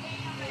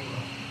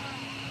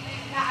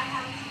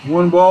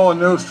 1 ball and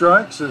no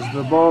strikes as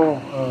the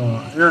ball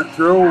errant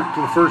throw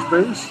to the first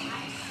base.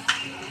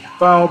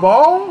 Foul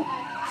ball.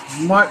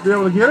 Might be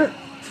able to get it.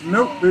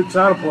 Nope, it's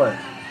out of play.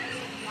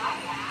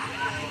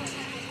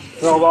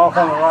 Held off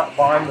on the right,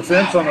 behind the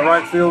fence on the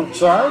right field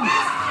side.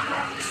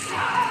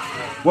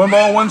 1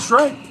 ball, 1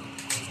 strike.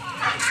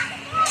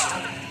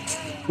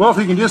 Well, if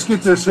he can just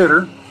get this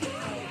hitter,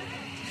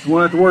 you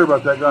won't have to worry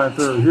about that guy in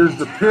third. Here's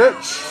the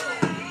pitch.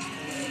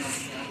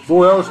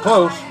 Boy, that was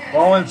close.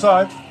 Ball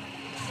inside.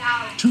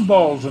 2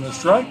 balls and a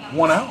strike.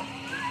 1 out.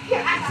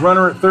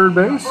 Runner at third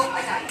base.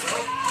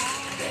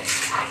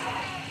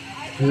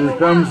 Here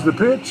comes the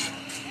pitch.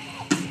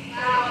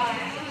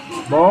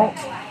 Ball.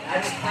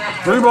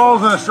 3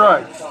 balls and a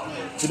strike.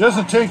 It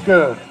doesn't take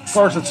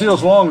Carson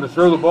Seals long to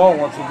throw the ball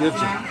once he gets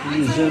it.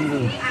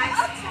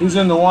 He's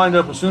in the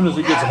windup as soon as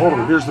he gets a hold of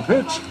it. Here's the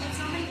pitch.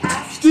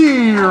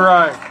 Steer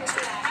right.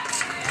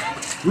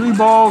 3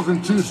 balls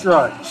and 2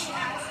 strikes.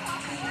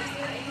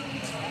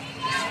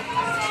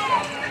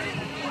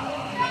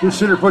 This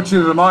hitter puts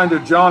you to the mind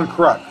of John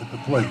Kruk at the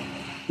plate.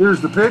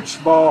 Here's the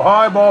pitch. Ball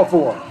high, ball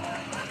 4.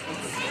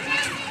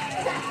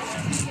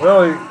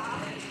 Well,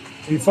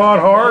 he fought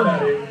hard,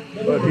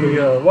 but he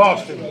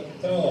lost it.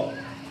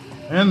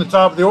 And the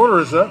top of the order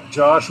is up,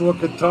 Joshua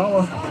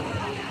Katala.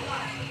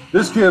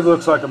 This kid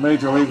looks like a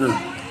major leaguer.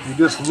 He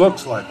just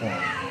looks like one.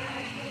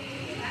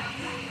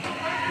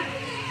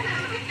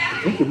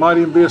 I think he might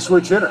even be a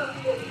switch hitter.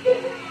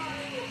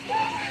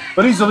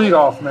 But he's a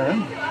leadoff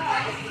man.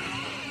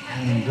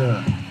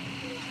 And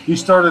he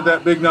started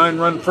that big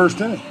 9-run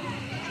first inning.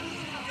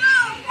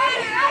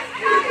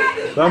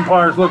 The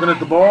umpire's looking at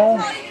the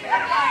ball.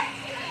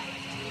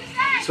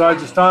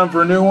 Decides it's time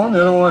for a new one.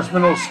 The other one has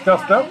been a little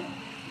scuffed up.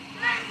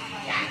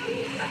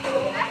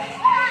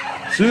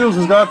 Seals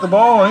has got the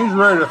ball and he's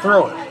ready to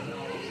throw it.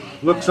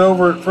 Looks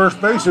over at first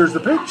base. Here's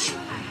the pitch.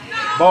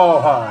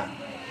 Ball high.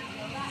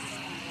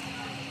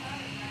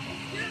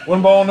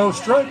 1 ball, no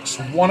strikes.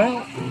 1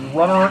 out.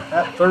 Runner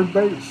at third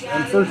base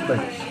and first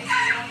base.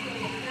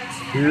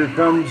 Here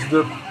comes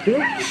the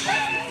pitch.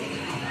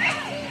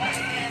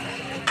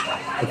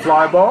 The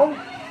fly ball.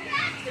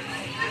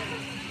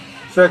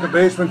 Second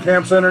baseman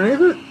camps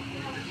underneath it.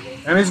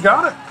 And he's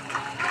got it.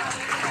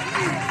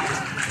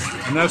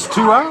 And that's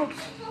 2 outs.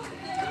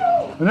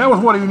 And that was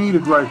what he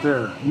needed right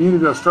there. He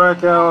needed a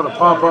strikeout, a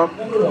pop-up,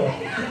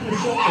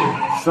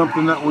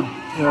 something that would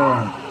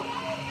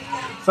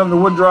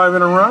drive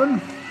in a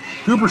run.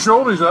 Cooper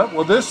Schulte's up.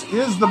 Well, this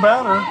is the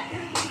batter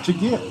to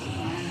get.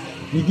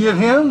 You get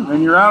him,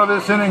 and you're out of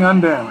this inning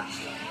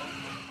undamaged.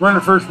 Runner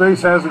at first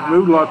base hasn't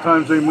moved. A lot of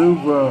times they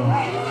move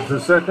to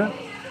second.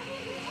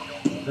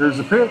 There's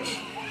the pitch.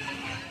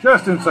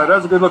 Just inside.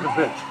 That's a good-looking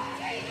pitch.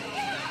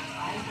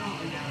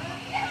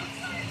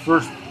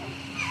 First,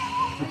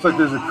 looks like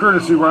there's a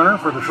courtesy runner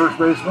for the first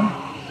baseman,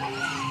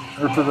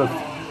 or for the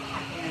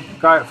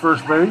guy at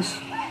first base.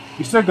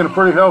 He's taking a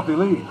pretty healthy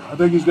lead. I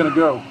think he's going to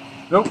go.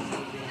 Nope.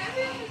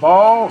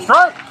 Ball,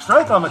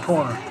 strike on the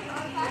corner.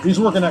 He's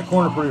working that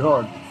corner pretty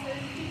hard.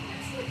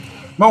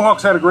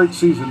 Mohawks had a great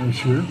season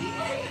this year.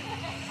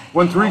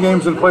 Won 3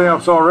 games in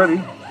playoffs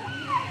already.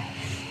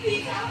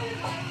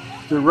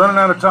 They're running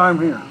out of time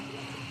here.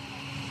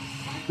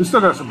 They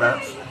still got some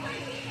bats.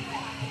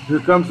 Here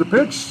comes the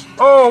pitch.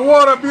 Oh,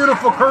 what a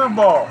beautiful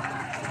curveball.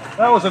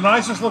 That was the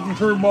nicest looking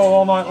curveball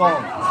all night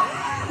long.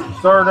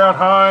 Started out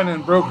high and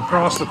then broke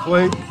across the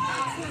plate.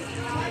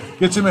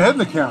 Gets him ahead in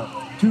the count.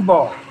 2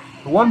 balls.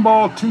 1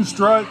 ball, 2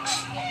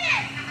 strikes,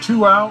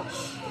 2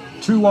 outs,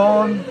 2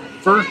 on,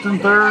 first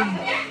and third.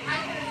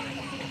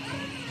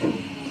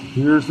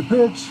 Here's the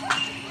pitch.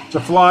 It's a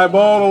fly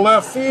ball to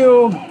left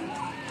field.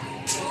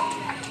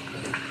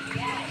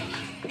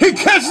 He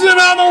catches him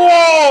on the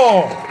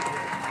wall.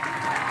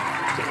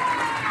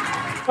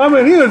 I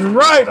mean, he was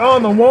right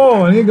on the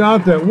wall, and he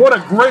got that. What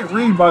a great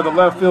read by the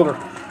left fielder.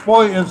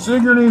 Boy, in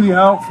Sigourney, the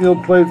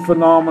outfield played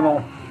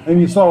phenomenal, and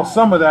you saw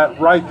some of that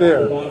right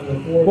there.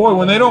 Boy,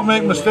 when they don't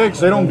make mistakes,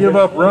 they don't give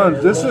up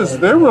runs.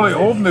 They're really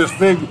holding this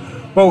big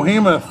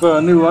Behemoth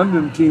New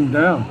London team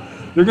down.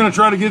 They're going to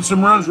try to get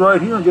some runs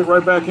right here and get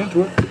right back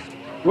into it.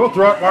 Well,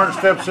 Throckmorton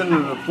steps into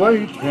the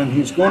plate, and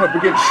he's going up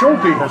against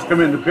Schulte. Has come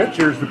in to pitch.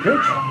 Here's the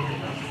pitch.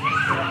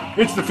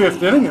 It's the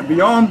 5th inning, and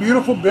Beyond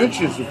Beautiful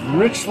Benches of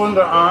Richland,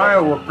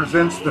 Iowa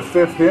presents the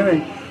 5th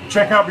inning.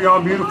 Check out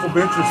Beyond Beautiful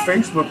Benches'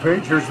 Facebook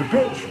page. Here's the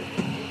pitch.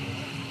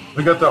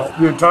 We got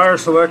the entire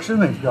selection.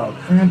 They've got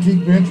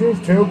antique benches,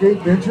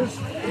 tailgate benches.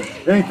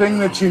 Anything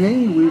that you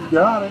need, we've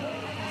got it.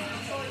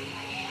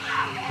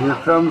 Here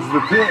comes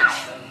the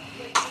pitch.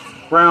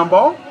 Ground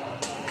ball.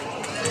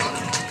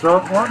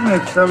 Throckmorton,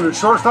 it's coming to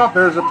shortstop.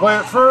 There's a play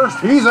at first.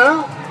 He's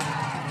out.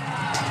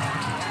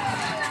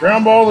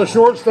 Ground ball to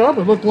shortstop.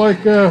 It looked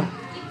like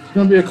it's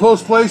going to be a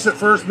close place at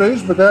first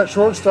base, but that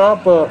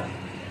shortstop,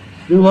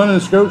 New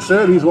London's coach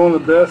said he's one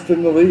of the best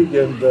in the league,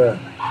 and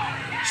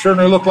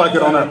certainly looked like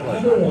it on that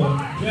play. Number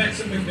 1,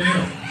 Jackson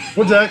McDaniel.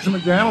 Well, Jackson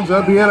McDaniel's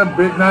up. He had a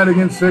big night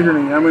against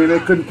Sigourney. I mean, they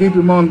couldn't keep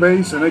him on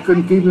base, and they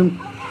couldn't keep him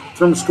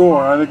from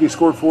scoring. I think he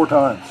scored 4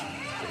 times.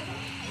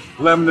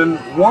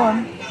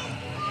 11-1.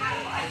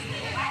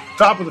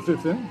 Top of the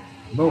 5th inning.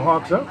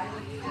 Mohawks up.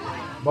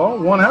 Ball,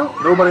 1 out.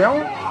 Nobody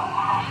out.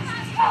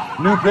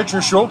 New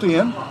pitcher, Schulte,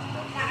 in.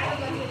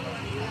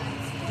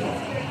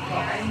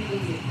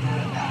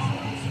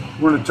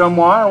 We're in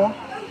Ottumwa, Iowa.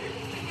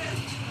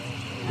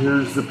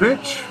 Here's the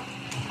pitch.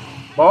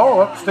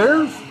 Ball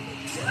upstairs.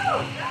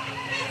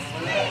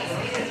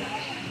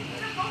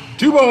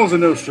 2 balls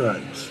and no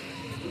strikes.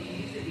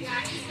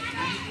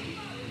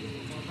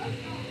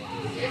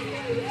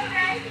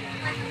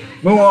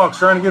 Mohawks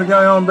trying to get a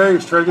guy on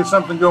base, try to get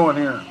something going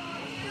here.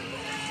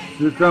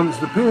 Here comes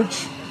the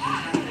pitch.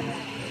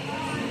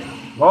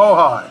 Ball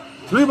high.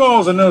 3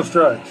 balls and no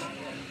strikes.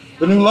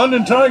 The New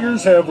London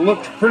Tigers have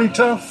looked pretty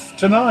tough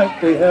tonight.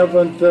 They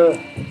haven't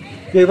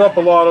gave up a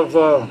lot of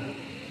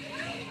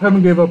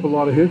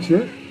hits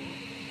yet.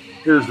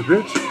 Here's the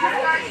pitch.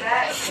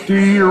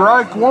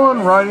 Strike 1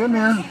 right in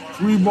there.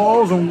 3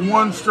 balls and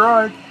 1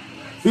 strike.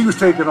 He was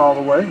taken all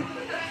the way.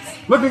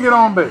 Looking to get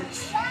on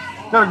base.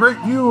 Got a great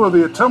view of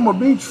the Ottumwa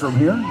Beach from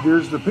here.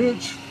 Here's the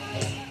pitch.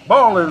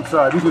 Ball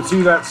inside. You can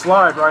see that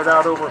slide right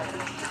out over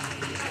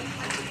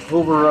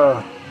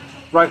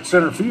right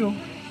center field.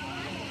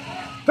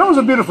 That was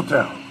a beautiful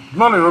town. A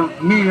lot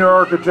of neat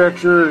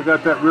architecture. They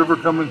got that river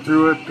coming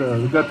through it.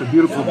 They got the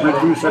beautiful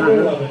Bridgeview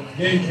Center here.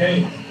 Gage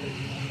Haynes.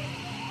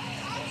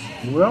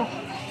 Well,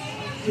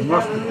 they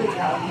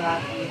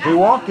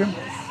walked him.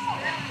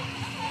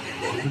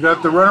 We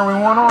got the runner we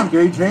want on.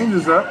 Gage Haynes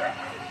is up.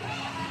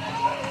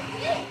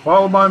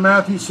 Followed by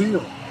Matthew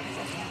Seal.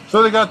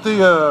 So they got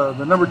the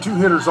number 2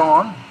 hitters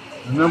on,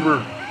 the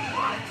number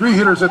 3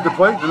 hitters at the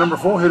plate, the number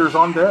 4 hitters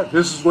on deck.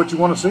 This is what you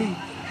want to see.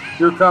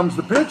 Here comes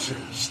the pitch.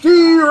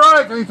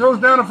 Strike, and he throws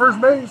down to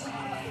first base.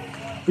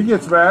 He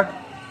gets back.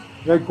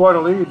 He had quite a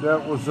lead.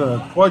 That was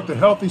quite the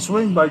healthy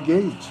swing by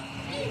Gage.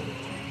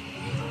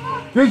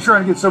 Gage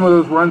trying to get some of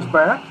those runs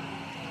back,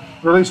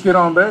 or at least get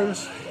on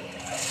base.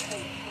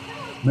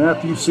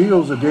 Matthew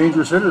Seals, a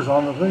dangerous hitter,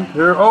 on the thing.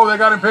 There. Oh, they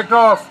got him picked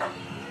off.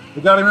 They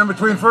got him in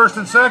between first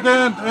and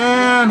second,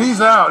 and he's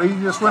out. He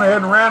just went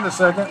ahead and ran to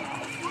second.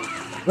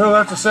 Well,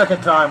 that's the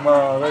second time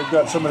they've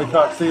got somebody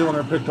caught stealing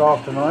or picked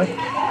off tonight.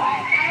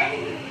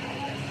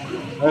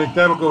 I think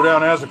that'll go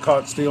down as a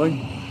caught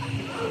stealing.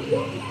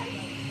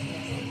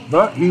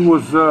 But he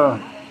was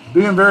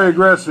being very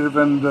aggressive,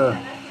 and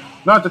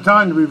not the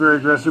time to be very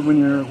aggressive when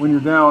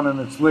you're down and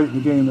it's late in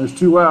the game. There's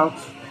 2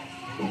 outs.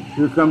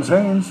 Here comes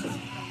Haynes.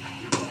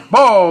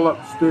 Ball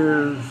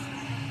upstairs.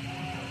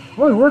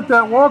 Well, he worked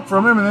that walk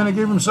from him, and then he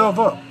gave himself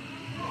up.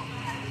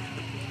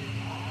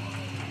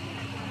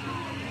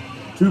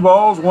 2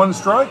 balls, 1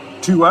 strike,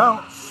 2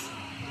 outs.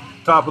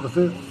 Top of the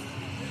 5th.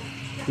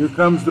 Here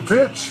comes the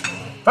pitch.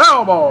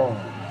 Foul ball.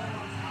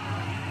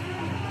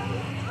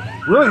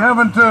 Really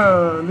haven't,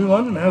 New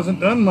London hasn't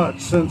done much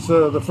since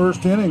the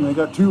first inning. They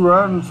got 2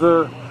 runs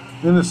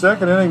in the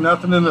second inning,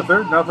 nothing in the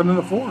third, nothing in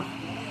the fourth.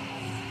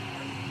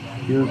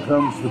 Here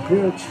comes the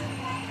pitch.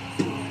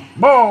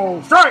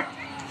 Ball, strike!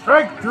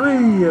 Strike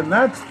 3, and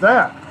that's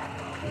that.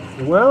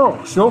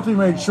 Well, Schulte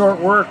made short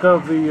work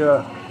of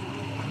the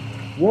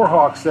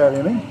Warhawks that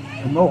inning,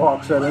 the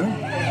Mohawks that inning.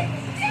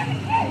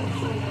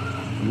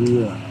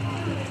 The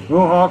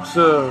Mohawks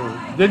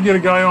did get a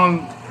guy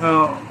on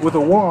with a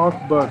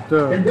walk, but...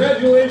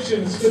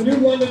 Congratulations to New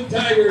London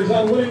Tigers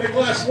on winning the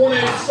Class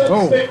 1A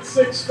Sub-State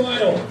 6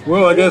 final.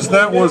 Well, I guess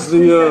that was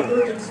the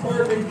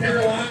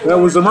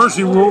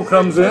mercy rule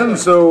comes in,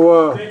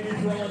 so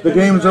the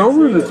game's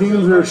over. The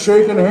teams are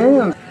shaking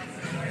hands.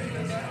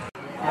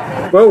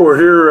 Well, we're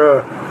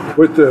here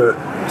with the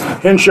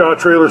Henshaw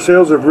Trailer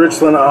Sales of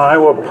Richland,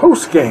 Iowa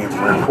post-game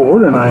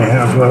report, and I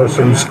have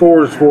some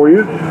scores for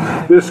you.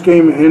 This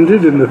game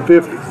ended in the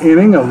 5th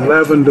inning,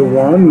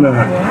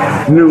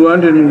 11-1. New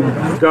London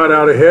got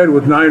out ahead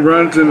with 9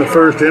 runs in the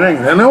first inning,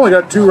 and they only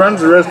got 2 runs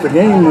the rest of the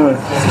game.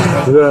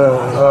 The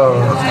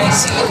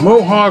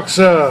Mohawks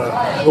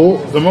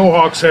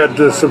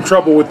had some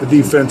trouble with the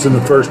defense in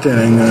the first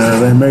inning.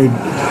 They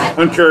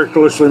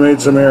uncharacteristically made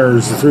some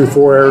errors, 3 or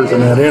 4 errors in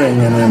that inning,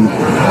 and then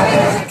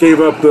gave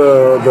up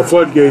the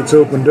floodgates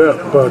opened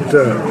up. But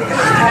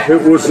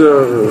it was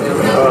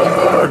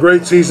a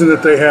great season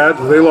that they had.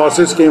 They lost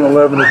this game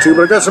 11-2,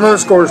 but I got some other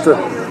scores or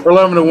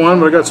 11-1,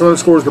 but I got some other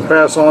scores to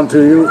pass on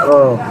to you.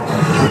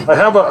 I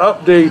have an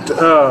update.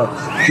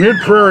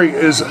 Mid Prairie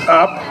is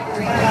up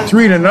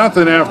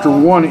 3-0 after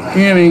 1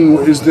 inning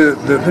is the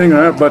thing on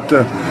that, but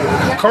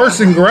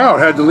Carson Grout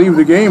had to leave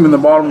the game in the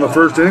bottom of the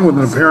first inning with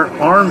an apparent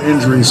arm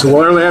injury, so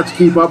we'll really have to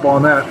keep up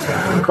on that.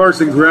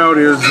 Carson Grout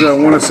is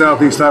one of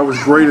Southeast Iowa's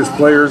greatest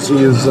players. He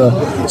is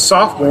a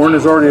sophomore and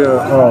has already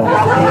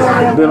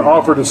been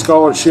offered a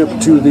scholarship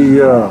to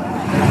the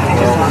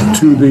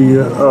to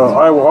the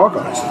Iowa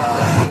Hawkeyes.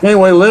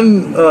 Anyway,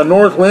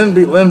 North Lynn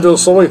beat Linville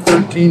Sully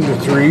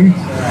 13-3,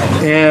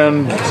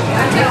 and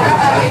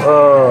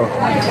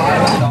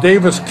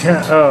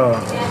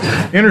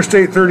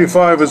Interstate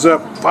 35 is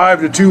up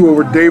 5-2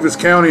 over Davis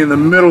County in the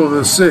middle of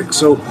the 6th.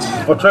 So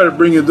I'll try to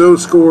bring you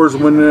those scores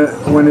when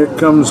it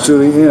comes to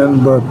the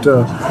end. But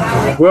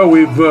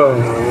we've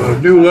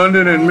New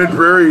London and Mid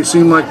Prairie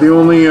seem like the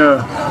only.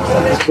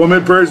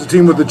 Mid Prairie is the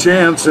team with the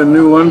chance, and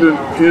New London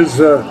is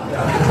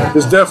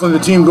definitely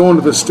the team going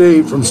to the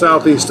state from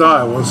Southeast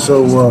Iowa.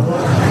 So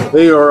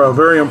they are a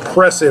very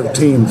impressive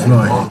team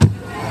tonight.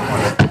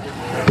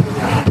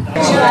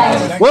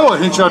 Well,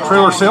 Henshaw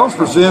Trailer Sales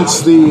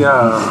presents the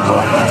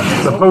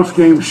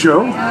post-game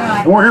show.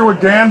 And we're here with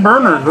Dan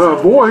Berner, the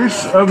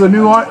voice of the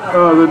New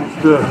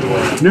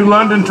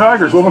London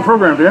Tigers. Welcome to the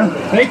program, Dan.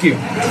 Thank you.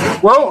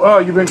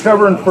 Well, you've been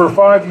covering for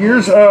 5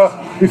 years.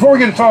 Before we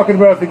get to talking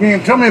about the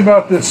game, tell me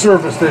about the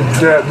service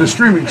the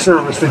streaming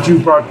service that you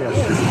broadcast.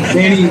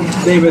 Danny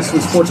Davis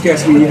with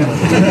Sportscast Media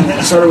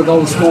started with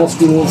all the small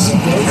schools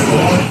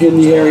in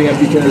the area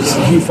because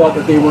he felt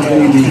that they weren't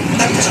getting the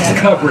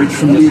coverage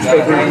from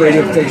newspaper,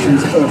 radio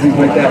stations, things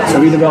like that.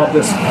 So he developed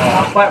this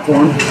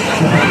platform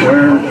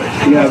where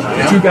you have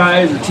two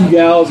guys or two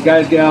gals,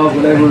 gals,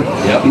 whatever,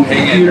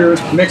 computer,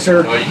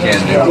 mixer,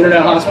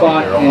 internet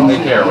hotspot, and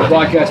we're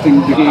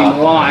broadcasting the game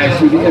live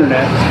through the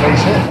internet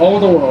all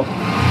over the world.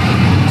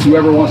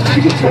 Whoever wants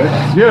to get to it.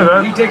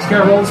 Yeah, he takes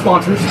care of all the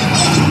sponsors,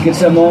 gets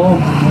them all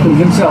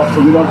himself,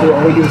 so we don't do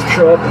all we do is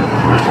show up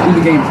and do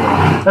the game for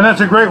them. And that's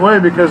a great way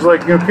because,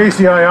 like,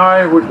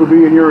 KCII, which would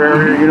be in your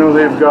area,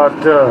 they've got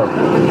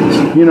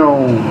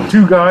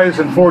 2 guys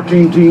and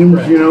 14 teams.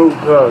 Right.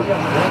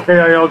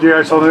 KILJ,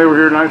 I saw they were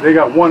here tonight. They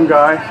got 1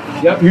 guy.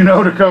 Yep.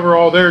 To cover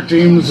all their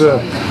teams. So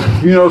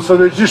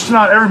there's just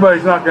not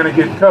everybody's not going to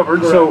get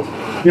covered. Correct. So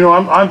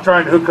I'm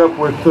trying to hook up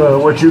with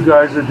what you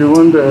guys are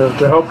doing to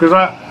help because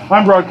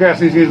I'm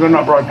broadcasting these games, but I'm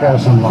not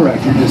broadcasting them.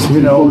 Correct. You're just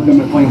and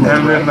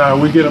then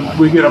we get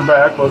them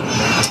back.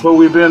 But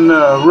we've been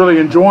really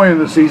enjoying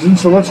the season.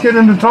 So let's get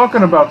into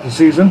talking about the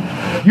season.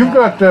 You've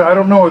got I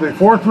don't know, are they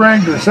 4th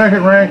ranked or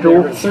 2nd ranked?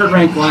 Or 3rd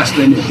ranked last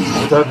they knew.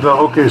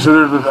 Okay,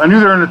 so I knew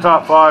they're in the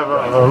top 5,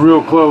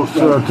 real close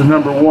to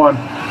number 1.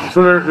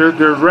 So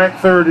they're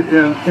ranked 3rd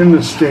in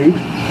the state.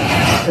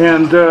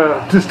 And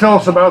just tell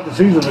us about the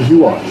season as you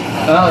watch.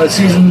 The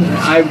season,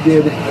 I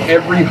did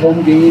every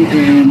home game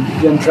and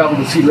then traveled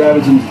to Cedar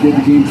Rapids and did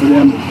the game for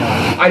them.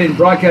 I didn't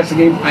broadcast the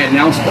game. I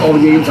announced all the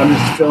games. I'm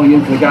just filling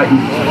in for the guy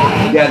whose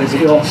dad is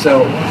ill.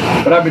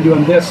 But I've been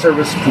doing this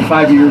service for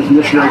 5 years, and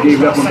this year I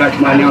gave it up, went back to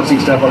my announcing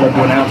stuff. I love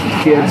to announce with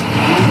the kids,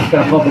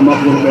 kind of pump them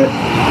up a little bit.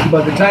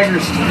 But the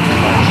Tigers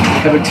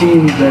have a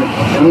team that,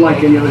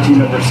 unlike any other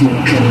team I've ever seen in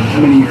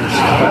many years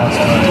past.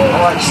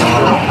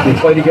 They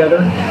play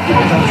together.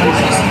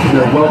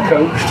 They're well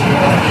coached.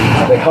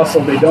 They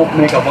hustle. They don't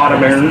make a lot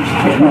of errors.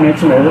 They do make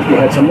some errors. We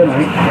had some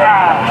tonight.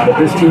 But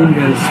this team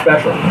is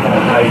special.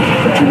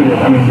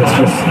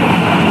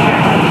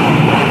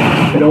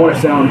 I don't want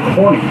to sound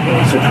corny in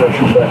this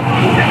situation, but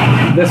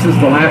this is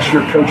the last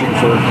year coaching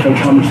for Coach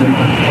Hummerson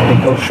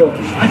and Coach Schulte.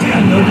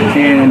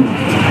 And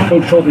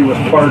Coach Schulte was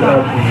part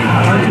of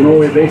the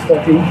Norway baseball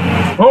team.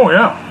 Oh,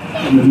 yeah.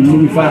 And then when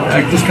we finally,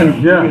 I just kind of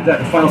at that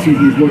the final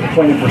season, he's working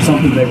playing for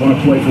something they want to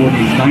play for.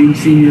 These 9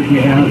 seniors we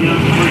have,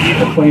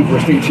 they're playing for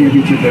a state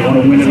championship. They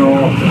want to win it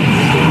all.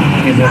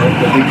 And they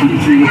keep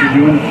seeing what they're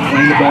doing,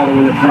 playing the ball the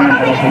way they're playing.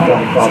 I don't think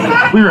that'll be a problem.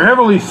 We were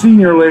heavily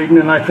senior laden,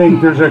 and I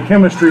think there's a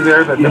chemistry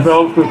there that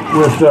develops with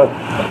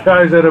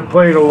guys that have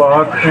played a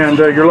lot. And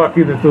you're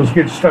lucky that those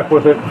kids stuck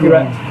with it,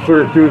 clear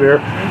it through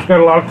there. Got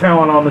a lot of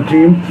talent on the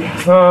team.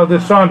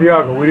 This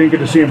Santiago, we didn't get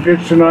to see him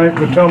pitch tonight,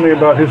 but tell me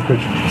about his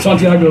pitching.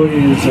 Santiago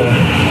is a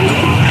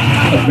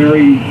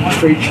very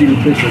straight shooter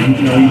pitcher.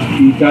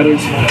 He's got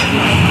his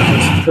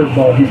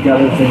curveball, he's got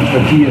other things,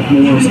 but he is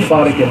more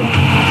methodic and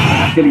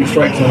getting a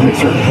strike zone at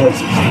certain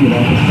places.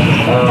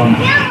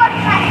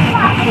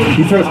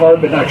 He throws hard,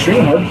 but not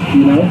extremely hard.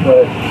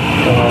 But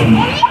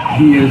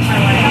he is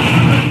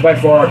by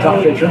far our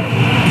top pitcher.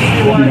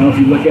 If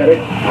you look at it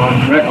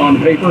on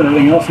paper and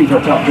everything else, he's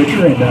our top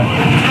pitcher. And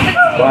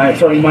by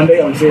starting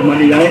Monday, I would say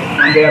Monday night,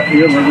 Monday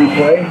afternoon, wherever we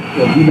play,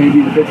 he may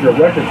be the pitcher of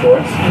record for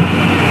us.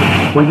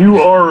 Well,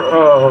 you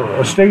are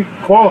a state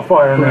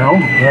qualifier now,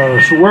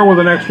 so where will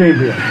the next game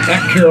be?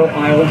 At Carroll,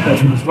 Iowa.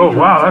 Oh,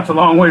 wow, that's a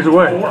long ways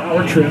away.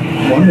 4-hour trip,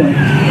 one way,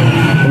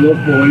 for those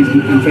boys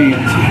and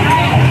fans.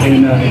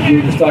 And we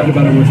were just talking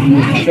about it with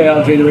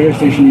KLJ, the radio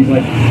station. He's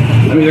like,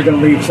 I'm either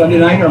going to leave Sunday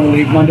night or I'm going to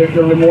leave Monday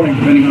early morning,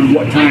 depending on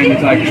what time the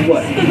Tigers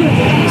play.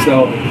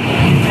 So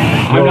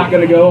I'm not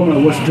going to go. I'm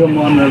going to listen to them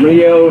on the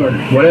radio or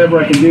whatever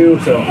I can do.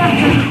 So,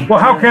 well,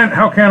 how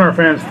can our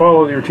fans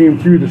follow your team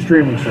through the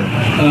streaming service?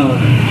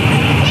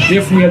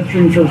 If we have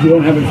streaming service, we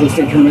don't have it for the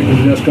state tournament because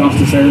it does cost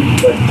us there.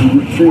 But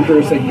the streaming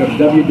service, they can go to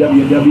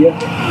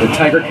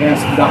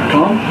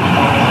www.thetigercast.com,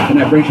 and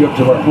that brings you up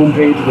to our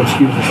homepage, which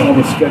gives us all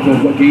the schedule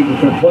of what games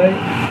we're going to play.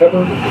 Pepper,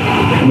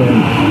 and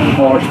then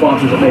all our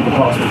sponsors that make it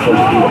possible for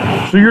us to do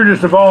it. So you're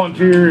just a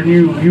volunteer, and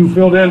you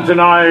filled in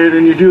tonight,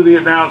 and you do the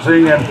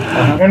announcing,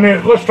 and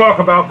then let's talk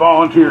about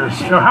volunteers.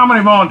 You know, how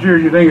many volunteers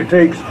do you think it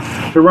takes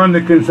to run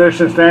the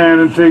concession stand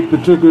and take the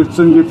tickets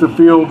and get the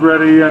field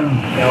ready?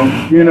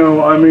 And you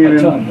know, I mean, a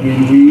ton. I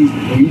mean,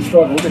 we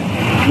struggled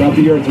throughout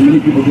the year, as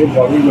many people did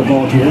while we were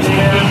volunteers.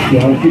 You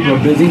know, people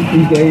are busy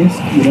these days,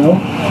 you know,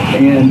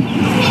 and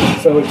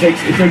so it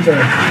takes a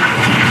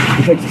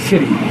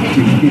city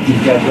to get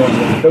these guys going.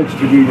 The coaches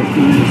to do the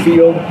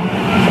field,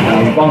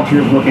 the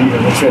volunteers working,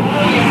 like I said,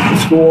 the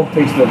school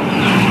takes the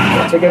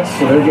tickets,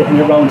 so they're getting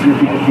their volunteer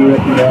people to do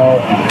it, you know.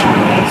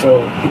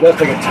 So it does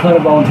take a ton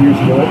of volunteers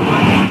to do it.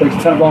 It takes a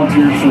ton of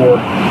volunteers for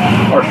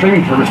our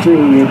streaming service too.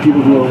 We have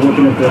people who are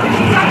working at the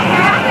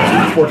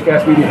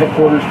Sportscast Media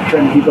headquarters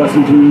trying to keep us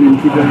in tune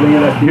and keep everything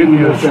in that. Getting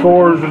you the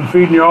scores and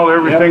feeding you all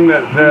everything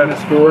that the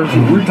scores.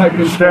 And we're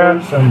typing in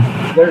stats scores,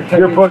 and they're typing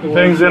you're putting scores,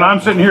 things in. I'm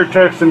sitting here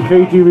texting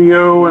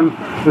KTVO and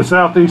the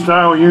Southeast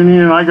Iowa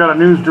Union, and I got a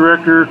news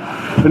director,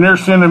 and they're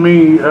sending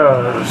me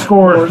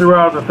scores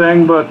throughout the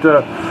thing. But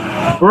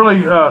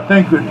really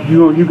think that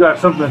you got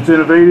something that's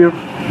innovative.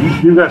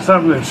 You got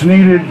something that's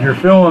needed. You're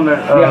filling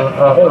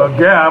a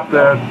gap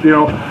that, you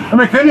know. I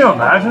mean, can you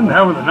imagine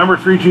having the number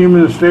 3 team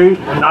in the state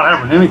and not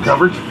having any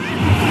coverage?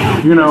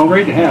 You know, it's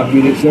great to have. I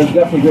mean, it's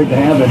definitely great to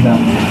have, and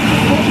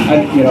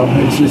you know,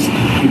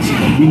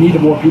 we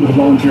need more people to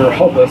volunteer or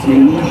help us. I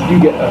mean, you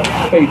get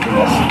paid for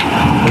this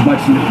as much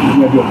as you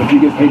do it, but you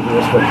get paid for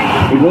this. But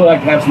we'd really like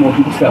to have some more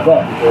people step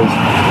up because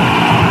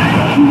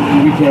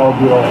we can't all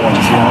do it all at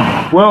once, you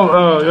know?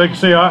 Well, like I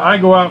say, I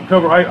go out and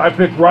cover. I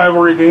pick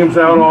rivalry games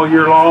out all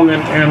year long,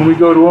 and we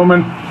go to them.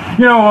 And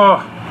you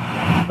know,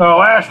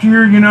 last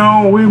year, you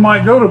know, we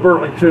might go to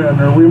Burlington,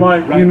 or we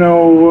might, you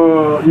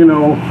know,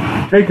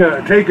 take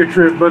a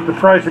trip. But the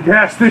price of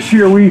gas this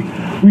year, we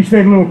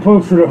stayed a little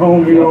closer to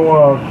home. You know,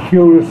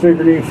 Keota,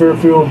 Sigourney,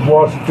 Fairfield,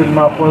 Washington,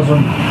 Mount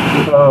Pleasant,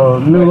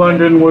 New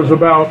London was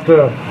about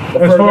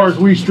as far as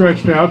we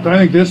stretched out. I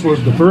think this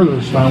was the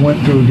furthest I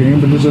went to a game,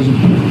 but this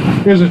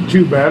isn't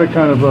too bad. It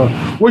kind of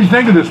what do you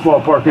think of this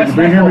ballpark? Have you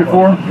been here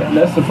before?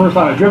 That's the first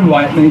time I've driven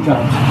by it many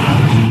times.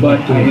 But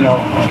you know,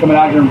 coming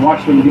out here and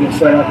watching them get it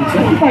set up, it's a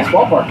nice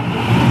ballpark.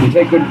 They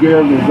take good care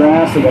of their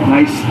grass. They got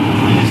nice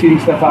seating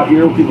stuff out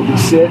here where people can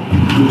sit,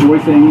 enjoy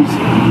things.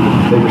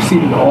 They were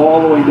seated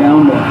all the way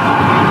down to.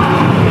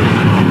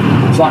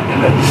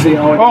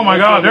 Oh my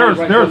God, there was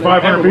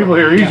 500 people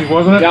here, easy,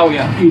 wasn't it? Oh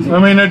yeah, easy. I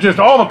mean, it's just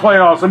all the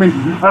playoffs. I mean,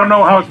 I don't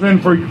know how it's been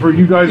for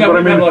you guys, but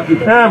I mean,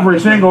 every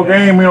single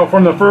game, you know,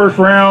 from the first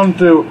round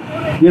to,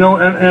 you know,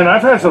 and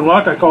I've had some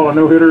luck. I called a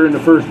no-hitter in the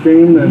first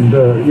game, and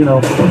you know,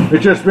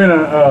 it's just been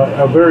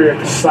a very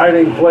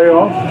exciting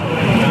playoff,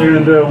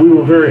 and we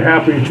were very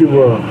happy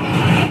to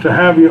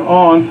have you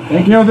on.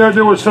 Thank you. You know,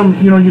 there was some,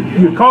 you know,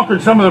 you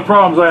conquered some of the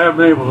problems I haven't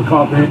been able to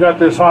conquer. You got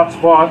this hot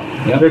spot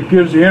that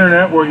gives the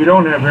internet where you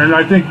don't have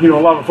internet. I think, you know,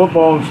 a lot of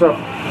football and stuff,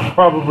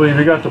 probably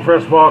they got the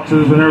press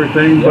boxes and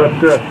everything, but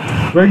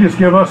they just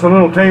give us a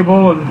little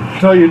table and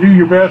tell you do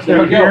your best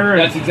out here.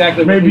 That's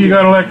exactly maybe you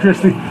got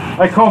electricity.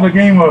 I called the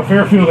game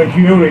Fairfield and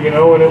Keota, you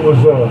know, and it was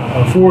a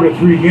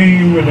 4-3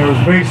 game, and there was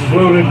bases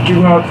loaded,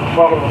 2 outs,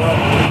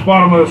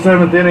 bottom of the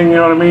 7th inning, you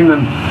know what I mean,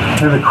 and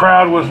the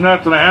crowd was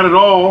nuts, and I had it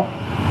all.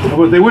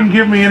 But they wouldn't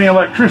give me any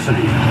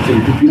electricity,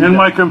 and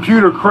my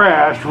computer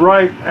crashed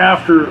right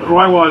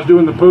while I was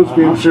doing the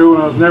post-game show,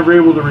 and I was never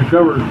able to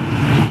recover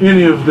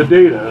any of the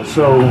data,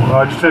 so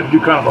I just had to do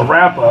kind of a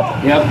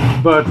wrap-up.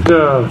 Yep. But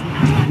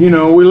you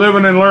know, we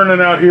living and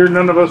learning out here.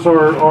 None of us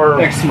are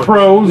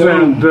pros,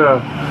 and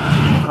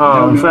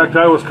in fact,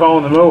 I was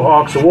calling the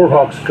Mohawks the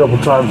Warhawks a couple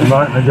times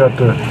tonight, and I got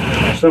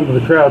some of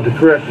the crowd to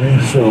correct me.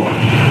 So,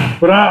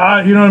 but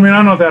I you know what I mean.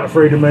 I'm not that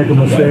afraid to make a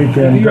mistake,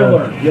 and you'll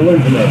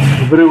learn from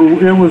this. But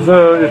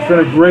it's been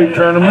a great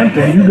tournament,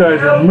 and you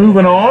guys are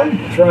moving on.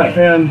 That's right.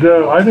 And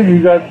I think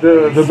you got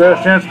the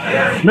best chance.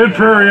 Mid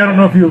Prairie, I don't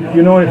know if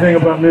you know anything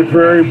about Mid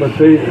Prairie, but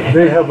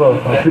they have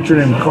a pitcher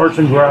named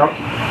Carson Grout,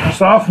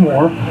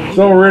 sophomore. He's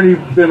already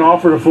been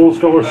offered a full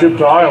scholarship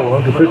to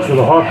Iowa to pitch for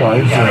the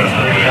Hawkeyes.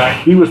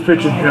 He was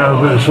pitching,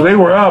 so they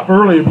were up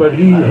early, but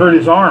he hurt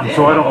his arm,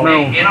 so I don't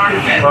know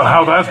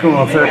how that's going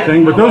to affect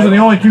things. But those are the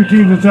only 2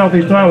 teams in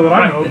Southeast Iowa that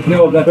I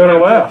know that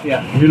are left.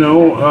 You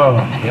know,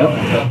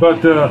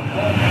 but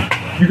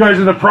you guys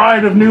are the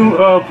pride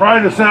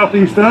of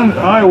Southeast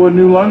Iowa,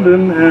 New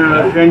London,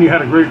 and you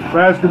had a great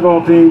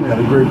basketball team, you had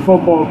a great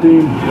football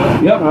team.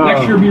 Yep,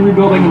 next year we'll be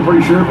rebuilding, I'm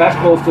pretty sure.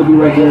 Basketball will still be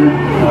right there.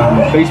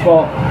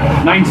 Baseball,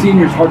 9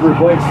 seniors, hard to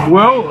replace.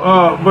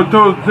 Well, but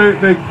those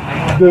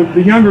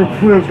the younger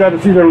players got to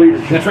see their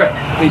leaders. That's right.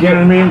 You know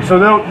what I mean? So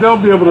they'll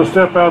be able to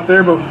step out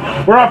there, but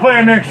we're not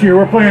playing next year.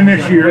 We're playing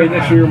this year.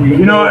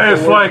 You know,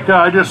 it's like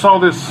I just saw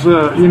this.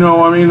 You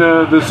know, I mean,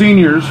 the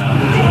seniors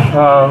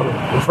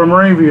from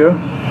Moravia.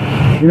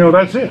 You know,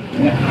 that's it.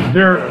 Yeah.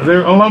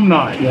 They're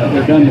alumni. Yeah,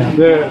 they're done now.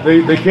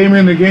 They came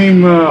in the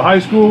game high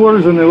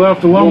schoolers, and they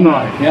left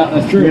alumni. Yeah,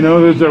 that's true. You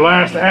know, there's their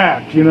last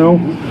act. You know,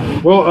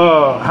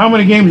 well, how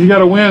many games you got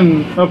to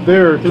win up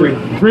there? 3.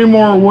 3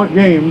 more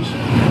games.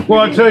 Well,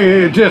 I tell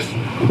you,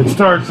 it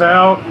starts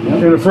out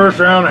in the first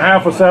round,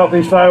 half of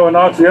Southeast Iowa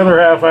knocks the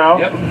other half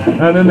out,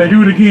 and then they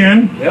do it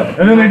again,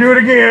 and then they do it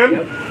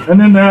again, and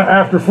then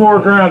after 4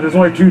 rounds, there's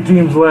only 2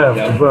 teams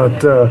left. But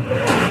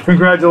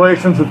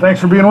congratulations and thanks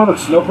for being with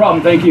us. No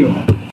problem. Thank you.